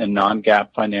GAAP and non-GAAP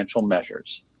financial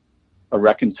measures. A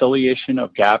reconciliation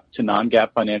of GAAP to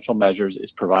non-GAAP financial measures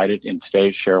is provided in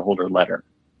today's shareholder letter.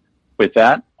 With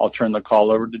that, I'll turn the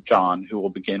call over to John, who will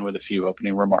begin with a few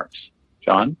opening remarks.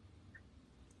 John?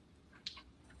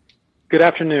 Good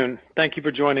afternoon. Thank you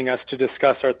for joining us to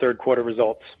discuss our third quarter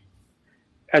results.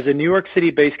 As a New York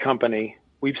City-based company,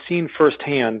 we've seen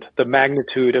firsthand the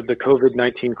magnitude of the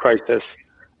COVID-19 crisis,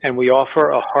 and we offer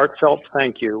a heartfelt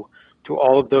thank you to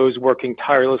all of those working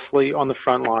tirelessly on the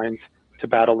front lines to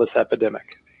battle this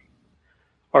epidemic.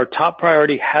 Our top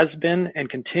priority has been and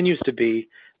continues to be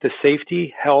the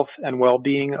safety, health, and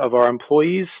well-being of our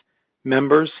employees,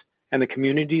 members, and the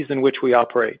communities in which we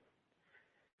operate.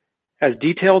 As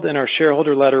detailed in our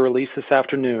shareholder letter released this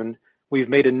afternoon, we've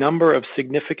made a number of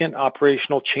significant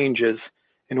operational changes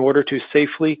in order to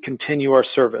safely continue our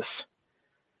service.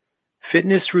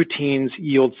 Fitness routines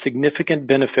yield significant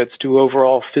benefits to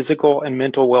overall physical and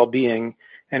mental well-being,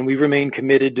 and we remain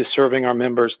committed to serving our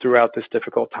members throughout this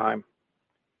difficult time.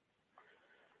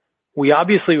 We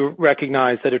obviously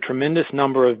recognize that a tremendous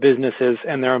number of businesses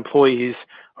and their employees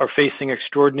are facing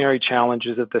extraordinary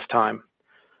challenges at this time.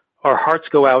 Our hearts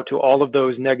go out to all of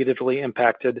those negatively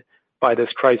impacted by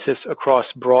this crisis across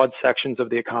broad sections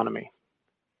of the economy.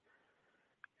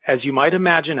 As you might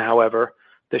imagine, however,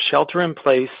 the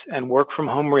shelter-in-place and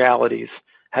work-from-home realities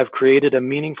have created a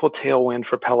meaningful tailwind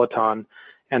for Peloton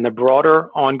and the broader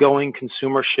ongoing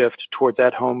consumer shift towards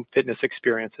at-home fitness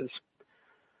experiences.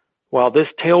 While this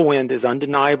tailwind is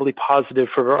undeniably positive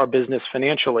for our business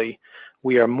financially,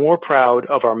 we are more proud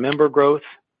of our member growth,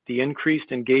 the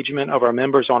increased engagement of our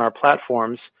members on our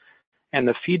platforms, and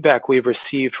the feedback we've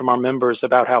received from our members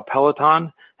about how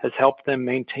Peloton has helped them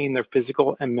maintain their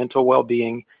physical and mental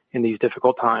well-being in these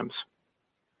difficult times.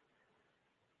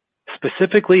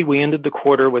 Specifically, we ended the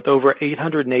quarter with over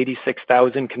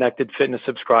 886,000 connected fitness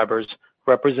subscribers,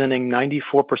 representing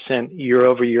 94%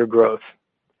 year-over-year growth.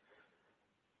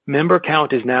 Member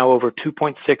count is now over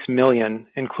 2.6 million,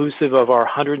 inclusive of our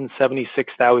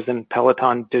 176,000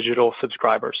 Peloton digital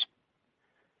subscribers.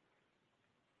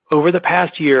 Over the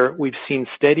past year, we've seen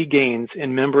steady gains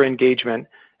in member engagement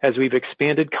as we've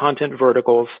expanded content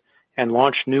verticals and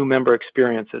launched new member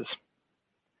experiences.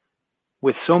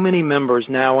 With so many members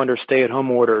now under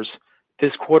stay-at-home orders,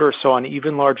 this quarter saw an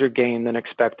even larger gain than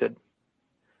expected.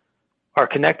 Our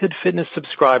connected fitness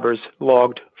subscribers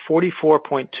logged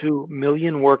 44.2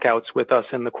 million workouts with us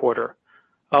in the quarter,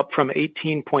 up from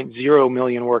 18.0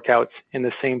 million workouts in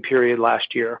the same period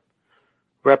last year,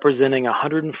 representing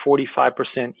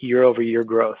 145% year-over-year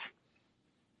growth.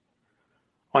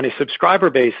 On a subscriber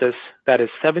basis, that is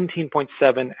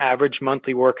 17.7 average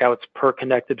monthly workouts per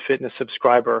connected fitness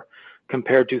subscriber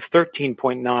compared to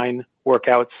 13.9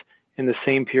 workouts in the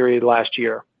same period last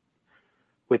year.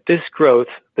 With this growth,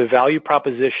 the value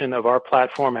proposition of our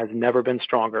platform has never been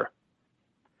stronger.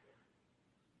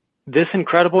 This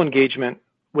incredible engagement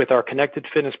with our connected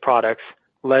fitness products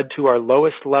led to our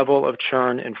lowest level of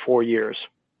churn in 4 years.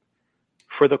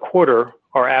 For the quarter,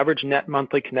 our average net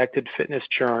monthly connected fitness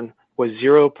churn was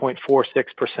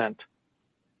 0.46%.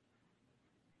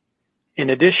 In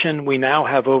addition, we now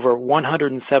have over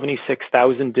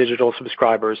 176,000 digital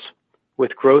subscribers,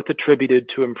 with growth attributed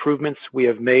to improvements we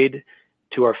have made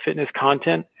to our fitness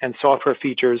content and software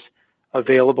features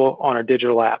available on our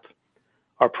digital app,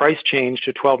 our price change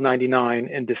to $12.99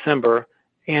 in December,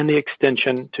 and the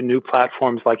extension to new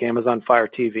platforms like Amazon Fire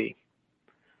TV.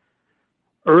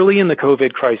 Early in the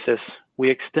COVID crisis, we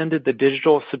extended the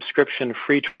digital subscription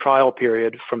free trial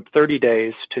period from 30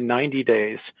 days to 90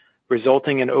 days,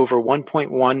 resulting in over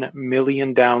 1.1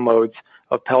 million downloads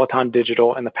of Peloton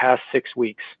Digital in the past 6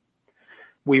 weeks.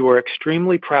 We were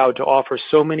extremely proud to offer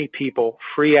so many people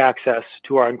free access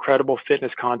to our incredible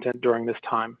fitness content during this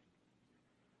time.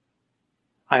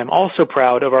 I am also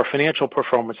proud of our financial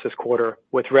performance this quarter,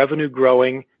 with revenue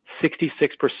growing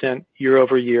 66% year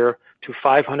over year to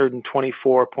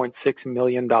 $524.6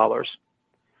 million.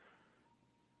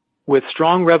 With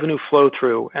strong revenue flow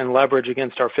through and leverage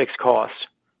against our fixed costs,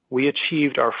 we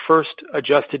achieved our first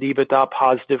adjusted EBITDA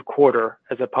positive quarter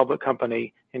as a public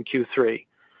company in Q3,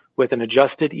 with an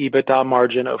adjusted EBITDA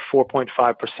margin of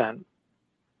 4.5%.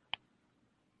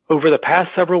 Over the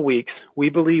past several weeks, we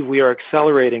believe we are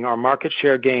accelerating our market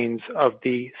share gains of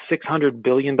the $600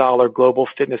 billion global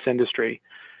fitness industry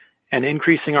and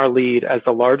increasing our lead as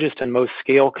the largest and most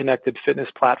scale-connected fitness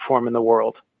platform in the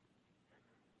world.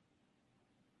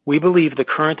 We believe the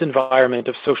current environment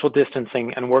of social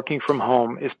distancing and working from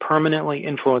home is permanently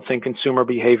influencing consumer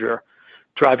behavior,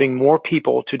 driving more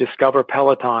people to discover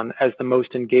Peloton as the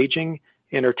most engaging,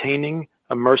 entertaining,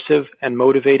 immersive, and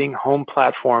motivating home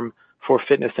platform for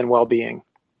fitness and well-being.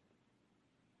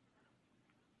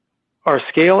 Our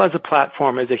scale as a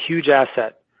platform is a huge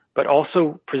asset, but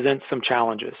also presents some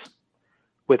challenges.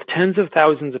 With tens of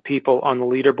thousands of people on the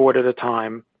leaderboard at a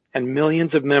time and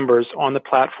millions of members on the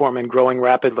platform and growing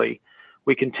rapidly,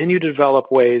 we continue to develop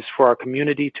ways for our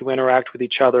community to interact with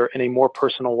each other in a more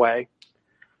personal way.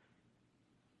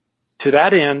 To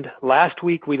that end, last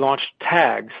week we launched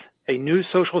Tags, a new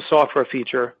social software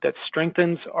feature that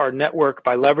strengthens our network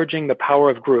by leveraging the power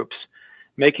of groups,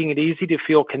 making it easy to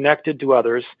feel connected to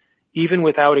others, even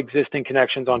without existing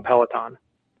connections on Peloton.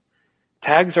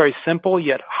 Tags are a simple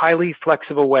yet highly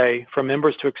flexible way for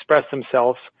members to express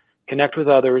themselves, connect with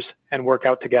others, and work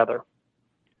out together.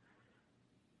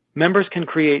 Members can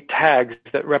create tags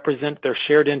that represent their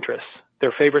shared interests,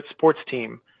 their favorite sports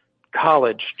team,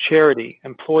 college, charity,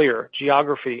 employer,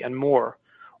 geography, and more,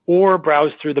 or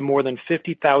browse through the more than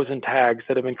 50,000 tags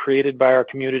that have been created by our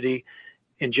community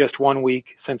in just 1 week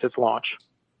since its launch.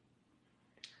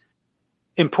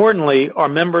 Importantly, our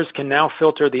members can now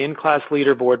filter the in-class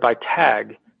leaderboard by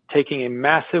tag, taking a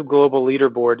massive global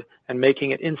leaderboard and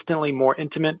making it instantly more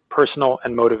intimate, personal,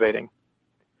 and motivating.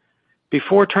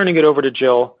 Before turning it over to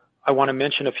Jill, I want to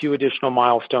mention a few additional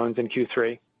milestones in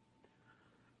Q3.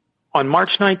 On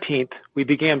March 19th, we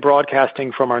began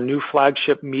broadcasting from our new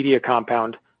flagship media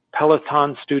compound,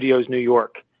 Peloton Studios, New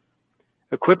York.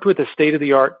 Equipped with a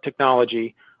state-of-the-art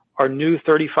technology, our new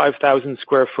 35,000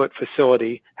 square foot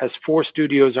facility has 4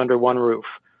 studios under one roof,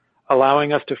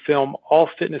 allowing us to film all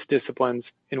fitness disciplines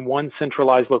in one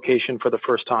centralized location for the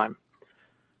first time.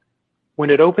 When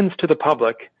it opens to the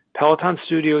public, Peloton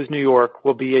Studios New York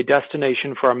will be a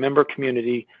destination for our member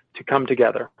community to come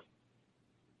together.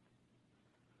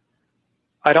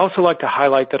 I'd also like to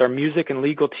highlight that our music and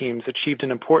legal teams achieved an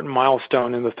important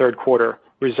milestone in the third quarter,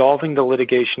 resolving the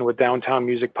litigation with Downtown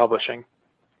Music Publishing.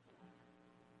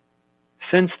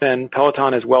 Since then,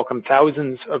 Peloton has welcomed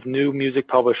thousands of new music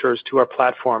publishers to our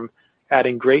platform,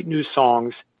 adding great new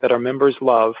songs that our members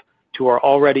love to our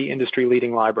already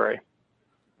industry-leading library.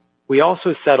 We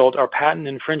also settled our patent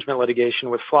infringement litigation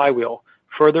with Flywheel,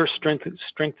 further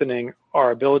strengthening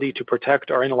our ability to protect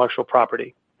our intellectual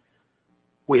property.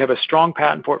 We have a strong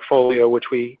patent portfolio, which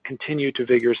we continue to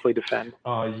vigorously defend.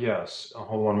 Yes.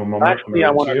 Hold on one moment. Lastly,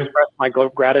 I want to express my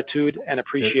gratitude and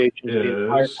appreciation to the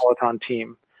entire Peloton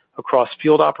team across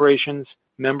field operations,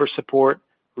 member support,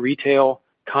 retail,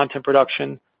 content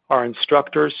production, our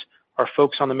instructors, our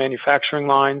folks on the manufacturing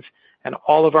lines, and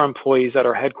all of our employees at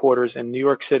our headquarters in New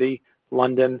York City,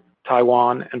 London,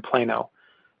 Taiwan, and Plano,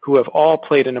 who have all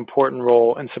played an important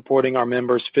role in supporting our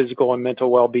members' physical and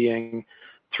mental well-being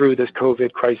through this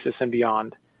COVID crisis and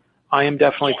beyond. I am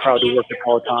definitely proud to work at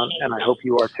Peloton, and I hope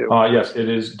you are too. Yes, it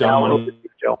is done.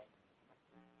 Jill.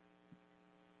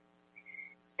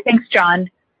 Thanks,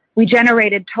 John. We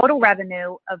generated total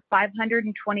revenue of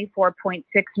 $524.6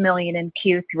 million in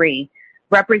Q3,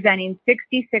 representing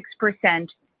 66%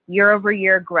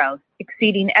 year-over-year growth,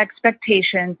 exceeding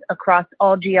expectations across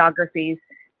all geographies,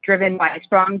 driven by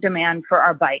strong demand for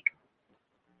our bike.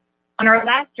 On our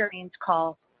last earnings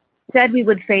call, said we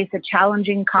would face a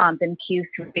challenging comp in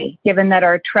Q3, given that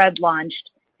our tread launched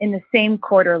in the same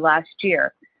quarter last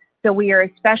year. So we are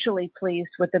especially pleased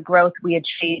with the growth we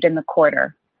achieved in the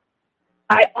quarter.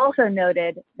 I also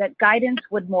noted that guidance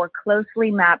would more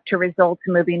closely map to results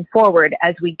moving forward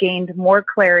as we gained more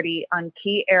clarity on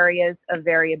key areas of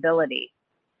variability.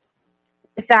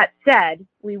 With that said,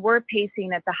 we were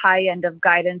pacing at the high end of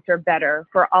guidance or better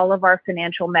for all of our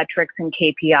financial metrics and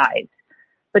KPIs.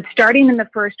 But starting in the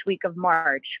first week of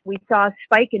March, we saw a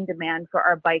spike in demand for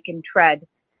our bike and tread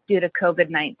due to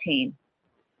COVID-19.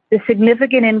 The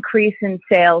significant increase in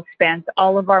sales spans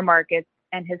all of our markets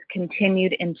and has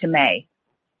continued into May.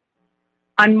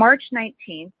 On March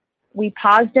 19th, we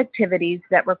paused activities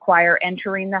that require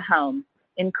entering the home,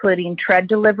 including tread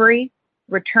delivery,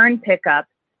 return pickup,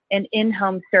 and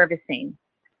in-home servicing.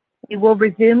 We will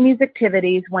resume these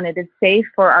activities when it is safe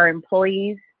for our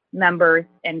employees, members,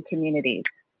 and communities.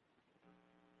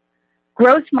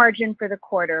 Gross margin for the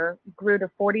quarter grew to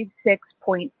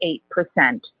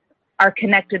 46.8%. Our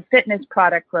connected fitness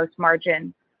product gross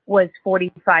margin was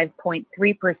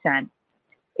 45.3%,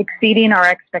 exceeding our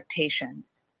expectations.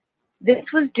 This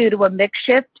was due to a mix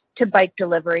shift to bike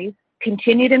deliveries,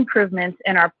 continued improvements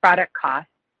in our product costs,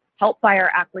 helped by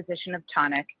our acquisition of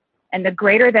Tonic, and the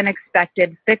greater than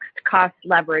expected fixed cost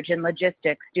leverage in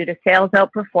logistics due to sales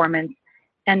outperformance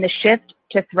and the shift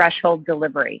to threshold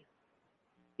delivery.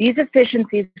 These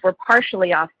efficiencies were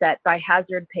partially offset by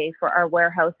hazard pay for our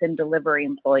warehouse and delivery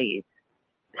employees.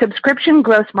 Subscription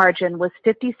gross margin was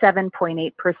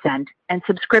 57.8% and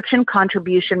subscription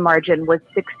contribution margin was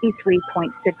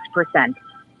 63.6%,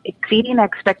 exceeding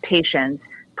expectations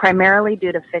primarily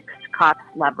due to fixed cost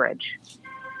leverage.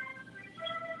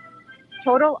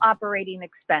 Total operating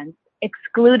expense,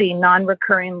 excluding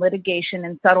non-recurring litigation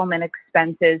and settlement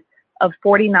expenses of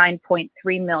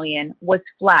 $49.3 million, was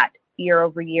flat year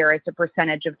over year as a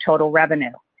percentage of total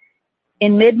revenue.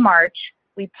 In mid-March,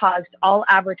 we paused all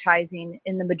advertising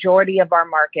in the majority of our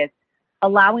markets,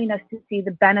 allowing us to see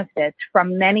the benefits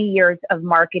from many years of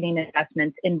marketing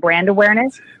investments in brand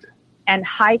awareness and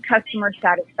high customer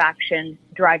satisfaction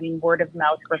driving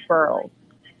word-of-mouth referrals.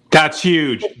 That's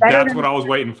huge. That's what I was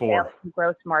waiting for.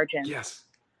 Gross margin. Yes.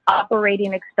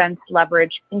 Operating expense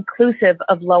leverage, inclusive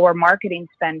of lower marketing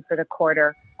spend for the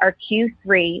quarter, our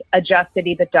Q3 adjusted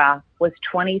EBITDA was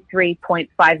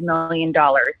 $23.5 million,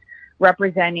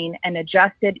 representing an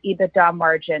adjusted EBITDA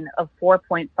margin of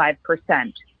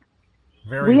 4.5%.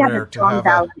 Very we have rare a strong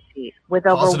balance sheet with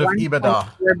over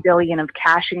 $1.4 billion of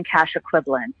cash and cash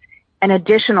equivalents and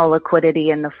additional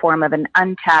liquidity in the form of an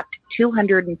untapped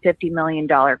 $250 million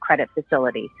credit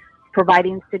facility,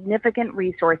 providing significant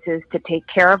resources to take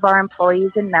care of our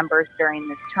employees and members during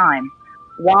this time,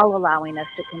 while allowing us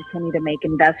to continue to make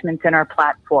investments in our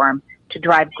platform to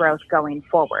drive growth going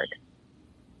forward.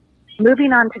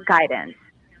 Moving on to guidance.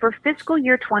 For fiscal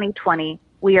year 2020,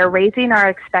 we are raising our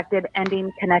expected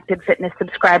ending connected fitness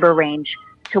subscriber range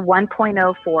to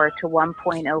 1.04 to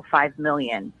 1.05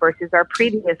 million versus our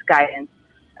previous guidance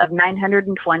of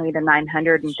 920 to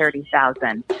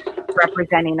 930,000,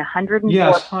 representing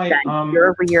 104%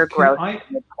 year-over-year growth at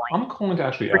the midpoint. I'm calling to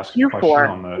actually For ask a question Q4,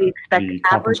 on we expect the conference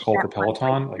average call for net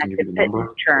Peloton. I can give you the connected number.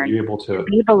 fitness churn Are you able to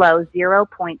be below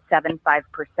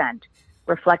 0.75%,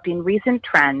 reflecting recent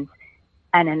trends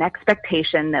and an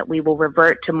expectation that we will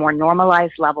revert to more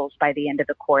normalized levels by the end of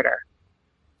the quarter.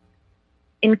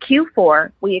 In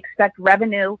Q4, we expect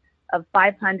revenue of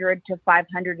 $500 to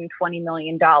 $520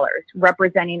 million,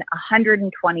 representing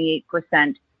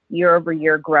 128%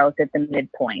 year-over-year growth at the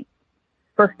midpoint.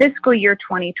 For fiscal year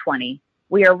 2020,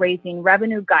 we are raising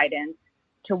revenue guidance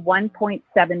to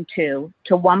 $1.72 to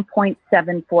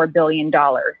 $1.74 billion,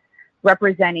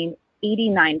 representing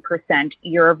 89%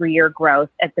 year-over-year growth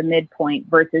at the midpoint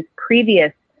versus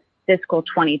previous fiscal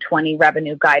 2020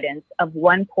 revenue guidance of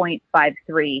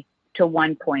 $1.53 to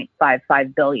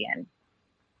 $1.55 billion.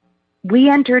 We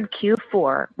entered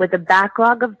Q4 with a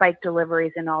backlog of bike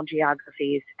deliveries in all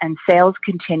geographies, and sales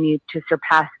continued to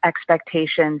surpass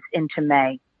expectations into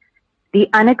May. The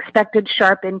unexpected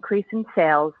sharp increase in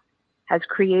sales has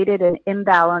created an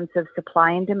imbalance of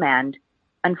supply and demand,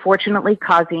 unfortunately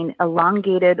causing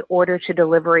elongated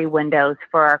order-to-delivery windows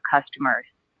for our customers.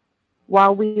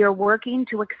 While we are working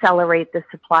to accelerate the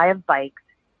supply of bikes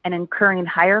and incurring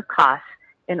higher costs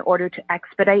in order to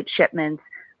expedite shipments,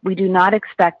 we do not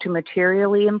expect to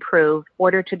materially improve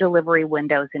order-to-delivery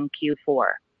windows in Q4.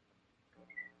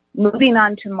 Moving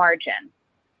on to margin.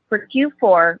 For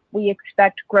Q4, we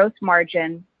expect gross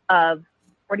margin of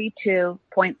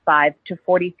 42.5 to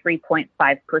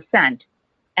 43.5%,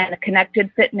 and a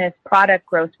connected fitness product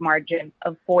gross margin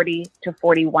of 40 to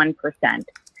 41%.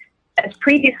 As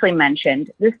previously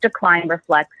mentioned, this decline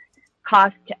reflects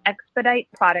cost to expedite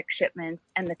product shipments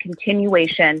and the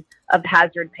continuation of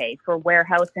hazard pay for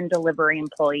warehouse and delivery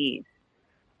employees.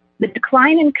 The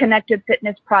decline in connected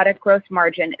fitness product gross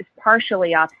margin is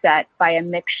partially offset by a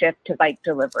mix shift to bike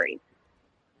deliveries.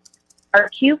 Our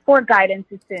Q4 guidance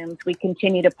assumes we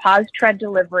continue to pause tread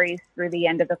deliveries through the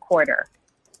end of the quarter.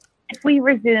 If we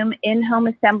resume in-home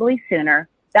assembly sooner,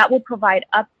 that will provide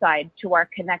upside to our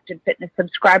connected fitness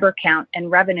subscriber count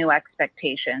and revenue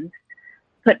expectations.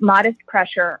 put modest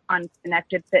pressure on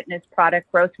connected fitness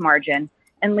product gross margin,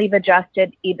 and leave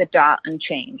adjusted EBITDA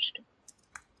unchanged.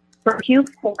 For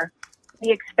Q4,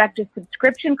 we expect a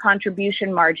subscription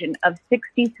contribution margin of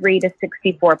 63 to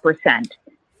 64%.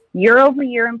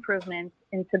 Year-over-year improvements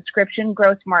in subscription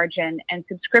gross margin and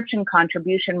subscription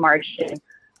contribution margin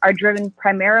are driven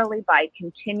primarily by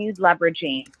continued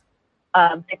leveraging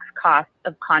of fixed costs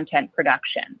of content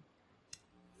production.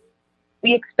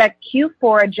 We expect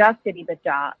Q4 adjusted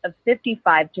EBITDA of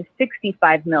 $55 to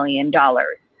 $65 million,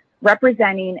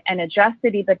 representing an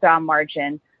adjusted EBITDA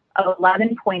margin of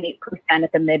 11.8%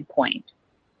 at the midpoint.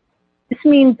 This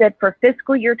means that for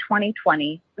fiscal year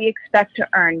 2020, we expect to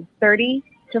earn $30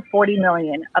 to $40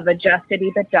 million of adjusted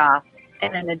EBITDA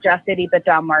and an adjusted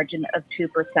EBITDA margin of 2%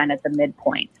 at the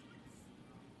midpoint.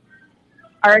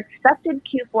 Our expected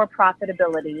Q4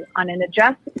 profitability on an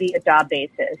adjusted EBITDA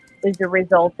basis is the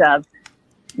result of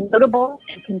notable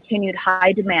and continued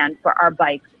high demand for our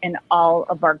bikes in all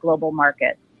of our global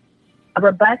markets, a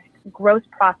robust gross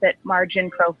profit margin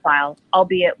profile,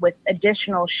 albeit with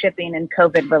additional shipping and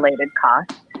COVID-related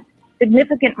costs,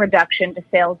 significant reduction to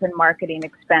sales and marketing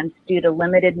expense due to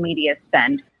limited media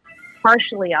spend,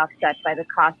 partially offset by the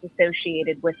costs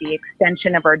associated with the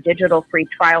extension of our digital free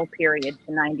trial period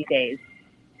to 90 days.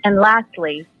 And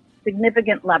lastly,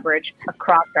 significant leverage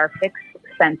across our fixed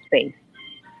expense base.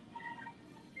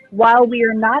 While we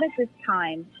are not at this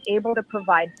time able to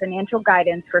provide financial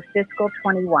guidance for fiscal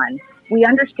 21, we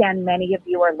understand many of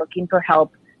you are looking for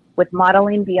help with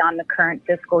modeling beyond the current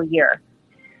fiscal year.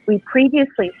 We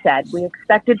previously said we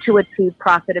expected to achieve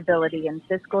profitability in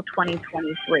fiscal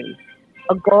 2023,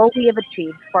 a goal we have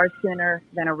achieved far sooner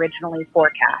than originally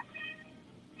forecast.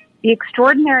 The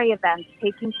extraordinary events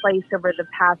taking place over the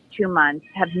past 2 months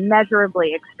have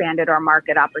measurably expanded our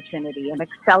market opportunity and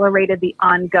accelerated the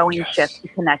ongoing shift to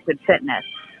connected fitness.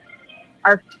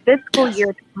 Our fiscal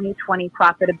year 2020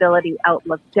 profitability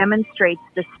outlook demonstrates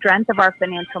the strength of our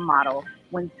financial model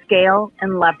when scale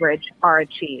and leverage are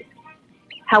achieved.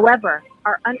 However,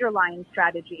 our underlying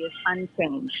strategy is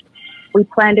unchanged. We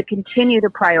plan to continue to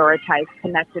prioritize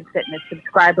connected fitness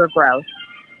subscriber growth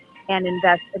and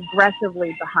invest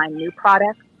aggressively behind new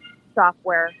products,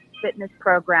 software, fitness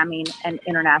programming, and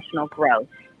international growth.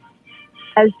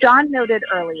 As John noted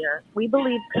earlier, we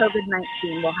believe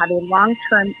COVID-19 will have a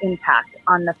long-term impact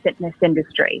on the fitness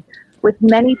industry, with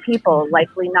many people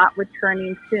likely not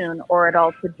returning soon or at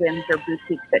all to gyms or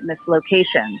boutique fitness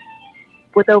locations.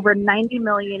 With over 90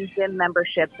 million gym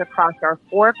memberships across our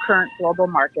 4 current global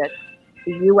markets,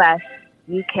 the US,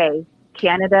 UK,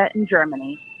 Canada, and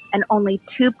Germany, and only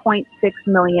 2.6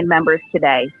 million members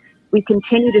today, we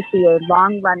continue to see a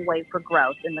long runway for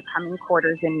growth in the coming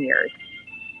quarters and years.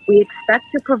 We expect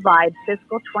to provide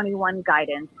fiscal 21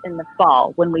 guidance in the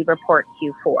fall when we report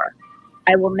Q4.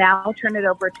 I will now turn it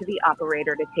over to the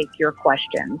operator to take your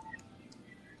questions.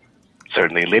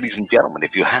 Certainly, ladies and gentlemen,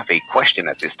 if you have a question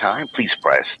at this time, please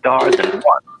press star then 1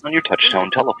 on your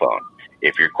touchtone telephone.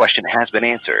 If your question has been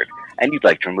answered and you'd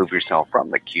like to remove yourself from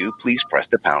the queue, please press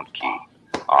the pound key.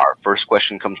 Our first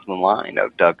question comes from the line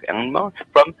of Doug Anmuth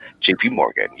from JP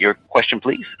Morgan. Your question,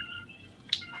 please.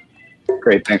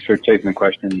 Great. Thanks for taking the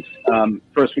questions.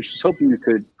 First, we're just hoping you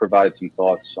could provide some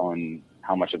thoughts on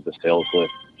how much of the sales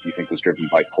lift you think was driven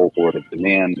by pull forward of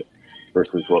demand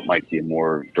versus what might be a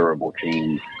more durable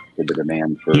change to the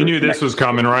demand for. You knew this was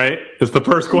coming, right? It's the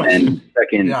first question. And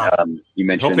second, you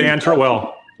mentioned hope they answer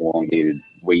well. Elongated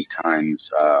wait times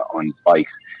on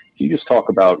bikes. Can you just talk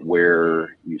about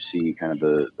where you see kind of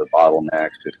the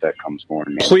bottlenecks, if that comes more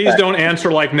in? Please don't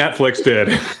answer like Netflix did.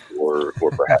 or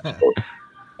perhaps both.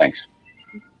 Thanks.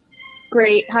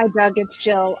 Great. Hi, Doug. It's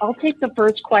Jill. I'll take the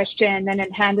first question and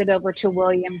then hand it over to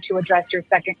William to address your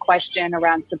second question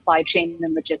around supply chain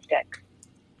and logistics.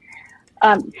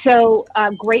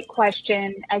 Great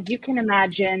question. As you can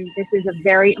imagine, this is a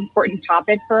very important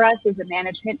topic for us as a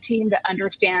management team to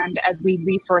understand as we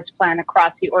resource plan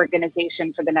across the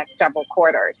organization for the next several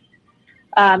quarters.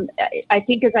 I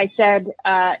think, as I said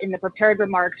in the prepared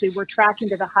remarks, we were tracking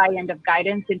to the high end of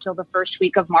guidance until the first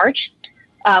week of March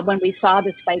when we saw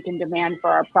the spike in demand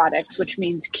for our products, which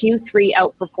means Q3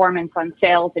 outperformance on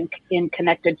sales in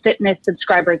connected fitness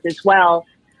subscribers as well.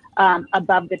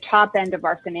 Above the top end of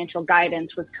our financial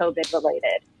guidance was COVID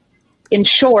related. In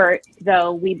short,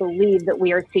 though, we believe that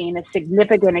we are seeing a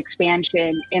significant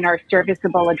expansion in our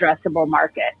serviceable addressable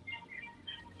market.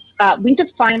 We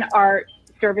define our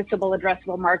serviceable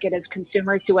addressable market as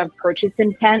consumers who have purchase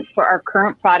intent for our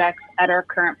current products at our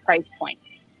current price point.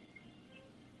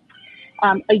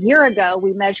 A year ago,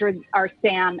 we measured our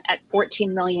SAM at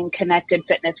 14 million connected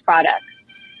fitness products.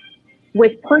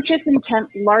 With purchase intent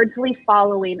largely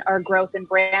following our growth in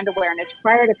brand awareness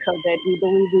prior to COVID, we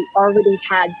believe we already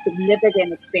had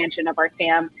significant expansion of our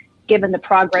SAM, given the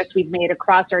progress we've made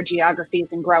across our geographies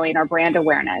in growing our brand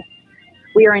awareness.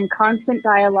 We are in constant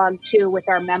dialogue too with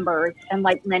our members, and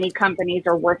like many companies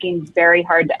are working very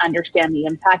hard to understand the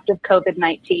impact of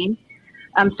COVID-19.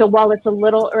 So while it's a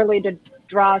little early to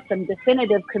draw some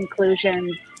definitive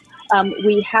conclusions,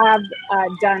 we have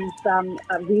done some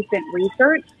recent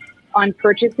research on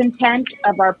purchase intent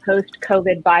of our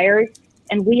post-COVID buyers,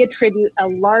 and we attribute a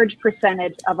large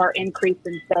percentage of our increase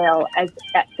in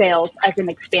sales as an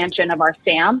expansion of our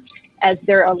SAM, as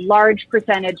there are a large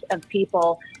percentage of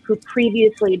people who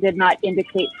previously did not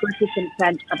indicate purchase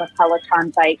intent of a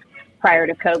Peloton bike prior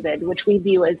to COVID, which we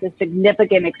view as a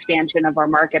significant expansion of our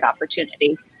market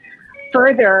opportunity.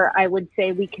 Further, I would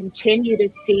say we continue to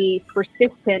see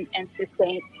persistent and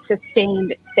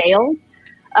sustained sales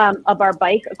of our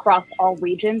bike across all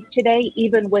regions today,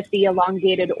 even with the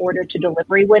elongated order to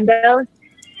delivery windows.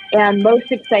 And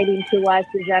most exciting to us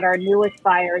is that our newest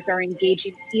buyers are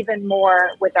engaging even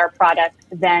more with our product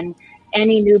than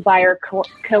any new buyer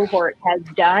cohort has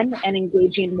done, and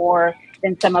engaging more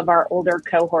than some of our older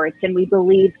cohorts. And we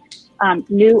believe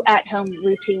new at-home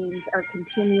routines are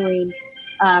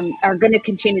going to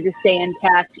continue to stay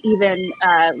intact even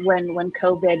when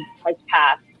COVID has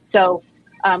passed. So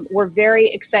we're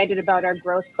very excited about our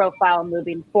growth profile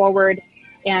moving forward.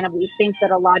 And we think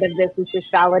that a lot of this is just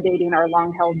validating our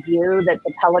long-held view that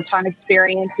the Peloton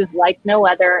experience is like no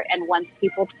other. And once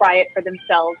people try it for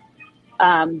themselves,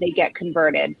 they get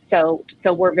converted. So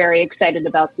we're very excited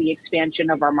about the expansion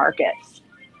of our market.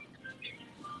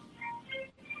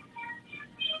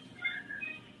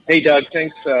 Hey, Doug.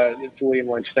 Thanks. It's William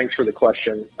Lynch. Thanks for the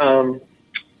question.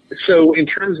 So in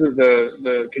terms of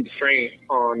the constraint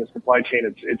on the supply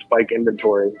chain, it's bike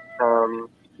inventory.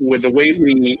 With the way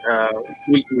we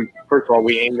first of all,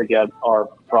 we aim to get our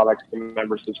products to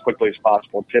members as quickly as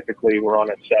possible. Typically, we're on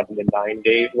a 7 to 9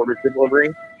 day order to delivery.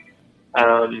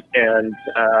 And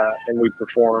we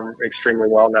perform extremely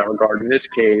well in that regard. In this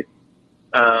case,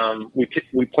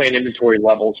 we plan inventory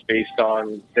levels based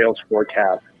on sales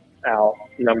forecast out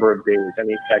number of days,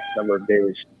 any X number of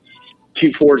days.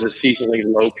 Q4 is a seasonally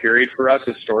low period for us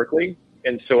historically,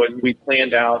 and so we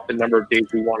planned out the number of days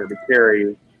we wanted to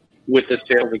carry with the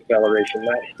sales acceleration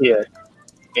that hit,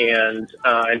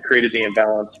 and created the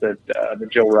imbalance that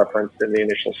Jill referenced in the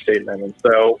initial statement. And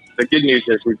so the good news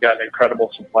is we've got an incredible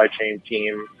supply chain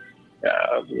team,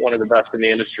 one of the best in the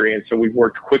industry, and so we've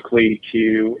worked quickly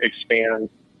to expand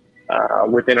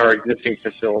within our existing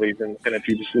facilities. And if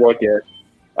you just look at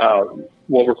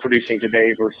what we're producing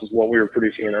today versus what we were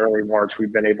producing in early March,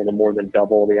 we've been able to more than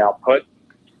double the output.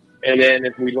 And then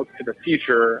as we look to the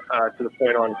future, to the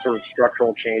point on sort of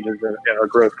structural changes and our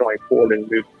growth going forward and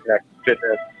move to connected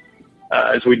fitness,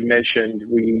 as we'd mentioned,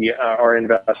 we are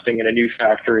investing in a new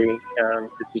factory.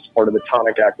 This is part of the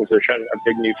Tonic acquisition, a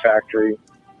big new factory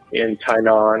in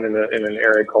Tainan in an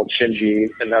area called Shinji,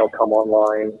 and that'll come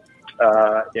online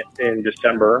in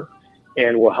December,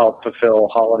 and will help fulfill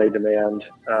holiday demand.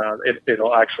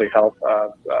 It'll actually help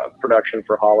production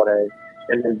for holiday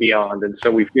and then beyond. And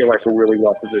so we feel like we're really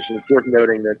well positioned. It's worth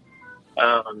noting that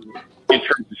in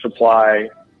terms of supply,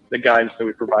 the guidance that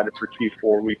we provided for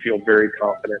Q4, we feel very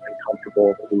confident and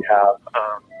comfortable that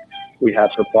we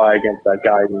have supply against that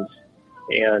guidance.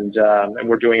 And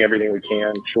we're doing everything we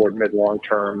can, short, mid, long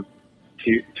term,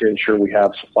 to ensure we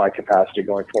have supply capacity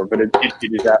going forward. But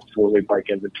it is absolutely bike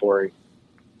inventory.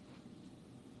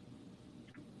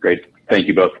 Great. Thank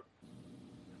you both.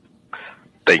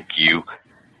 Thank you.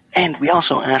 And we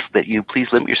also ask that you please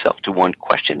limit yourself to one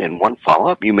question and one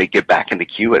follow-up. You may get back in the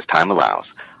queue as time allows.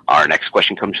 Our next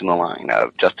question comes from the line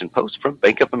of Justin Post from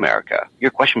Bank of America. Your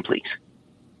question, please.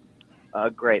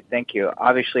 Great. Thank you.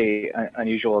 Obviously,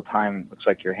 unusual time. Looks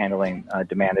like you're handling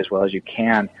demand as well as you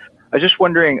can. I was just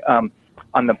wondering,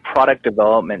 on the product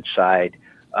development side,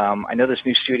 I know this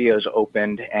new studio's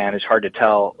opened, and it's hard to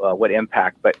tell what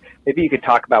impact, but maybe you could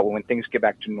talk about when things get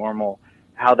back to normal,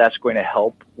 how that's going to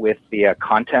help with the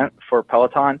content for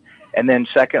Peloton. And then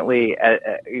secondly,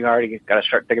 you already got to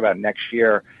start thinking about next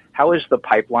year. How is the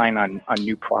pipeline on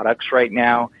new products right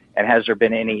now, and has there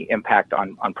been any impact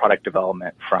on product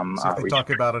development from talk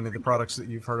about any of the products that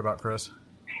you've heard about, Chris?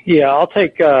 Yeah, I'll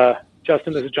take,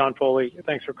 Justin, this is John Foley.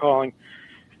 Thanks for calling.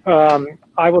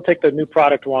 I will take the new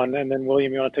product one, and then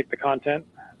William, you want to take the content?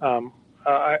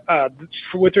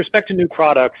 With respect to new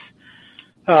products,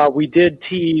 we did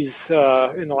tease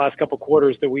in the last couple of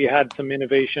quarters that we had some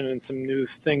innovation and some new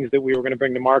things that we were going to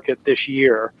bring to market this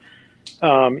year.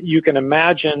 You can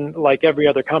imagine, like every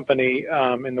other company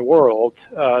in the world,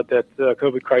 that the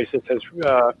COVID crisis has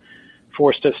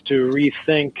forced us to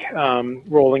rethink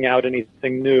rolling out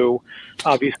anything new.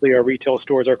 Obviously, our retail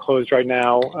stores are closed right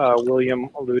now. William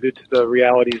alluded to the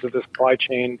realities of the supply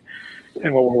chain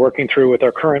and what we're working through with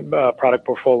our current product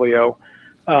portfolio.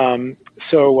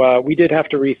 So we did have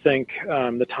to rethink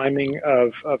the timing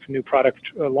of new product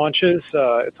launches.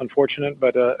 It's unfortunate,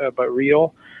 but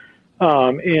real.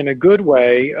 In a good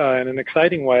way, in an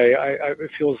exciting way,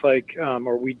 it feels like,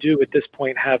 or we do at this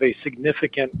point, have a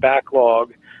significant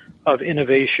backlog of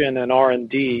innovation and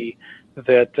R&D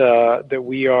that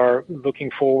we are looking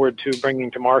forward to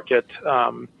bringing to market,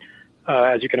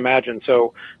 as you can imagine.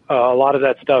 So a lot of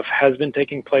that stuff has been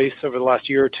taking place over the last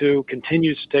year or two,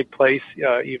 continues to take place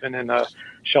even in a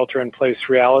shelter-in-place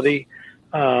reality.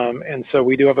 And so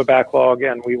we do have a backlog,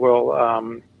 and we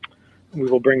will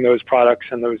bring those products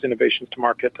and those innovations to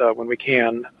market when we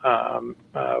can.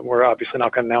 We're obviously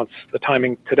not going to announce the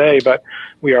timing today, but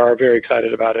we are very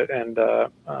excited about it, and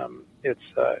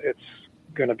it's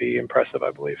going to be impressive,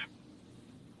 I believe.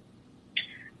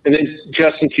 And then,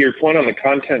 Justin, to your point on the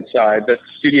content side, the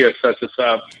studio sets us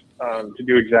up to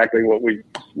do exactly what we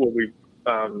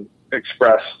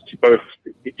expressed, both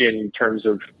in terms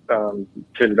of to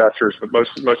investors, but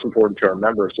most important to our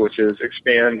members, which is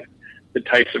expand the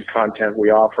types of content we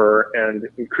offer and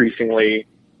increasingly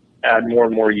add more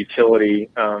and more utility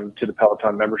to the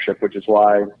Peloton membership, which is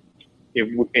why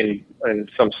in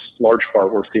some large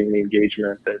part we're seeing the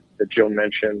engagement that Jill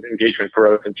mentioned, engagement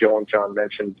growth, and Jill and John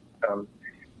mentioned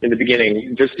in the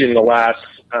beginning. Just in the last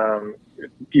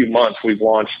few months, we've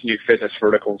launched new fitness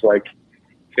verticals like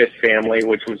Fit Family,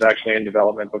 which was actually in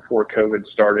development before COVID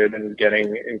started and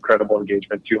getting incredible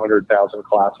engagement, 200,000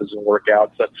 classes and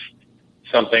workouts. That's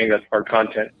something that our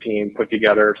content team put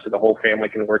together so the whole family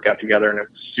can work out together, and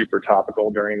it's super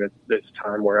topical during this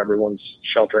time where everyone's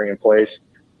sheltering in place.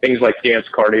 Things like Dance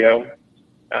Cardio,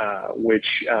 which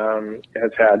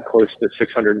has had close to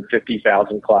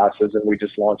 650,000 classes, and we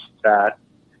just launched that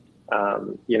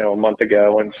a month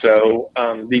ago. And so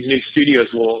these new studios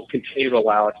will continue to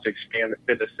allow us to expand the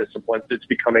fitness disciplines. It's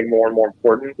becoming more and more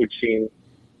important. We've seen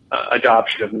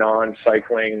adoption of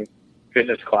non-cycling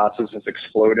fitness classes has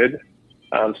exploded.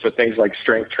 So things like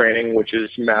strength training, which is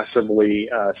massively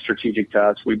strategic to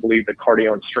us. We believe that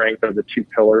cardio and strength are the two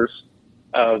pillars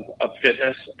of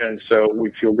fitness, and so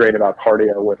we feel great about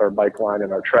cardio with our bike line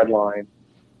and our tread line.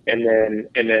 And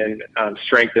then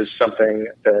strength is something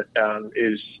that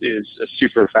is a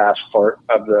super fast part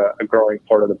of a growing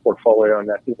part of the portfolio, and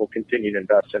that we will continue to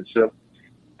invest in. So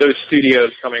those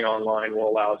studios coming online will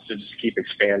allow us to just keep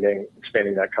expanding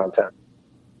that content.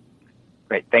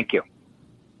 Great, thank you.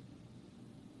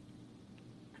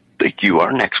 Thank you.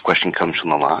 Our next question comes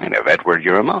from the line of Edward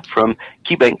Yruma from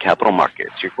KeyBanc Capital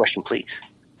Markets. Your question, please.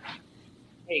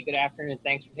 Hey, good afternoon.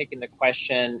 Thanks for taking the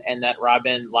question. And that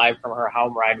Robin live from her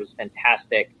home ride was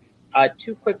fantastic.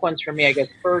 Two quick ones for me, I guess.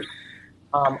 First,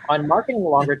 on marketing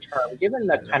longer term, given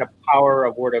the kind of power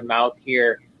of word of mouth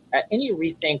here, any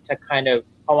rethink to kind of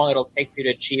how long it'll take for you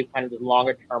to achieve kind of the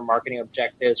longer term marketing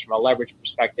objectives from a leverage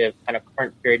perspective, kind of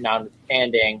current period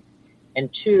notwithstanding? And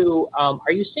two,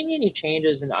 are you seeing any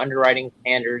changes in the underwriting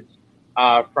standards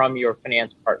from your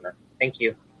finance partner? Thank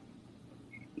you.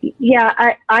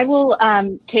 Yeah, I will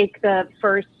take the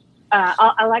first.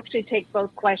 I'll actually take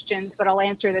both questions, but I'll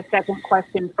answer the second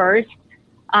question first.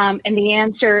 And the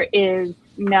answer is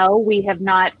no, we have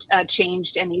not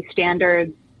changed any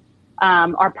standards.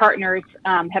 Our partners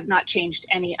have not changed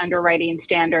any underwriting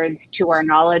standards to our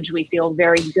knowledge. We feel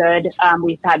very good.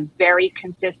 We've had very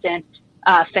consistent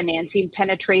financing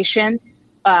penetration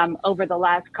over the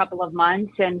last couple of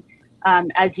months. And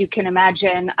as you can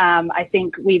imagine, I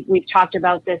think we've talked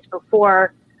about this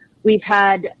before. We've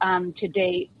had to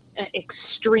date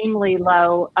extremely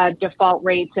low default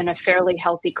rates and a fairly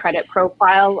healthy credit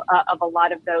profile of a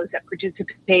lot of those that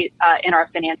participate in our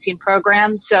financing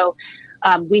program. So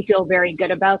we feel very good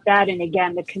about that. And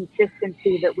again, the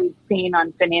consistency that we've seen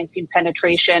on financing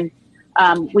penetration,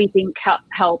 we think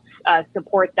helps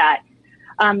support that.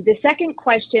 The second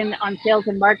question on sales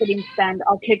and marketing spend,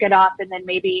 I'll kick it off and then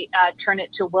maybe turn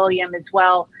it to William as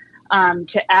well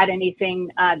to add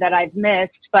anything that I've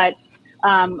missed. But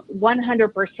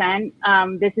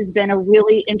 100%, this has been a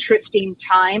really interesting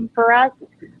time for us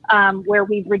where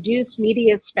we've reduced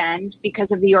media spend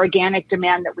because of the organic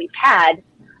demand that we've had.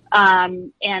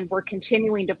 And we're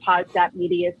continuing to pause that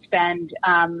media spend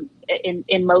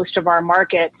in most of our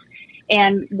markets.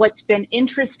 And what's been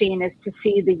interesting is to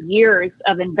see the years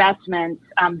of investments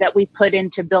that we put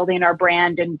into building our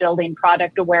brand and building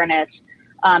product awareness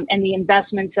and the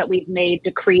investments that we've made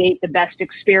to create the best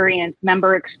experience,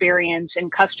 member experience,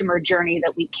 and customer journey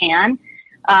that we can.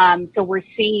 So we're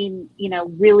seeing,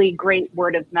 really great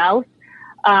word of mouth.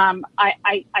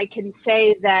 I can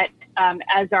say that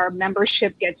as our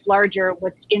membership gets larger,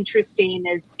 what's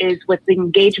interesting is with the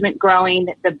engagement growing,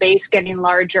 the base getting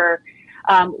larger,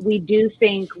 we do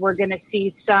think we're going to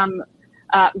see some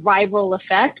rival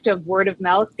effect of word of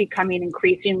mouth becoming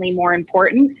increasingly more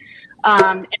important.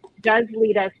 It does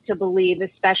lead us to believe,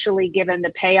 especially given the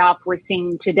payoff we're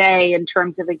seeing today in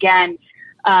terms of, again,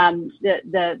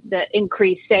 the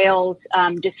increased sales,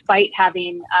 despite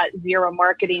having zero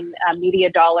marketing media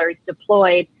dollars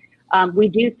deployed. We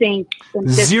do think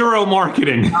zero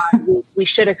marketing. We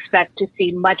should expect to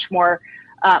see much more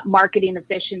marketing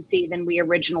efficiency than we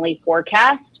originally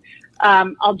forecast.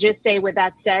 I'll just say, with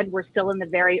that said, we're still in the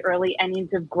very early innings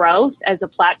of growth as a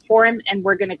platform, and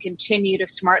we're going to continue to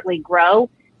smartly grow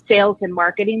sales and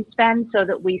marketing spend so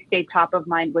that we stay top of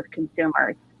mind with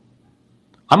consumers.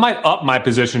 I might up my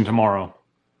position tomorrow.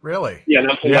 Really? Yeah,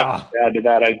 nothing to add to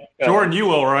that. Jordan, you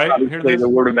will, right? Obviously, the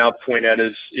word of mouth point, Ed,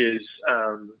 is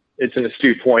it's an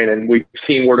astute point, and we've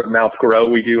seen word of mouth grow.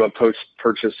 We do a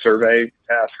post-purchase survey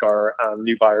to ask our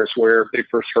new buyers where they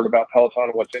first heard about Peloton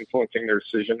and what's influencing their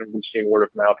decision, and we've seen word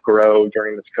of mouth grow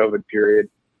during this COVID period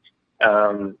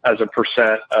as a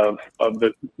percent of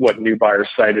what new buyers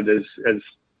cited as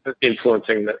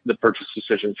influencing the purchase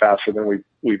decision faster than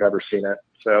we've ever seen it.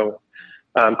 So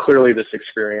clearly, this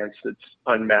experience, it's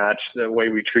unmatched. The way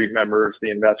we treat members,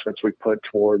 the investments we put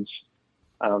towards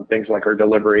things like our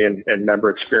delivery and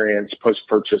member experience,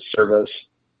 post-purchase service,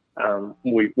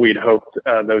 we'd hoped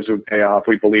those would pay off.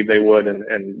 We believe they would,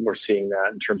 and we're seeing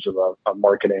that in terms of a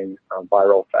marketing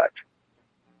viral effect.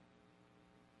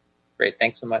 Great.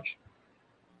 Thanks so much.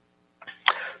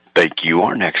 Thank you.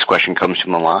 Our next question comes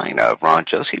from the line of Ron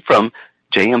Josey from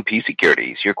JMP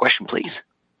Securities. Your question, please.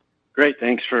 Great.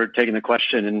 Thanks for taking the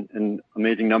question and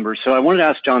amazing numbers. So I wanted to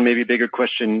ask John maybe a bigger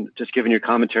question, just given your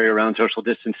commentary around social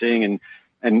distancing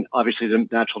and obviously the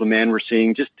natural demand we're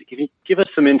seeing. Just can you give us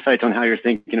some insights on how you're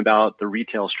thinking about the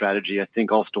retail strategy? I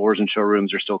think all stores and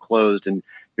showrooms are still closed, and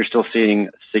you're still seeing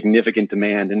significant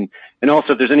demand. And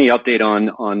also, if there's any update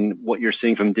on what you're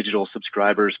seeing from digital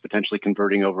subscribers potentially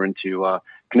converting over into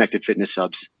connected fitness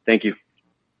subs. Thank you.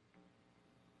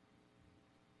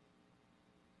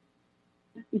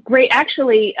 Great.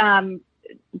 Actually,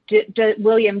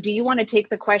 William, do you want to take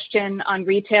the question on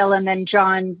retail, and then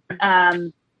John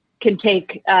can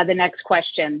take the next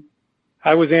question?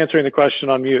 I was answering the question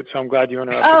on mute, so I'm glad you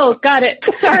interrupted. Oh, got it.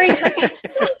 Sorry.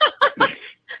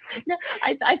 No,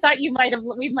 I thought we might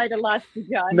have lost you,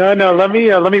 John. No. Let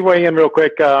me weigh in real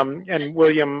quick, and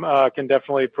William can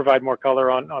definitely provide more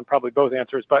color on probably both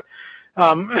answers. But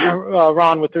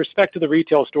Ron, with respect to the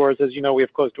retail stores, as you know, we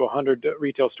have close to 100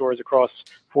 retail stores across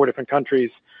 4 different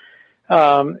countries.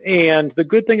 And the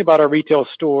good thing about our retail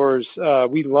stores,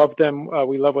 we love them.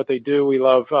 We love what they do. We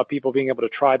love people being able to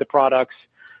try the products.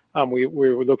 We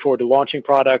look forward to launching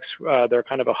products. They're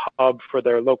kind of a hub for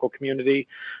their local community.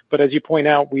 But as you point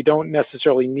out, we don't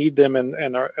necessarily need them,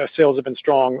 and our sales have been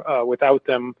strong without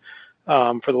them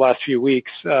for the last few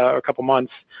weeks, a couple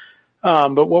months.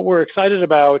 But what we're excited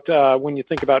about when you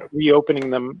think about reopening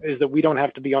them is that we don't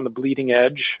have to be on the bleeding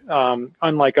edge,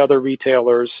 unlike other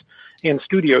retailers and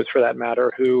studios, for that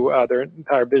matter, who their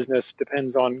entire business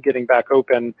depends on getting back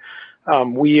open.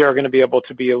 We are going to be able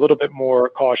to be a little bit more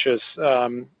cautious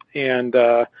and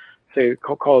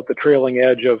call it the trailing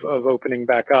edge of opening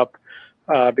back up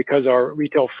because our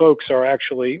retail folks are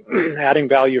actually adding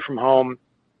value from home,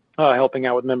 helping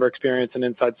out with member experience and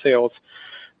inside sales.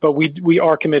 But we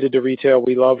are committed to retail.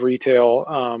 We love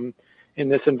retail. In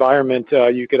this environment,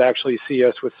 you could actually see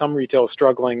us with some retail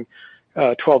struggling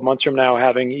 12 months from now,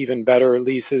 having even better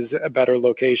leases, better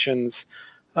locations.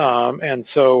 And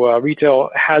so retail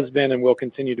has been and will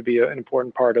continue to be an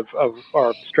important part of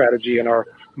our strategy and our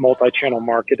multi-channel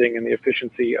marketing and the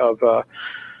efficiency of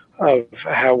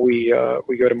how we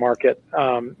go to market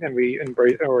and we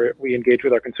embrace or we engage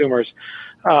with our consumers.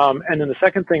 And then the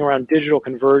second thing around digital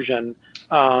conversion,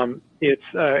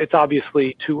 it's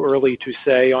obviously too early to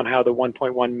say on how the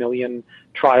 1.1 million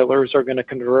trialers are going to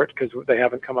convert because they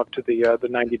haven't come up to the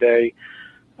 90-day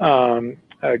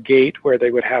gate where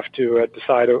they would have to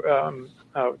decide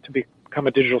to become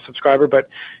a digital subscriber. But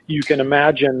you can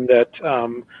imagine that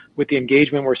with the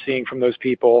engagement we're seeing from those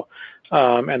people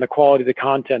and the quality of the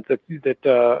content that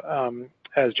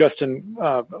as Justin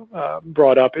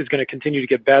brought up, is going to continue to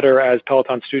get better as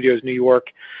Peloton Studios New York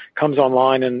comes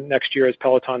online, and next year as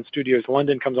Peloton Studios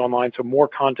London comes online. So more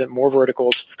content, more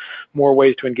verticals, more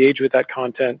ways to engage with that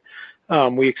content.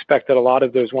 we expect that a lot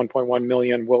of those 1.1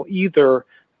 million will either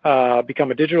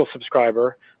become a digital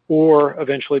subscriber or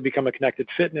eventually become a connected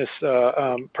fitness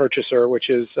purchaser, which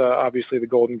is obviously the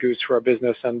golden goose for our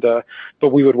business. And but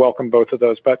we would welcome both of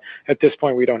those. But at this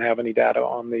point, we don't have any data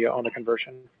on the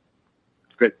conversion.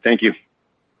 Great, thank you.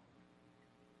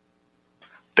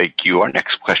 Thank you. Our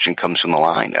next question comes from the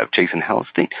line of Jason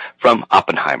Helfstein from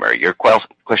Oppenheimer. Your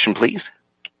question, please.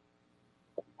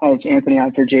 Hi, it's Anthony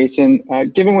on for Jason.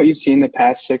 Given what you've seen the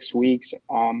past 6 weeks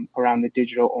around the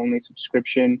digital-only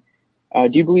subscription, do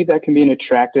you believe that can be an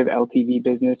attractive LTV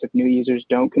business if new users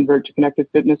don't convert to connected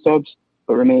fitness subs,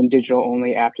 but remain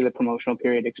digital-only after the promotional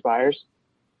period expires?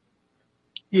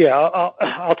 Yeah,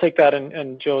 I'll take that,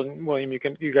 and Jill and William, you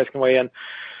guys can weigh in.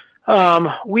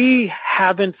 We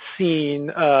haven't seen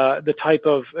the type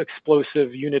of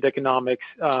explosive unit economics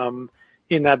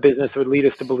in that business that would lead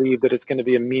us to believe that it's going to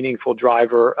be a meaningful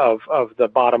driver of the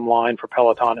bottom line for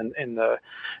Peloton in the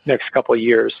next couple of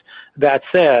years. That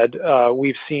said,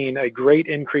 we've seen a great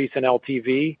increase in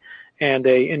LTV and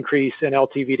a increase in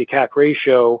LTV to CAC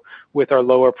ratio with our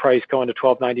lower price going to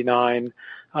 $12.99.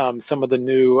 Some of the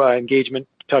new engagement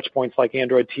touch points like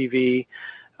Android TV.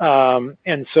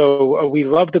 And so we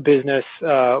love the business.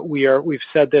 We've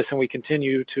said this and we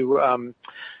continue to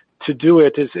do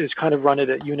it is kind of run it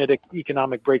at unit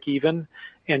economic break even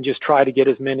and just try to get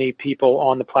as many people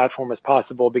on the platform as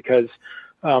possible because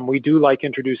we do like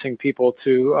introducing people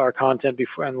to our content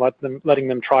before and letting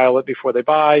them trial it before they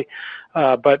buy.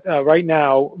 But right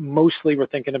now, mostly we're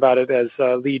thinking about it as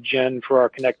lead gen for our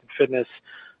connected fitness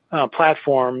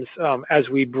platforms as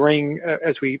we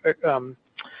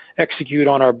execute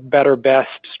on our better best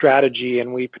strategy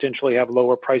and we potentially have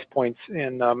lower price points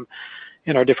in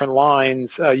our different lines.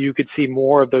 You could see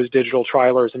more of those digital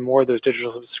trialers and more of those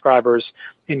digital subscribers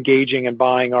engaging and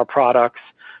buying our products.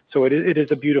 So it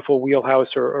is a beautiful wheelhouse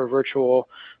or virtual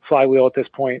flywheel at this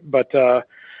point, but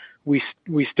we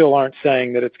still aren't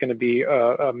saying that it's going to be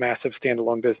a massive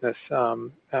standalone business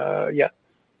yet.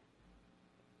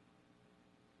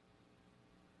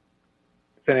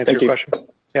 Does that answer your question?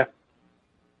 Yeah.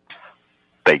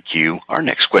 Thank you. Our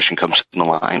next question comes from the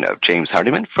line of James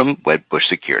Hardiman from Wedbush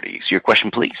Securities. Your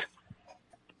question, please.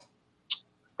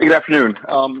 Good afternoon.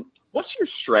 What's your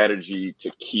strategy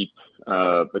to keep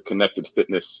the connected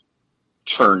fitness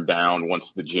turned down once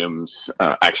the gyms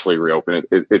actually reopen?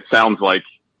 It sounds like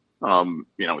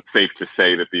it's safe to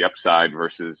say that the upside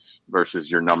versus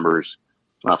your numbers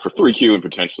for 3Q and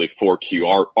potentially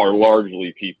 4Q are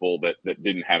largely people that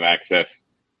didn't have access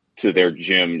to their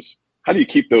gyms. How do you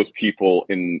keep those people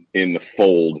in the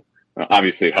fold?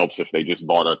 Obviously, it helps if they just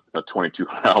bought a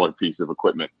 $2,200 piece of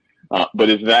equipment. But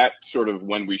is that sort of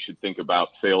when we should think about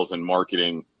sales and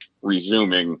marketing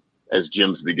resuming as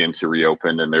gyms begin to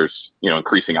reopen and there's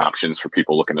increasing options for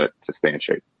people looking to stay in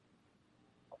shape?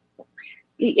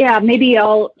 Yeah, maybe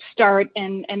I'll start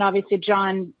and obviously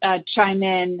John chime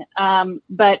in.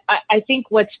 But I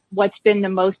think what's been the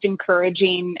most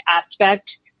encouraging aspect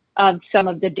of some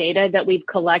of the data that we've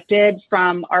collected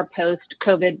from our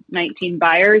post-COVID-19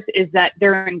 buyers is that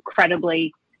they're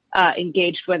incredibly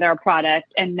engaged with our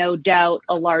product, and no doubt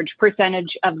a large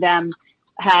percentage of them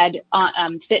had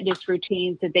fitness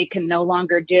routines that they can no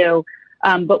longer do.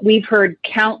 But we've heard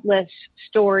countless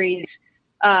stories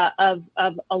of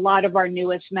a lot of our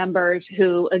newest members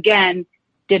who, again,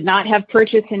 did not have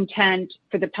purchase intent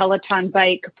for the Peloton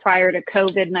bike prior to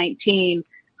COVID-19,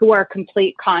 who are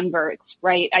complete converts,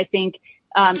 right? I think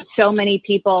so many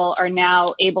people are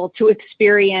now able to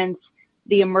experience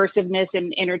the immersiveness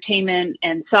and entertainment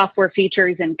and software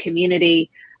features and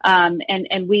community.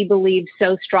 And we believe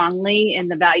so strongly in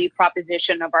the value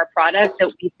proposition of our product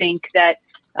that we think that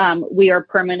we are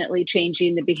permanently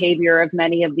changing the behavior of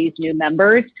many of these new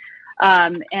members.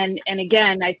 And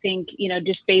again, I think,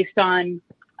 just based on,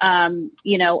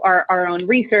 our own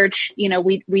research,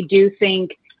 we do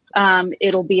think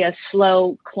it'll be a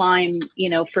slow climb,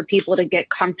 for people to get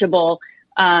comfortable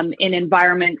in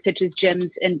environments such as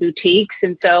gyms and boutiques.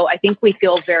 And so I think we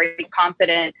feel very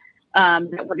confident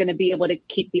that we're going to be able to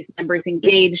keep these members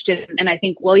engaged. And I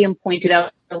think William pointed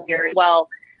out earlier as well,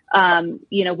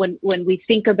 when we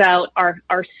think about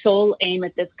our sole aim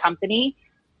at this company,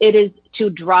 it is to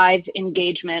drive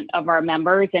engagement of our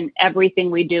members, and everything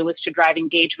we do is to drive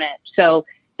engagement. So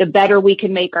the better we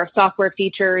can make our software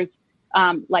features,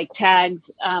 like tags,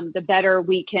 the better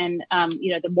we can,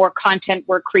 the more content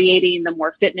we're creating, the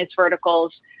more fitness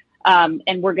verticals,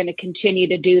 and we're going to continue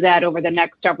to do that over the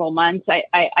next several months.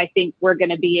 I think we're going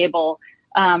to be able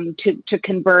to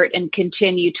convert and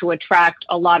continue to attract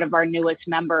a lot of our newest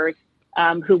members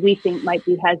who we think might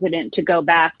be hesitant to go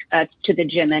back to the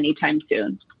gym anytime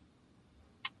soon.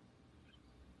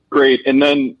 Great. And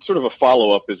then sort of a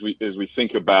follow-up as we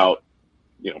think about,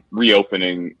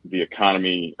 reopening the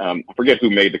economy. I forget who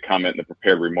made the comment in the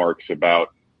prepared remarks about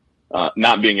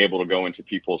not being able to go into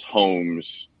people's homes,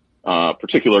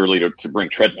 particularly to bring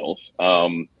treadmills,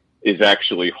 is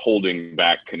actually holding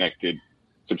back connected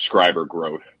subscriber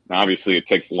growth. Now, obviously, it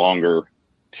takes longer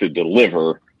to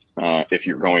deliver if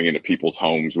you're going into people's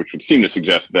homes, which would seem to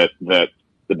suggest that the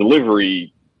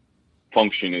delivery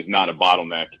function is not a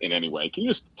bottleneck in any way. Can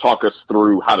you just talk us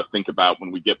through how to think about when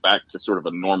we get back to sort of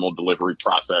a normal delivery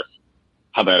process,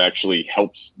 how that actually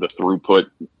helps the throughput?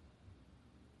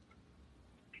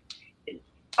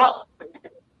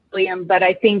 William, but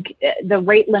I think the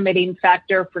rate limiting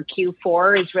factor for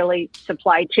Q4 is really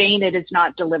supply chain. It is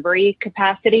not delivery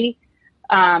capacity.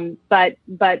 But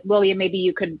William, maybe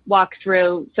you could walk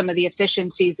through some of the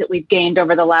efficiencies that we've gained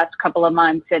over the last couple of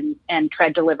months and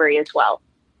Tread delivery as well.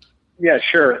 Yeah,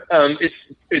 sure.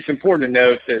 It's important to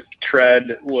note that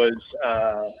Tread was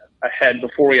ahead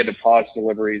before we had to pause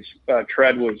deliveries.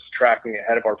 Tread was tracking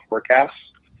ahead of our forecasts.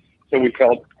 So we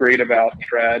felt great about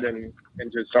Tread and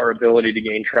just our ability to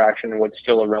gain traction in what's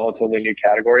still a relatively new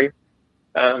category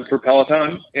for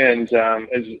Peloton. And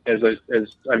as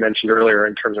I mentioned earlier,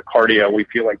 in terms of cardio, we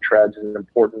feel like Tread's an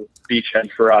important beachhead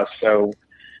for us. So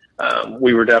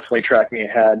we were definitely tracking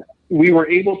ahead. We were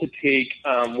able to take,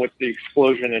 with the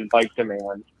explosion in bike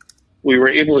demand, we were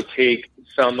able to take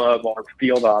some of our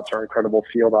field ops, our incredible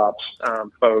field ops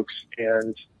folks,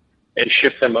 and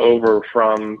shift them over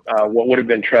from what would have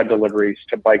been Tread deliveries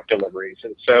to bike deliveries.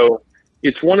 And so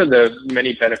it's one of the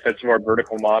many benefits of our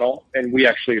vertical model, and we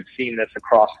actually have seen this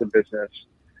across the business.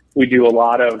 We do a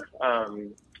lot of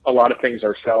things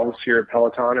ourselves here at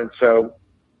Peloton, and so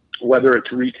whether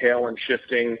it's retail and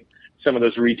shifting some of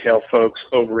those retail folks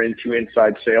over into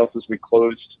inside sales as we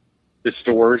closed the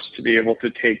stores to be able to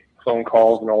take phone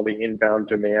calls and all the inbound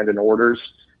demand and orders.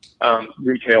 Our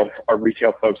retail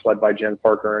folks led by Jen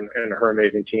Parker and her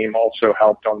amazing team also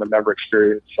helped on the member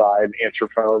experience side, answer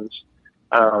phones.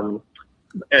 The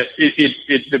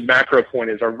macro point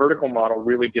is our vertical model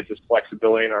really gives us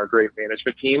flexibility in our great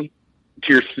management team.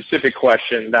 To your specific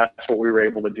question, that's what we were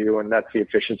able to do, and that's the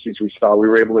efficiencies we saw. We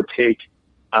were able to take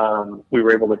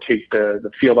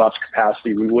the field ops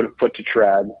capacity we would have put to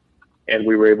Tread, and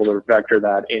we were able to vector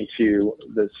that into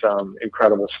this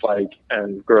incredible spike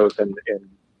and growth in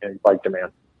bike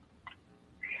demand.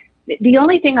 The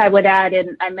only thing I would add,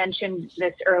 and I mentioned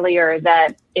this earlier,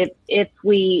 that if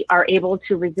we are able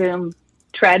to resume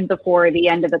Tread before the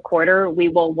end of the quarter, we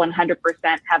will 100%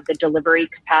 have the delivery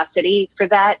capacity for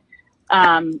that.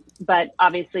 But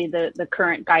obviously the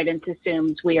current guidance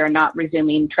assumes we are not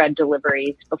resuming Tread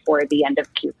deliveries before the end of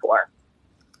Q4.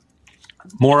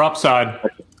 More upside.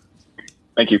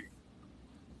 Thank you.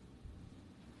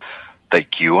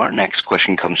 Thank you. Our next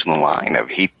question comes from the line of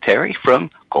Heath Terry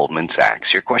from Goldman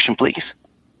Sachs. Your question, please.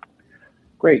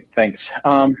 Great, thanks.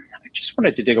 I just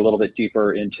wanted to dig a little bit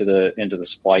deeper into the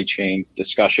supply chain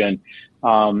discussion.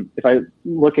 If I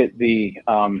look at the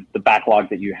backlog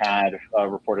that you had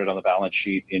reported on the balance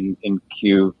sheet in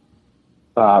Q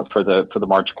for the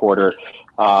March quarter,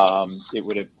 it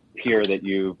would appear that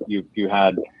you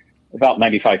had about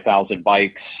 95,000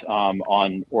 bikes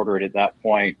on order at that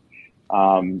point.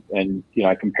 And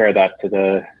I compare that to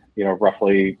the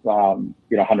roughly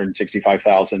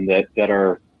 165,000 that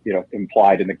are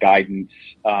implied in the guidance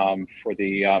for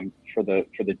the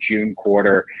June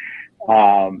quarter.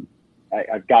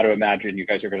 I've got to imagine you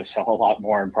guys are going to sell a lot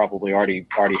more, and probably already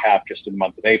have just in the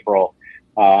month of April,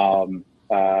 a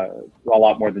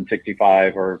lot more than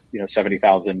 65 or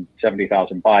 70,000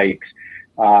 bikes.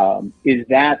 Is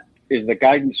the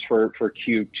guidance for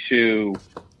Q2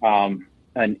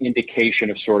 an indication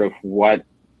of sort of what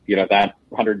that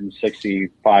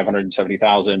 165,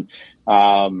 170,000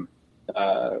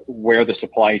 where the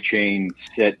supply chain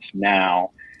sits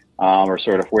now, or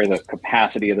sort of where the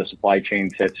capacity of the supply chain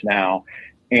sits now?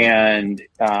 And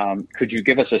could you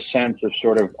give us a sense of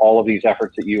sort of all of these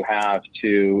efforts that you have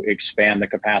to expand the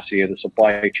capacity of the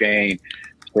supply chain,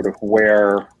 sort of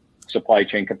where supply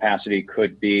chain capacity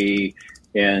could be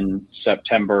in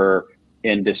September,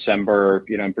 in December,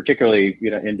 and particularly,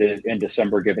 in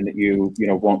December, given that you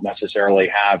won't necessarily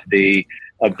have the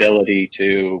ability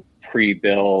to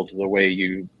pre-build the way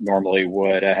you normally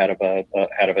would ahead of a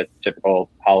typical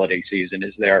holiday season?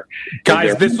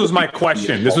 Guys, this was my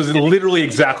question. This was literally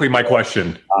exactly my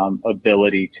question.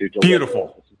 Ability to deliver.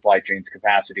 Beautiful. The supply chain's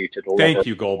capacity to deliver. Thank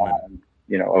you, Goldman.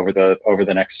 Over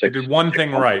the next 6 months. You did one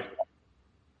thing right.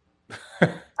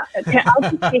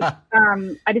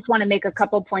 I just want to make a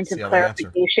couple points of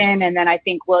clarification, and then I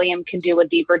think William can do a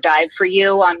deeper dive for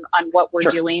you on what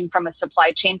we're doing from a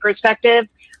supply chain perspective.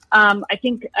 I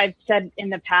think I've said in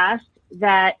the past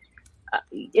that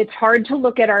it's hard to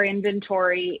look at our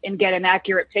inventory and get an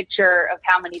accurate picture of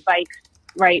how many bikes,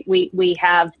 right, we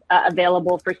have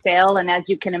available for sale. And as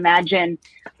you can imagine,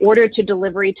 order to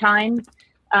delivery times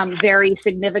vary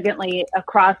significantly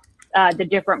across the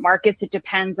different markets. It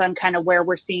depends on kind of where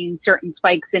we're seeing certain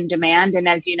spikes in demand. And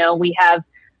as you know, we have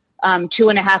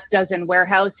 2.5 dozen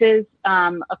warehouses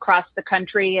across the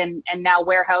country, and now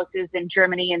warehouses in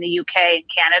Germany and the UK and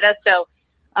Canada. So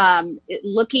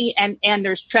looking, and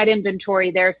there's tread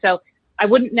inventory there. So I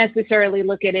wouldn't necessarily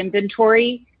look at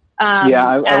inventory.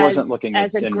 I wasn't looking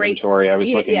at inventory. I was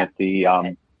looking at the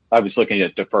I was looking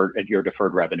at your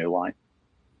deferred revenue line.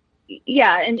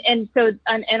 Yeah, and so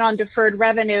on deferred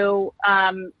revenue,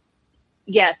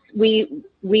 yes, we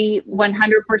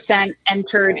 100%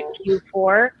 entered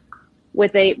Q4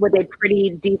 with a pretty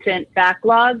decent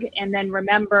backlog, and then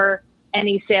remember,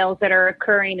 any sales that are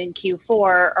occurring in Q4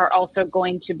 are also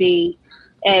going to be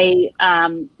a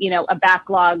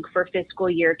backlog for fiscal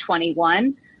year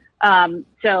 21.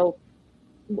 So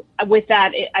with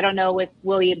that, I don't know if,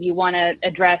 William, you want to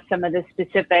address some of the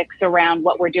specifics around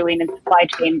what we're doing in supply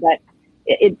chain, but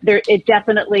it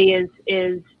definitely is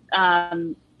we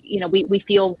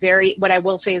feel what I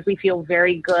will say is we feel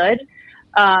very good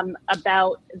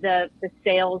about the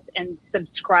sales and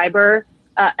subscriber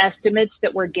estimates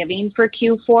that we're giving for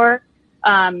Q4,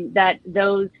 that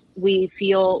those we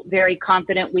feel very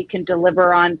confident we can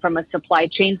deliver on from a supply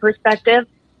chain perspective.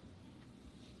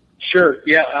 Sure.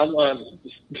 Yeah, I'll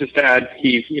just add,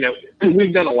 Keith,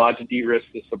 we've done a lot to de-risk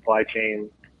the supply chain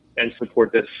and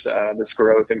support this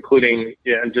growth, including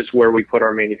just where we put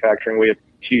our manufacturing. We have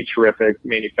two terrific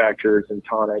manufacturers in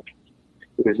Tonic,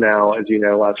 who is now, as you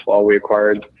know, last fall we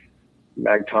acquired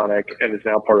Magtonic and is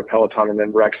now part of Peloton, and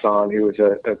then Rexon, who is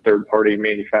a third-party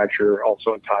manufacturer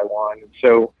also in Taiwan. And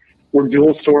so we're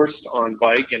dual sourced on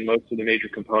bike and most of the major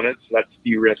components. So that's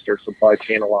de-risked our supply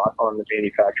chain a lot on the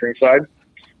manufacturing side.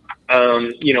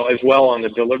 As well on the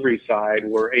delivery side,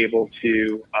 we're able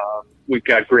to, we've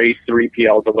got great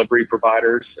 3PL delivery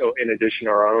providers. So in addition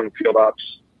to our own field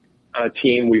ops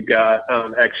team, we've got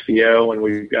XPO and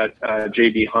we've got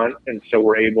JB Hunt. And so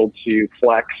we're able to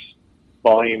flex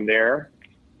volume there.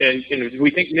 And as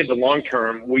we think mid to long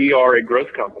term, we are a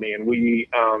growth company, and we,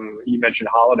 you mentioned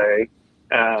Holiday.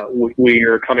 We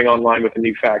are coming online with a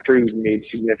new factory. We've made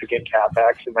significant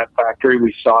CapEx in that factory.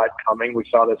 We saw it coming. We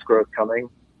saw this growth coming.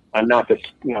 Not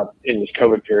in this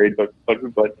COVID period, but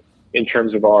in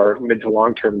terms of our mid to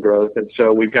long term growth. And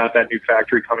so we've got that new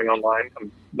factory coming online.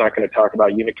 I'm not going to talk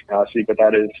about unit capacity, but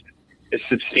that is a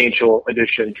substantial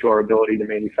addition to our ability to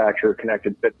manufacture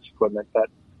connected fitness equipment. That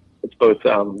it's both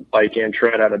bike and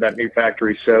tread out of that new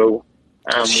factory. So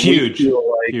it's huge. We feel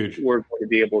like we're going to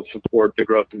be able to support the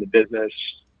growth in the business.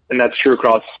 And that's true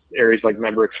across areas like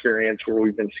member experience, where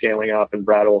we've been scaling up, and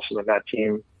Brad Olson and that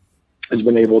team has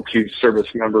been able to service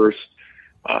members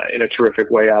in a terrific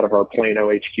way out of our Plano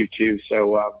HQ too.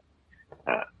 So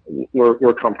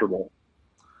we're comfortable.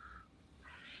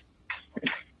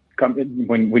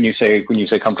 When you say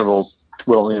comfortable,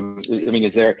 William, I mean,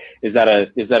 is that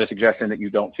a suggestion that you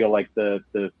don't feel like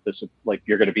like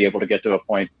you're going to be able to get to a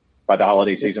point by the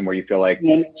holiday season where you feel like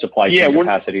supply chain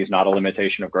capacity is not a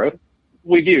limitation of growth?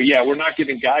 We do, yeah. We're not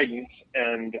giving guidance,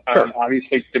 and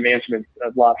obviously demand's been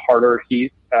a lot harder,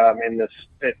 Heath. In this,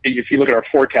 if you look at our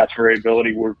forecast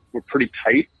variability, we're pretty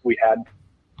tight. We had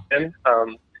been.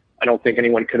 I don't think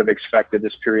anyone could have expected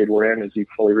this period we're in, as you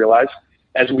fully realize.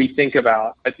 As we think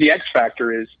about, the X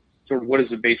factor is sort of what does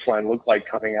the baseline look like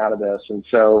coming out of this, and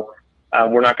so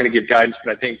we're not going to give guidance.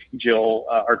 But I think Jill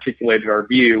articulated our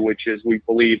view, which is we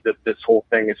believe that this whole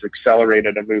thing has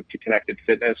accelerated a move to connected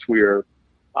fitness. We're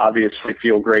obviously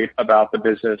feel great about the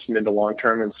business mid to long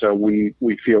term, and so we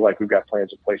feel like we've got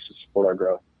plans in place to support our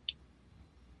growth.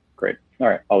 Great. All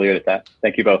right, I'll leave it at that.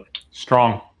 Thank you both.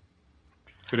 Strong.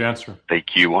 Good answer.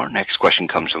 Thank you. Our next question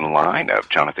comes from the line of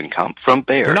Jonathan Kump from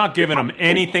Baird. They're not giving them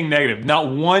anything negative.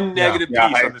 Not one negative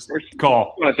piece on this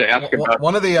call. I wanted to ask about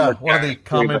one of the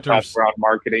commenters around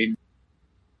marketing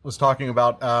was talking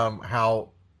about how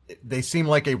they seem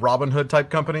like a Robinhood type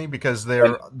company because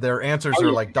their answers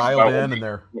are like dialed in, and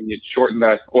they're when you shorten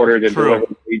the order to deliver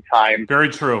lead time. Very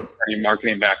true. Turning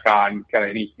marketing back on. Kind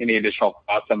of any additional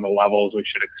thoughts on the levels we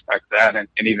should expect that, and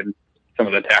even some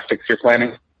of the tactics you're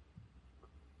planning.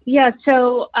 Yeah.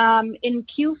 So in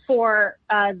Q4,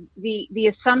 the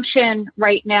assumption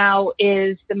right now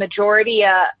is the majority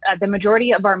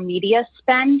of our media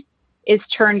spend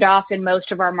turned off in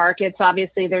most of our markets.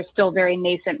 Obviously, there's still very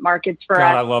nascent markets for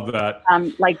God, us. I love that.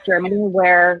 Like Germany,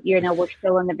 where we're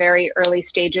still in the very early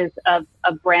stages of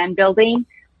brand building,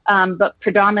 but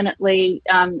predominantly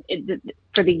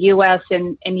for the U.S.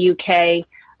 and UK,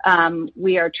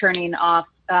 we are turning off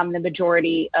the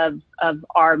majority of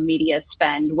our media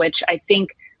spend, which I think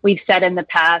we've said in the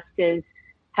past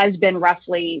has been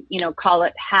roughly call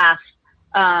it half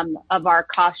of our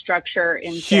cost structure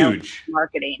in sales and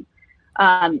marketing.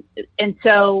 And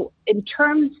so in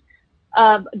terms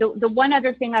of the one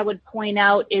other thing I would point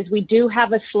out is we do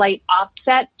have a slight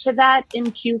offset to that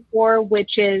in Q4,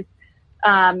 which is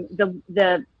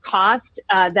the cost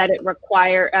that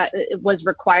it was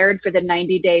required for the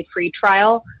 90-day free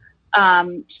trial.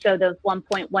 So those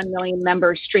 1.1 million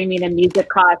members streaming and music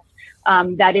costs,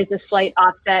 that is a slight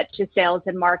offset to sales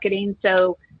and marketing.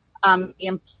 So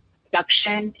the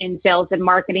reduction in sales and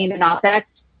marketing and OpEx,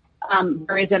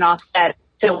 there is an offset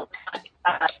to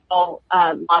all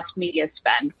lost media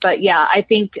spend. But yeah, I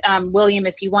think, William,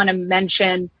 if you want to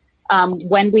mention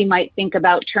when we might think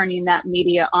about turning that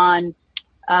media on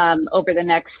over the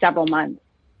next several months.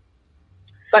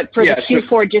 But for the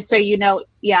Q4, just so you know,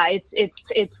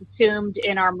 it's assumed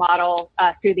in our model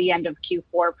through the end of Q4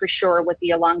 for sure with the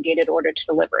elongated order to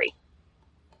delivery.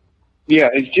 Yeah,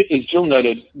 as Jill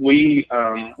noted, we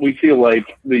feel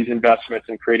like these investments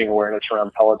in creating awareness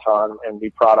around Peloton and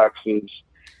new products is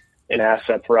an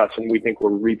asset for us, and we think we're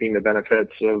reaping the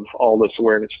benefits of all this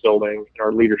awareness building,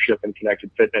 our leadership in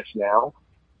connected fitness now,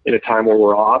 in a time where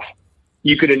we're off.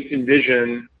 You could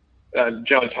envision,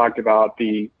 John talked about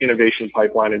the innovation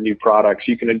pipeline and new products.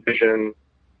 You can envision,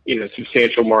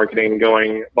 substantial marketing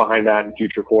going behind that in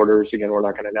future quarters. Again, we're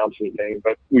not going to announce anything,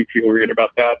 but we feel good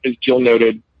about that. As Jill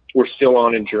noted, we're still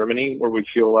on in Germany, where we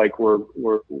feel like we're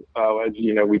as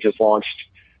you know, we just launched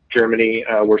Germany.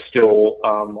 We're still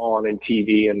on in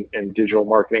TV and digital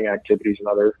marketing activities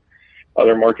and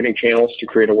other marketing channels to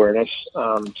create awareness.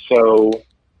 So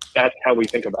that's how we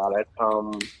think about it.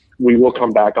 We will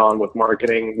come back on with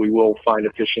marketing. We will find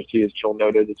efficiency, as Jill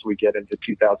noted, as we get into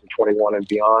 2021 and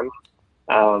beyond.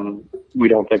 We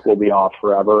don't think we'll be off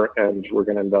forever, and we're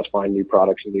going to invest behind new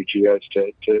products and new geos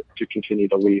to continue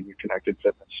to lead in connected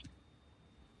fitness.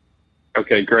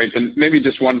 Okay, great. And maybe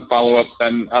just one follow-up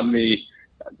then on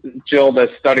Jill, the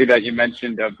study that you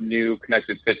mentioned of new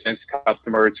connected fitness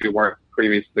customers who weren't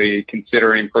previously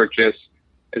considering purchase,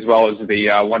 as well as the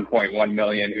 1.1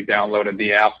 million who downloaded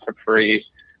the app for free.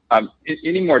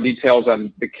 Any more details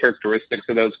on the characteristics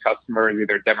of those customers,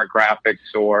 either demographics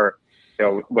or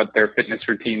what their fitness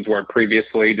routines were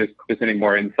previously? Just any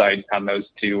more insight on those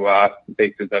two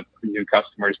bases of new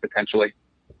customers potentially?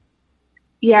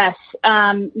 Yes,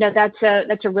 no, that's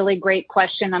a really great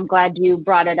question. I'm glad you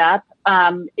brought it up.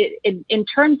 In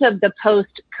terms of the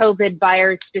post-COVID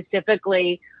buyers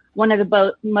specifically, one of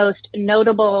the most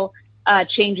notable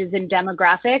changes in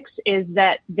demographics is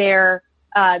that the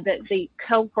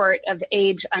cohort of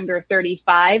age under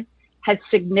 35 has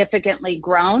significantly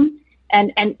grown.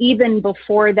 And even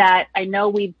before that, I know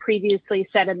we've previously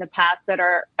said in the past that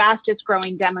our fastest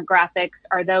growing demographics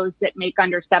are those that make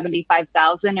under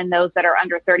 75,000 and those that are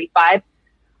under 35.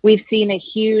 We've seen a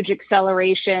huge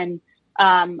acceleration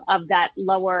of that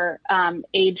lower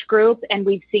age group, and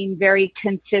we've seen very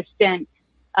consistent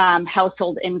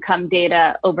household income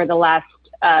data over the last,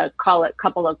 call it,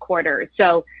 couple of quarters.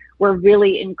 So we're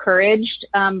really encouraged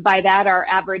by that. Our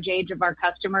average age of our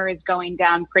customer is going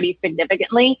down pretty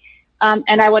significantly.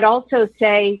 And I would also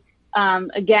say,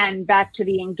 again, back to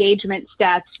the engagement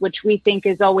stats, which we think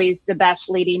is always the best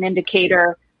leading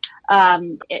indicator,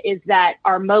 is that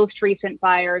our most recent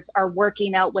buyers are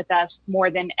working out with us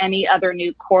more than any other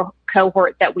new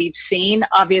cohort that we've seen.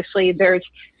 Obviously, there's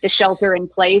the shelter in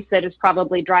place that is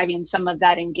probably driving some of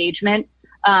that engagement,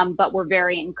 but we're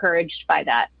very encouraged by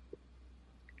that.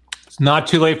 It's not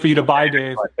too late for you to buy,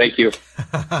 Dave. Thank you.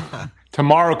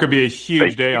 Tomorrow could be a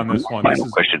huge day on this one. Final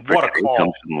question for today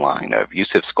comes from the line of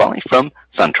Youssef Squali from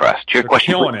SunTrust. Your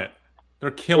question, killing it.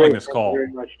 They're killing this call. Thank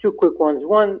you very much. Two quick ones.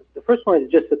 The first one is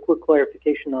just a quick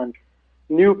clarification on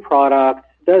new products.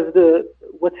 Does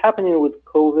what's happening with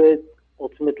COVID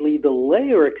ultimately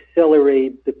delay or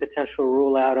accelerate the potential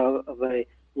rollout of a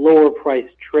lower price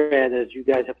tread, as you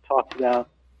guys have talked about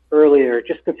earlier,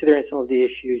 just considering some of the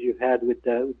issues you've had with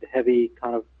the heavy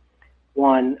kind of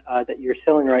one that you're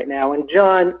selling right now? And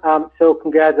John, so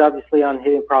congrats obviously on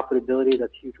hitting profitability.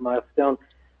 That's a huge milestone.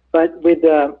 But with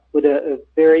a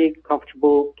very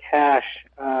comfortable cash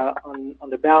on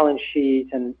the balance sheet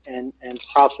and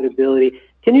profitability,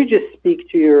 can you just speak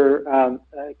to your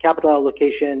capital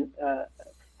allocation?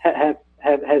 Has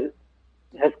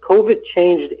has COVID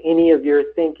changed any of your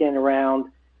thinking around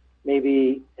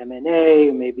maybe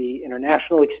M&A, maybe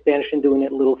international expansion, doing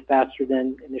it a little faster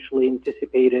than initially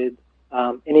anticipated?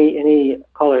 Any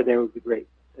color there would be great.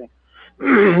 Thanks.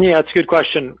 Yeah, it's a good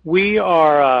question. We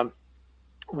are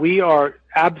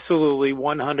absolutely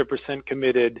 100%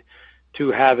 committed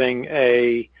to having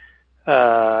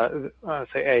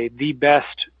the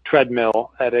best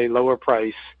treadmill at a lower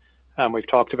price. We've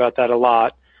talked about that a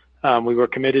lot. We were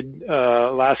committed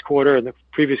last quarter, and the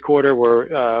previous quarter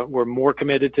we're more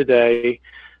committed today.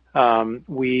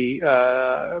 Personally,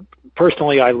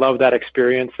 I love that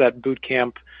experience, that boot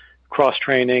camp, cross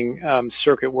training,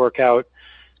 circuit workout,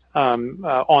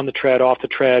 on the tread, off the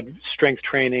tread, strength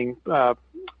training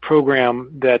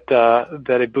program that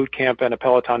a boot camp and a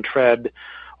Peloton tread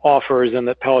offers, and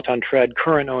that Peloton tread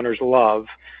current owners love.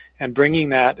 And bringing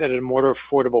that at a more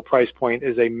affordable price point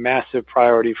is a massive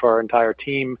priority for our entire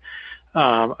team.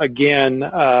 Again,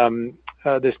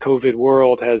 this COVID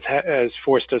world has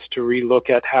forced us to relook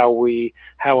at how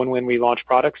and when we launch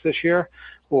products this year,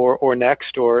 or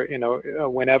next, or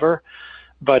whenever.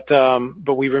 But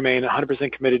we remain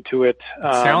 100% committed to it.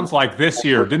 Sounds like this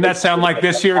year. Didn't that sound like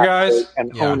this year, guys?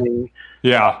 And owning.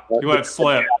 Yeah, you let it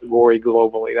slip. Category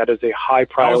globally. That is a high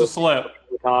priority. That was a slip.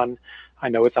 I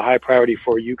know it's a high priority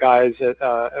for you guys,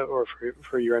 or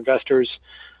for your investors.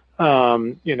 We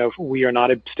are not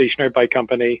a stationary bike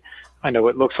company. I know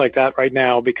it looks like that right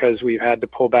now because we've had to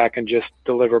pull back and just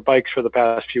deliver bikes for the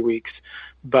past few weeks.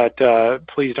 But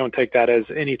please don't take that as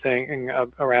anything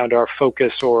around our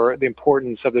focus or the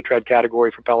importance of the tread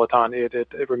category for Peloton.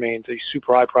 It remains a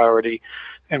super high priority,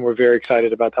 and we're very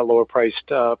excited about that lower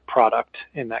priced product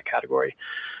in that category.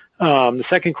 The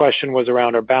second question was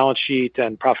around our balance sheet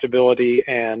and profitability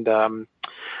and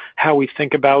how we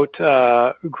think about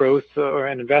growth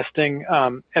and investing.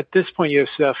 At this point,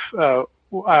 Yosef, I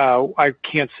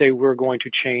can't say we're going to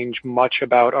change much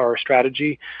about our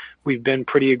strategy. We've been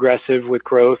pretty aggressive with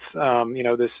growth. We're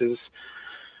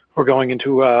going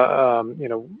into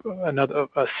another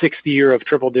sixth year of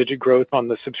triple-digit growth on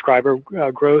the subscriber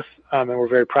growth, and we're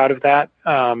very proud of that.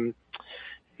 And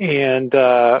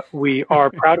we are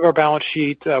proud of our balance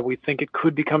sheet. We think it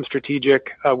could become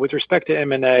strategic. With respect to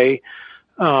M&A,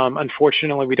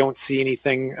 unfortunately, we don't see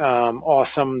anything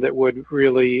awesome that would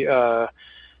really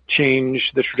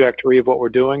change the trajectory of what we're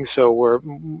doing. So we're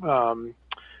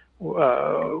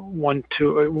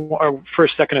our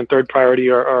first, second, and third priority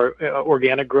are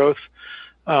organic growth.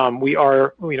 We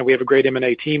have a great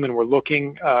M&A team, and we're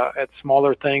looking at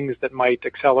smaller things that might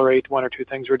accelerate one or two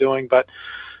things we're doing. But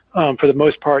for the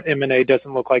most part, M&A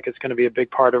doesn't look like it's going to be a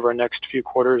big part of our next few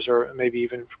quarters or maybe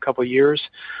even a couple of years.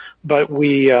 But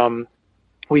we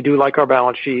do like our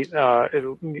balance sheet.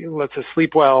 It lets us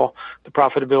sleep well. The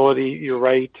profitability, you're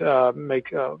right, from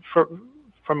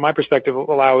my perspective,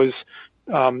 allows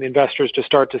investors to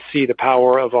start to see the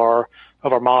power of our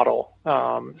model.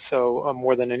 So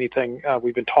more than anything,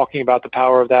 we've been talking about the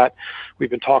power of that. We've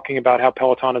been talking about how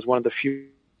Peloton is one of the few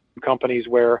companies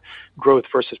where growth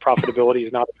versus profitability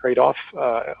is not a trade-off.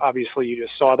 Obviously, you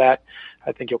just saw that.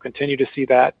 I think you'll continue to see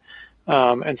that.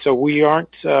 And so we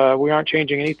aren't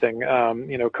changing anything.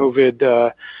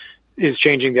 COVID is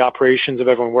changing the operations of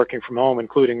everyone working from home,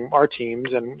 including our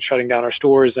teams, and shutting down our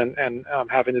stores and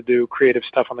having to do creative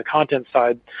stuff on the content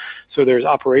side. So there's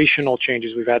operational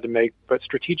changes we've had to make, but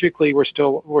strategically we're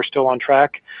still on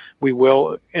track. We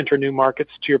will enter new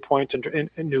markets, to your point, and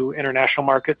new international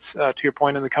markets, to your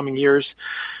point, in the coming years.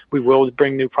 We will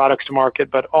bring new products to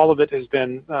market, but all of it has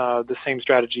been the same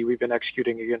strategy we've been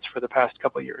executing against for the past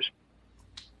couple of years.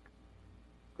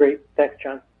 Great. Thanks,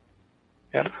 John.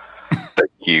 Yeah.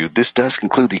 Thank you. This does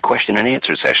conclude the question and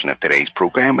answer session of today's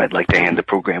program. I'd like to hand the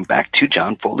program back to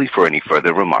John Foley for any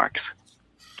further remarks.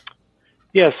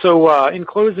 Yeah, so in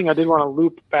closing, I did want to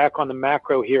loop back on the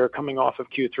macro here coming off of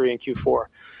Q3 and Q4.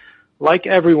 Like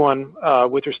everyone,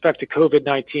 with respect to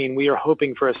COVID-19, we are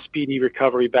hoping for a speedy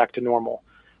recovery back to normal.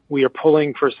 We are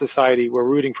pulling for society. We're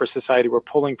rooting for society. We're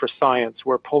pulling for science.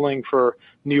 We're pulling for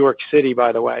New York City,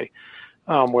 by the way.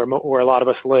 Where a lot of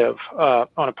us live.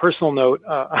 On a personal note,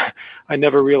 I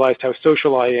never realized how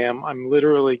social I am. I'm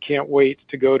literally can't wait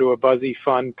to go to a buzzy,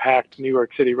 fun, packed New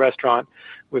York City restaurant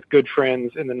with good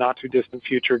friends in the not too distant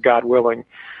future, God willing.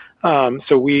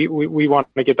 So we want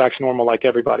to get back to normal like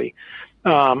everybody.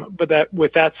 But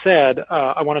with that said,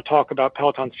 I want to talk about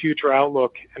Peloton's future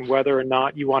outlook and whether or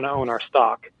not you want to own our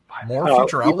stock. more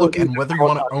future outlook and whether you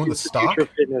want to own the stock? Future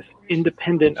fitness,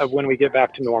 independent of when we get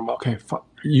back to normal. Okay,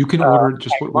 you can order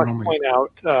just what we I must point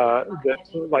out that,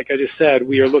 like I just said,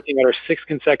 we are looking at our 6th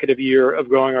consecutive year of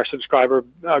growing our subscriber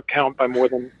count by more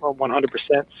than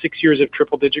 100%. 6 years of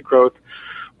triple-digit growth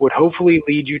would hopefully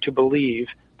lead you to believe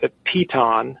that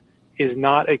Peloton is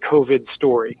not a COVID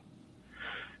story.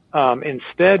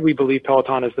 Instead, we believe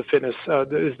Peloton is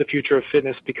the future of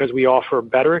fitness because we offer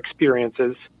better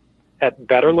experiences at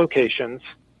better locations,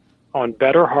 on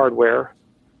better hardware,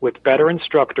 with better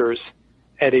instructors,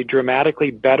 at a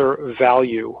dramatically better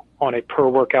value on a per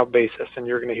workout basis. And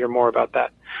you're going to hear more about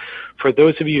that. For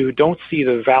those of you who don't see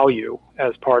the value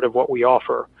as part of what we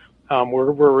offer,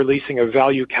 we're releasing a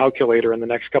value calculator in the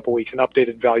next couple weeks, an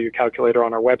updated value calculator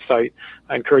on our website.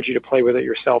 I encourage you to play with it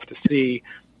yourself to see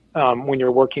when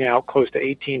you're working out close to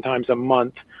 18 times a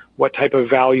month, what type of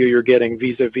value you're getting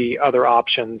vis-a-vis other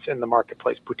options in the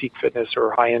marketplace, boutique fitness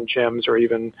or high-end gyms or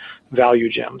even value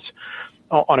gyms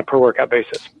on a per workout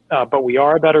basis. But we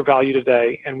are a better value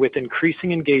today, and with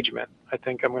increasing engagement, I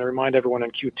think I'm going to remind everyone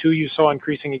in Q2 you saw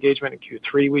increasing engagement. In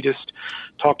Q3 we just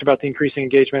talked about the increasing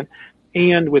engagement,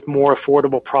 and with more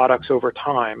affordable products over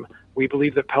time, we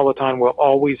believe that Peloton will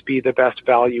always be the best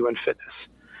value in fitness.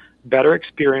 Better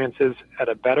experiences at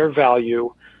a better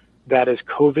value that is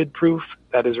COVID-proof,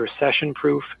 that is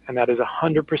recession-proof, and that is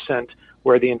 100%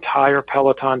 where the entire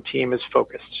Peloton team is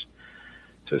focused.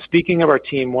 So speaking of our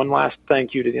team, one last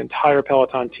thank you to the entire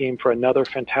Peloton team for another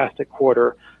fantastic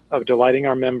quarter of delighting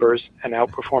our members and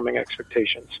outperforming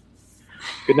expectations.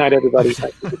 Good night, everybody.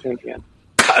 Thank you for tuning in.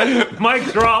 Mic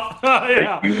drop.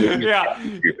 Yeah.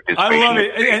 I love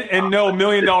it. And no, $1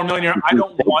 Million Millionaire, I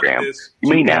don't want this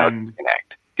to end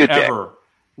ever.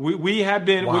 We have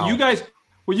been, what you guys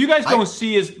don't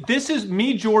see is, this is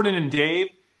me, Jordan, and Dave.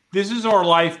 This is our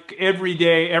life every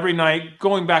day, every night,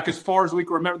 going back as far as we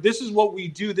can remember. This is what we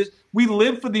do. We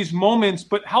live for these moments,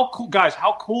 but how cool, guys,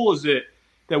 how cool is it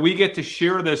that we get to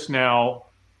share this now?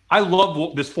 I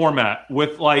love this format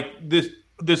with like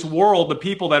this world, the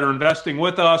people that are investing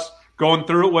with us, going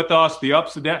through it with us, the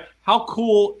ups and downs. How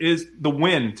cool is the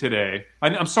win today?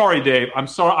 I'm sorry, Dave. I'm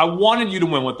sorry. I wanted you to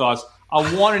win with us.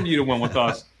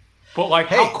 But like,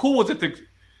 how cool is it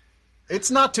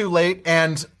It's not too late.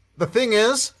 And the thing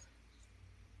is,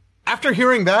 after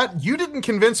hearing that, you didn't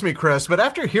convince me, Chris, but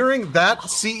after hearing that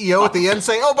CEO at the end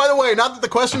say, oh, by the way, now that the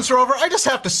questions are over, I just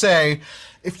have to say,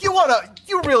 if you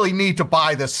you really need to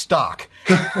buy this stock.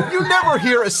 You never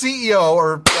hear a CEO,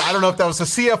 or I don't know if that was a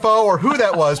CFO or who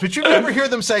that was, but you never hear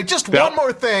them say just one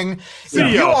more thing. CEO.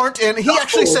 If you aren't in, he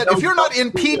actually said, if you're not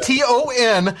in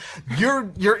PTON,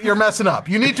 you're messing up.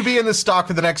 You need to be in this stock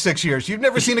for the next 6 years. You've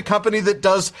never seen a company that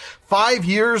does 5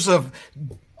 years of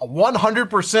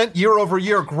 100%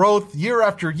 year-over-year growth, year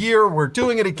after year. We're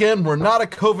doing it again. We're not a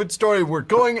COVID story. We're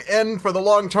going in for the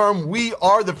long term. We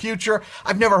are the future.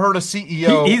 I've never heard a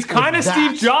CEO. He's kind of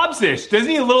Steve Jobs-ish. Doesn't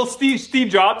he? A little Steve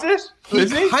Jobs-ish?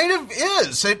 He kind of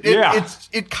is.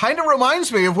 It kind of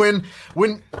reminds me of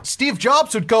when Steve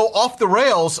Jobs would go off the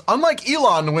rails. Unlike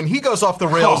Elon, when he goes off the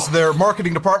rails, their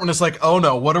marketing department is like, oh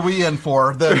no, what are we in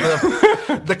for?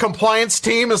 The compliance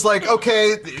team is like,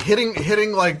 okay,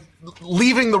 hitting like,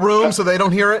 leaving the room so they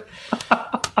don't hear it.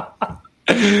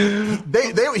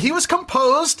 He was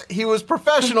composed, he was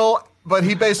professional, but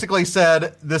he basically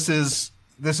said, this is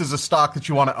a stock that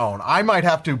you want to own. I might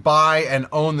have to buy and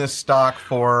own this stock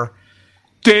for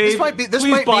Dave. This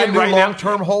might be a new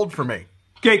long-term hold for me.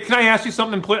 Okay, can I ask you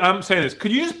something? I'm saying this.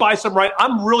 Could you just buy some right?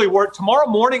 I'm really worried. Tomorrow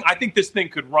morning, I think this thing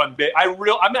could run big.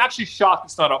 I'm actually shocked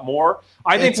it's not up more.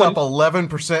 I think it's up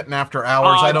 11% in after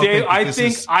hours.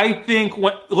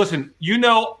 Listen,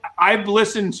 I've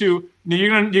listened to.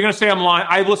 You're gonna say I'm lying.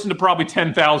 I've listened to probably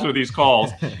 10,000 of these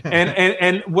calls,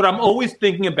 and what I'm always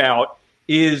thinking about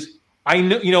is, I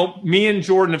know, me and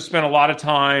Jordan have spent a lot of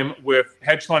time with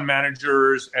hedge fund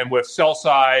managers and with sell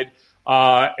side.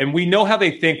 And we know how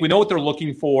they think. We know what they're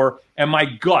looking for. And my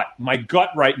gut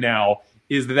right now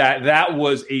is that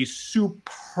was a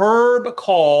superb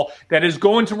call that is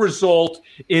going to result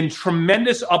in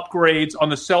tremendous upgrades on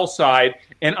the sell side.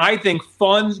 And I think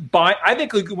funds I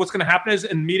think what's going to happen is,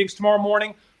 in meetings tomorrow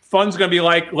morning, funds are going to be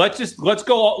like, let's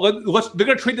go. They're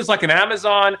going to treat this like an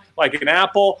Amazon, like an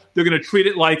Apple. They're going to treat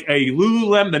it like a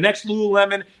Lululemon, the next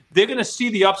Lululemon. They're going to see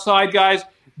the upside, guys.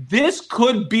 This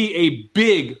could be a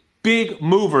big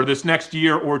mover this next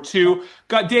year or two.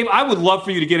 God, Dave, I would love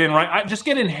for you to get in just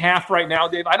get in half right now,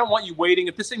 Dave. I don't want you waiting.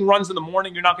 If this thing runs in the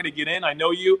morning, you're not going to get in. I know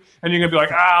you. And you're going to be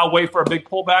like, I'll wait for a big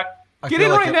pullback. Get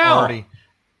in right now.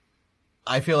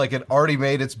 I feel like it already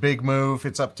made its big move.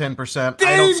 It's up 10%. Dave,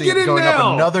 I don't see it going now.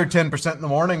 Up another 10% in the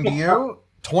morning. Do you?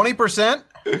 20%?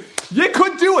 You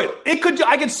could do it.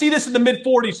 I could see this in the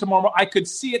mid-40s tomorrow. I could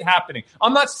see it happening.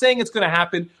 I'm not saying it's going to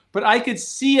happen, but I could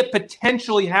see it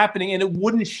potentially happening, and it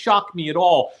wouldn't shock me at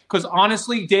all. Because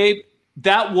honestly, Dave,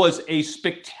 that was a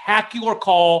spectacular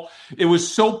call. It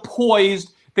was so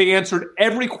poised. They answered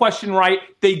every question right.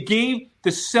 They gave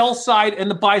the sell side and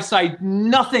the buy side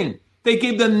nothing. They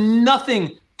gave them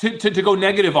nothing to go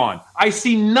negative on. I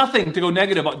see nothing to go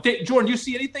negative on. Jordan, do you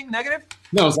see anything negative?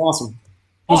 No, it's awesome.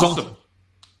 Awesome.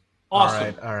 All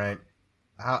right.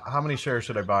 How many shares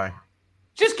should I buy?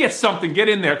 Just get something. Get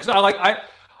in there, because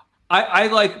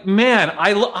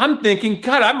I'm thinking,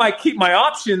 God, I might keep my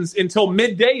options until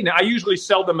midday. Now, I usually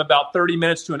sell them about 30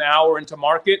 minutes to an hour into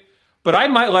market, but I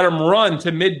might let them run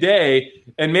to midday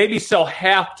and maybe sell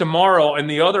half tomorrow, and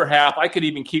the other half I could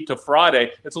even keep to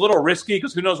Friday. It's a little risky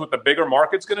because who knows what the bigger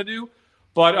market's going to do.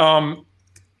 But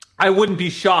I wouldn't be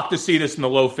shocked to see this in the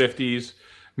low 50s.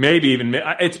 Maybe even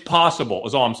it's possible,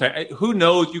 is all I'm saying. Who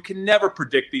knows? You can never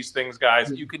predict these things,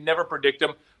 guys. You can never predict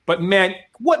them. But, man,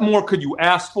 what more could you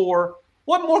ask for?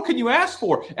 What more could you ask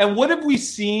for? And what have we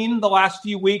seen the last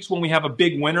few weeks when we have a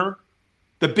big winner?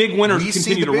 The big winners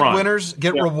continue to run. The big winners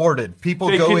get rewarded. People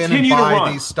go in and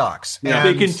buy these stocks. Yeah.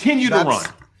 They continue to run.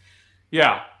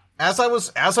 Yeah. As I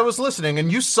was listening,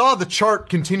 and you saw the chart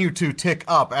continue to tick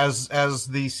up as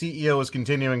the CEO is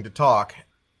continuing to talk,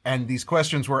 and these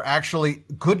questions were actually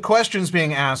good questions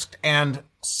being asked and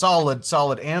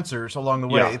solid answers along the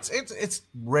way. Yeah. It's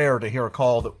rare to hear a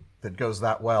call that goes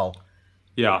that well.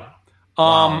 Yeah.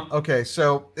 Wow. Okay,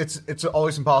 so it's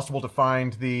always impossible to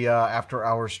find the after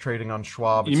hours trading on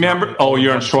Schwab. You remember? Oh,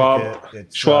 you're on Schwab.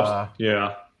 Schwab.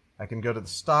 Yeah. I can go to the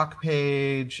stock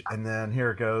page, and then here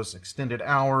it goes, extended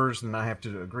hours, and I have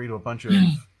to agree to a bunch of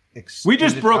We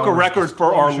just broke a record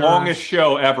for our longest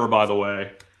show ever, by the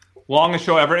way. Longest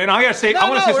show ever. And I got to say,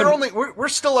 we're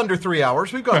still under 3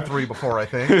 hours. We've gone 3 before, I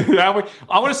think. I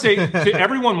want to say to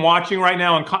everyone watching right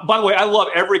now, and by the way, I love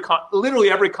literally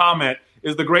every comment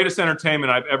is the greatest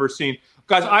entertainment I've ever seen.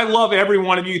 Guys, I love every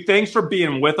one of you. Thanks for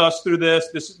being with us through this.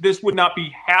 This would not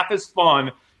be half as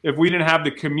fun if we didn't have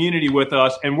the community with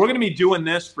us. And we're going to be doing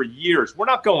this for years. We're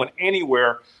not going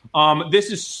anywhere. This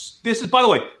is, by the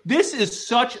way, this is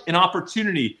such an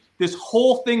opportunity. This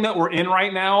whole thing that we're in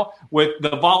right now with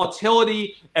the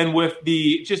volatility and with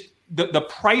the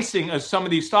pricing of some of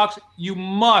these stocks,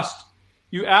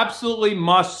 you absolutely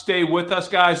must stay with us,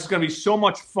 guys. It's going to be so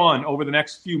much fun over the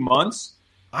next few months.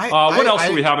 What else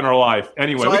do we have in our life?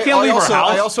 Anyway, we can't leave our house.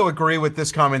 I also agree with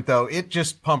this comment, though. It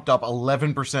just pumped up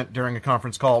 11% during a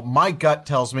conference call. My gut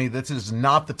tells me this is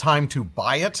not the time to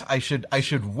buy it. I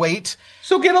should wait.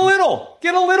 So get a little.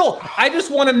 I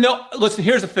just want to know. Listen,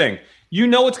 here's the thing. You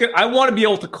know it's good. I want to be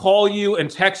able to call you and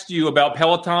text you about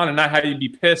Peloton and not have you be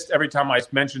pissed every time I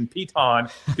mention Peloton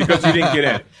because you didn't get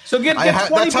in. So get 20%.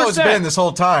 That's how it's been this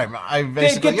whole time. I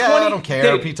basically, I don't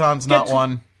care. Peloton's not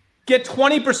one. Get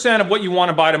 20% of what you want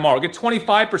to buy tomorrow. Get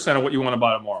 25% of what you want to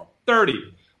buy tomorrow.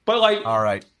 30. But all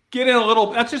right. Get in a little.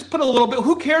 Let's just put a little bit.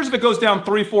 Who cares if it goes down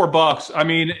 $3-4? I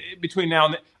mean, between now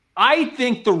and then, I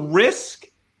think the risk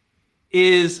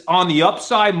is on the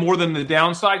upside more than the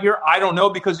downside here. I don't know,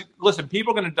 because listen,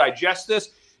 people are going to digest this.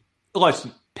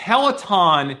 Listen,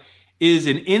 Peloton is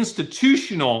an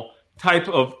institutional type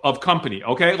of company.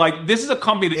 Okay, like this is a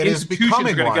company that institutions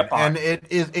are going to get behind, and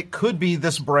it could be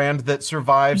this brand that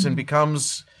survives and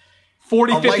becomes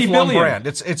 40-50 billion brand.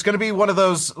 It's going to be one of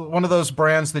those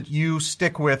brands that you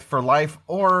stick with for life,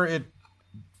 or it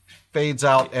fades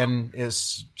out and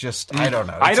is just, I don't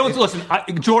know.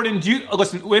 Jordan,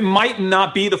 listen, it might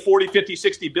not be the 40, 50,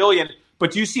 60 billion,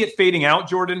 but do you see it fading out,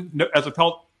 Jordan?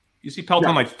 You see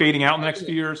Peloton like fading out in the next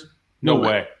few years? No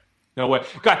way. No way.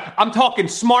 God, I'm talking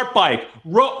smart bike,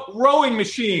 rowing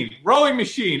machine,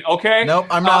 okay? Nope,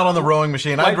 I'm not on the rowing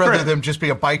machine. I'd rather them just be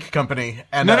a bike company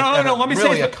and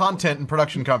a content and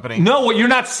production company. No, what you're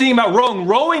not seeing about rowing.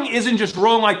 Rowing isn't just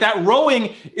rowing like that.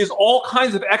 Rowing is all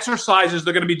kinds of exercises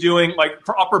they're going to be doing, like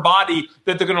for upper body,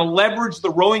 that they're going to leverage the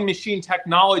rowing machine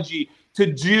technology to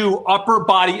do upper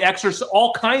body exercise,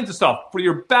 all kinds of stuff for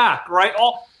your back, right?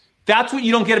 That's what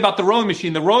you don't get about the rowing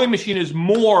machine. The rowing machine is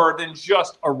more than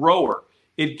just a rower.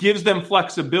 It gives them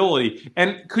flexibility.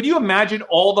 And could you imagine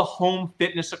all the home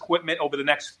fitness equipment over the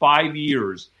next 5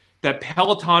 years that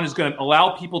Peloton is going to allow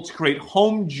people to create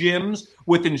home gyms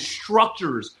with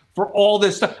instructors for all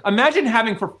this stuff? Imagine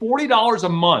having for $40 a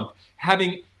month,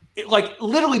 having like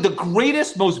literally the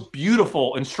greatest, most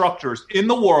beautiful instructors in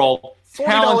the world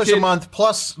 $40 a month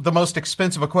plus the most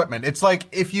expensive equipment. It's like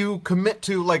if you commit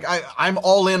to, like, I'm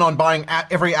all in on buying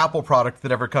every Apple product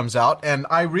that ever comes out, and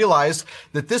I realize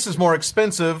that this is more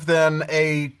expensive than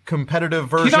a competitive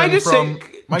version Can I just from say,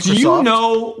 Microsoft. do you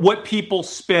know what people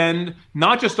spend,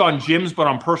 not just on gyms, but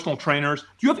on personal trainers?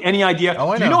 Do you have any idea? Oh,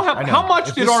 I know. Do you know how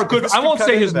much did our good, I won't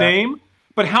say his name,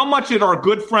 but how much did our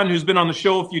good friend who's been on the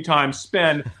show a few times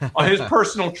spend on his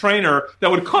personal trainer that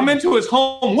would come into his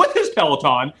home with his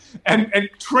Peloton and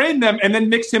train them and then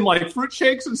mix him like fruit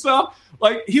shakes and stuff?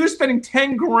 Like, he was spending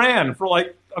 10 grand for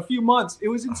like a few months. It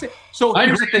was insane. So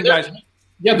here's the thing, guys.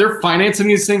 Yeah, they're financing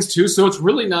these things too, so it's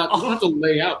really not, you don't have to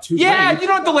lay out $2 grand. You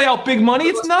don't have to lay out big money.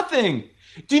 It's nothing.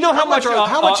 Do you know how much?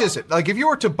 How much is it? Like, if you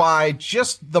were to buy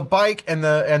just the bike and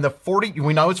the 40,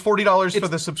 we know it's $40 for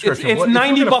the subscription. It's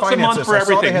 $90 a month for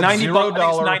everything. $90 it's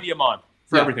 $90 a month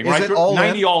for everything. Is right? it all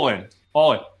 90 in? all in.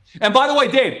 And by the way,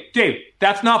 Dave,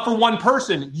 that's not for one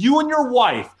person. You and your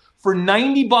wife, for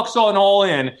 $90 on all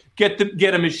in, get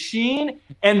a machine,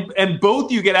 and both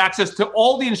you get access to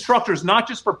all the instructors, not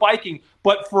just for biking,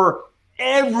 but for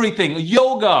everything,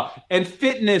 yoga and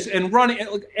fitness and running,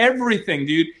 everything,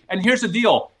 dude. And here's the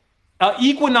deal.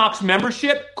 Equinox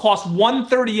membership costs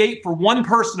 $138 for one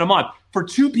person a month. For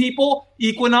two people,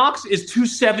 Equinox is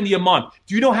 $270 a month.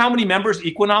 Do you know how many members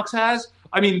Equinox has?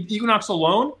 I mean, Equinox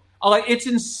alone? It's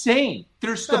insane.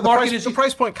 The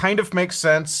price point kind of makes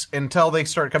sense until they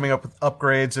start coming up with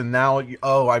upgrades, and now,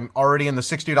 I'm already in the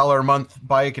 $60 a month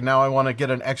bike, and now I want to get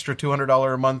an extra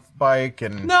 $200 a month bike.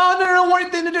 And No.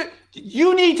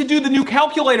 You need to do the new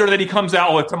calculator that he comes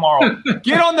out with tomorrow.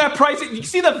 Get on that price. You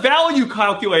see the value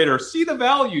calculator. See the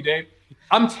value, Dave.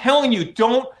 I'm telling you,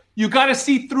 you got to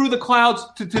see through the clouds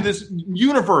to this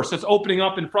universe that's opening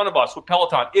up in front of us with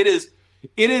Peloton. It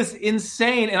is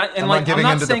insane. I'm not giving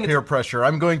into the peer pressure.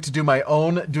 I'm going to do my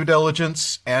own due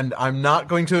diligence, and I'm not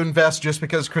going to invest just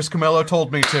because Chris Camillo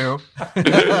told me to.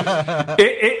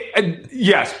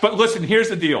 Yes, but listen, here's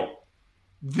the deal.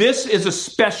 This is a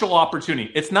special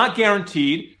opportunity. It's not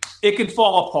guaranteed. It can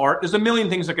fall apart. There's a million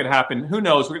things that could happen. Who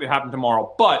knows what could happen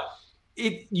tomorrow? But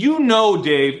Dave,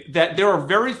 that there are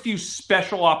very few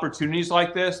special opportunities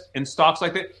like this in stocks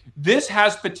like that. This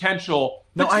has potential.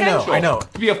 No, I know.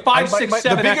 To be a 5, 6,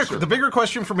 7 extra. The bigger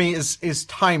question for me is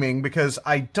timing, because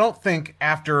I don't think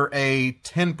after a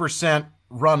 10%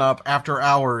 run up after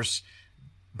hours,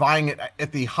 buying it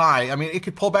at the high, I mean, it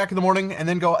could pull back in the morning and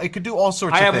then go. It could do all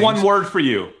sorts of things. I have one word for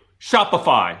you: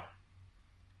 Shopify.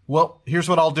 Well, here's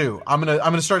what I'll do. I'm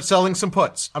gonna start selling some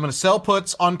puts. I'm gonna sell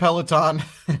puts on Peloton,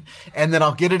 and then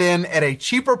I'll get it in at a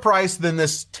cheaper price than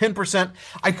this 10%.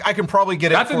 I can probably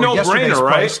get it That's for a yesterday's no-brainer,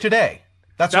 right? price today.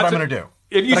 That's what I'm gonna do.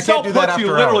 If you But I sell can't do that puts, you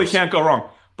after literally hours. can't go wrong.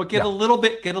 But get a little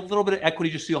bit of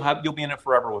equity, just so you'll be in it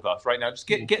forever with us. Right now, just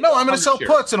get. No, I'm going to 100 sell shares.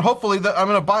 puts, and hopefully I'm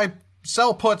going to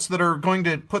sell puts that are going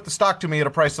to put the stock to me at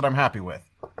a price that I'm happy with.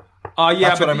 Yeah,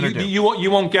 That's but what I'm going to do.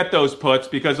 you won't get those puts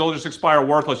because they'll just expire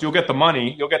worthless. You'll get the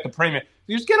money. You'll get the premium.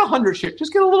 You just get 100 shares.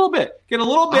 Just get a little bit. Get a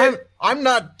little bit. I'm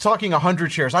not talking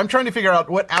 100 shares. I'm trying to figure out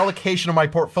what allocation of my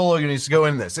portfolio needs to go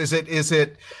in this. Is it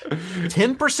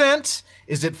 10%?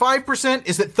 Is it 5%?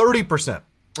 Is it 30%?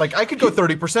 Like, I could go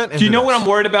 30%. Do you know what I'm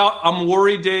worried about? I'm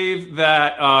worried, Dave,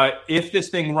 that if this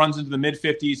thing runs into the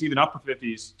mid-50s, even upper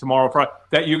 50s tomorrow,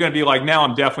 that you're going to be like, now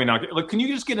I'm definitely not. Look, can you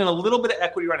just get in a little bit of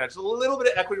equity right now? Just a little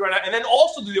bit of equity right now, and then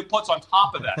also do your puts on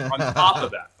top of that.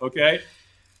 Okay?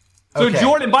 So, Okay,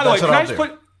 Jordan, by the way, that's can what I I'll just do.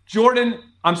 put Jordan?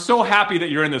 I'm so happy that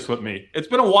you're in this with me. It's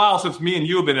been a while since me and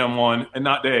you have been in one, and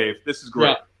not Dave. This is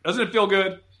great. Yeah. Doesn't it feel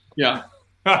good? Yeah.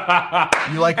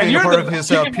 You like being a part of his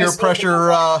peer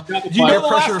pressure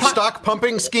stock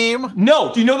pumping scheme?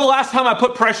 No. Do you know the last time I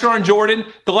put pressure on Jordan?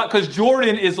 Because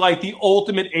Jordan is like the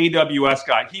ultimate AWS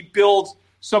guy. He builds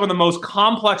some of the most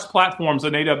complex platforms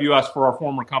in AWS for our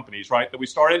former companies, right, that we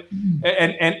started.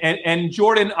 And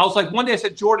Jordan, I was like, one day I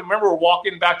said, Jordan, remember we're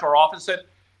walking back to our office and said,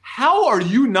 how are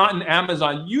you not in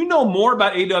Amazon? You know more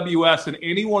about AWS than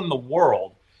anyone in the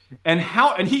world. And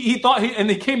he thought, and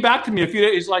he came back to me a few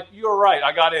days. He's like, "You're right.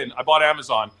 I got in. I bought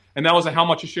Amazon, and that was how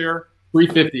much a share?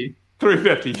 $350.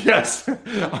 $350. Yes,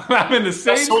 I'm in the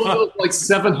same. I sold like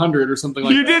 700 or something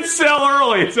like that. You did sell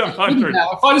early, 700.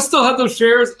 Now, if I still had those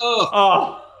shares,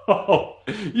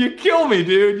 you kill me,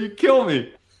 dude. You kill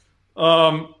me.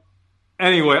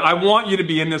 Anyway, I want you to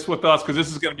be in this with us because this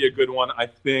is going to be a good one, I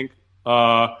think.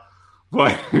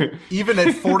 But even at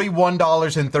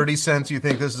 $41.30, you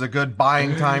think this is a good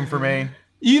buying time for me?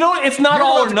 You know, it's not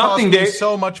all or nothing, Dave.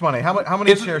 So much money. How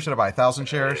many shares should I buy? 1,000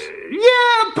 shares?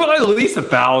 Yeah, but at least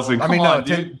 1,000. I mean, no,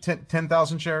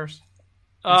 10,000 shares.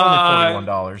 It's only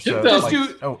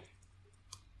 $41. So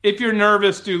if you're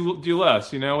nervous, do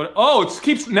less. You know. Oh,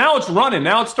 now it's running.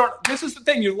 Now it's start. This is the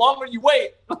thing. The longer you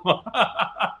wait,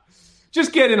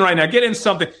 just get in right now. Get in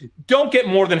something. Don't get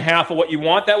more than half of what you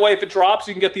want. That way, if it drops,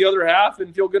 you can get the other half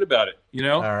and feel good about it. You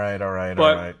know. All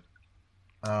right.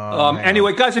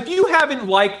 Anyway, guys, if you haven't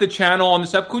liked the channel on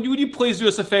this episode, would you please do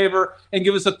us a favor and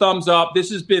give us a thumbs up? This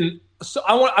has been.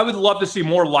 I would love to see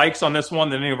more likes on this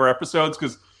one than any of our episodes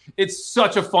because it's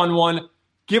such a fun one.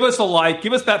 Give us a like.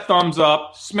 Give us that thumbs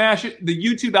up. Smash it. The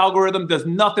YouTube algorithm does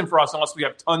nothing for us unless we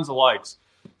have tons of likes.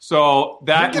 So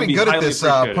that You're getting good at this,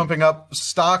 pumping up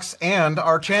stocks and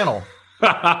our channel.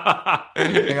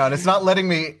 Hang on, it's not letting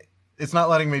me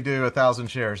do 1,000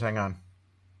 shares. Hang on.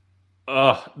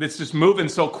 It's just moving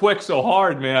so quick, so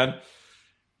hard, man.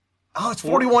 Oh, it's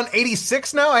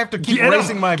 41.86 now. I have to keep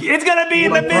raising my. It's gonna be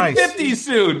in the mid-50s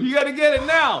soon. You got to get it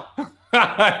now.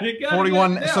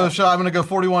 41. So I'm going to go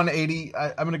 41.80.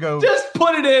 I'm going to go. Just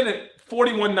put it in at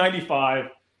 41.95.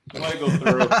 Let it go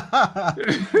through. I'm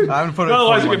going to put it at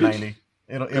 41.90.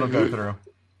 It'll go through.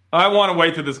 I want to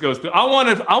wait till this goes through. I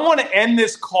want to end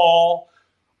this call.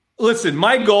 Listen,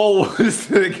 my goal was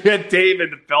to get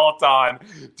David to Peloton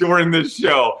during this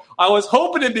show. I was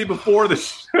hoping it'd be before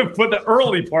the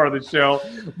early part of the show,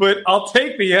 but I'll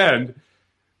take the end.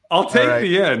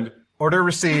 The end. Order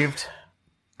received.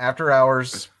 After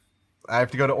hours. I have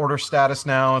to go to order status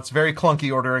now. It's very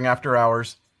clunky ordering after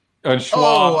hours. And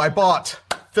Schwab. Oh, I bought.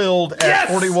 Filled at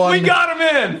 41. We got him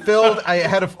in. Filled. I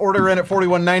had to order in at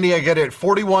 41.90. I get it at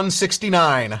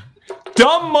 41.69.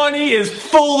 Dumb Money is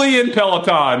fully in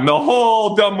Peloton. The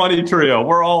whole Dumb Money trio.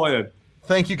 We're all in.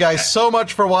 Thank you guys so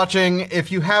much for watching.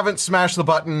 If you haven't smashed the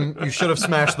button, you should have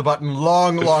smashed the button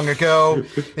long ago.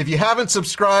 If you haven't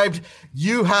subscribed,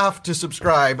 you have to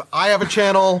subscribe. I have a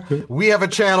channel. We have a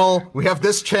channel. We have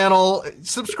this channel.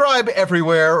 Subscribe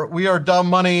everywhere. We are Dumb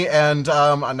Money, and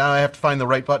now I have to find the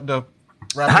right button to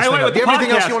wrap this thing up. Do you have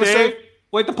anything else you want to say?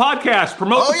 Wait, the podcast.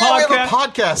 Promote the podcast. We have a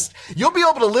podcast. You'll be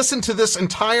able to listen to this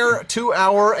entire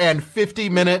 2-hour and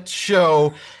 50-minute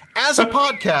show as a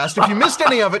podcast. If you missed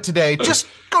any of it today, just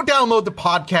go download the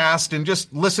podcast and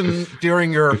just listen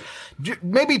during your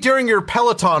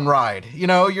Peloton ride. You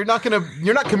know, you're not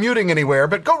commuting anywhere,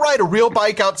 but go ride a real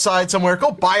bike outside somewhere.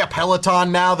 Go buy a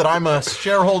Peloton now that I'm a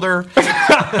shareholder.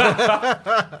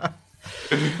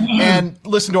 And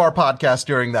listen to our podcast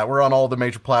during that. We're on all the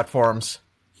major platforms.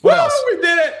 What else?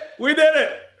 We did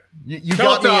it. You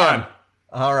got me in.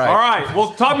 All right.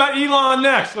 We'll talk about Elon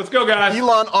next. Let's go, guys.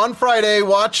 Elon on Friday.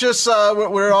 Watch us.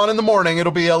 We're on in the morning.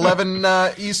 It'll be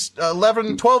 12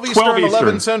 Eastern,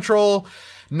 11 Central,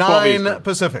 9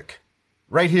 Pacific.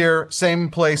 Right here, same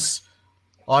place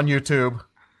on YouTube.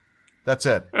 That's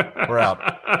it. We're out.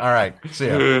 All right. See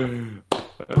ya.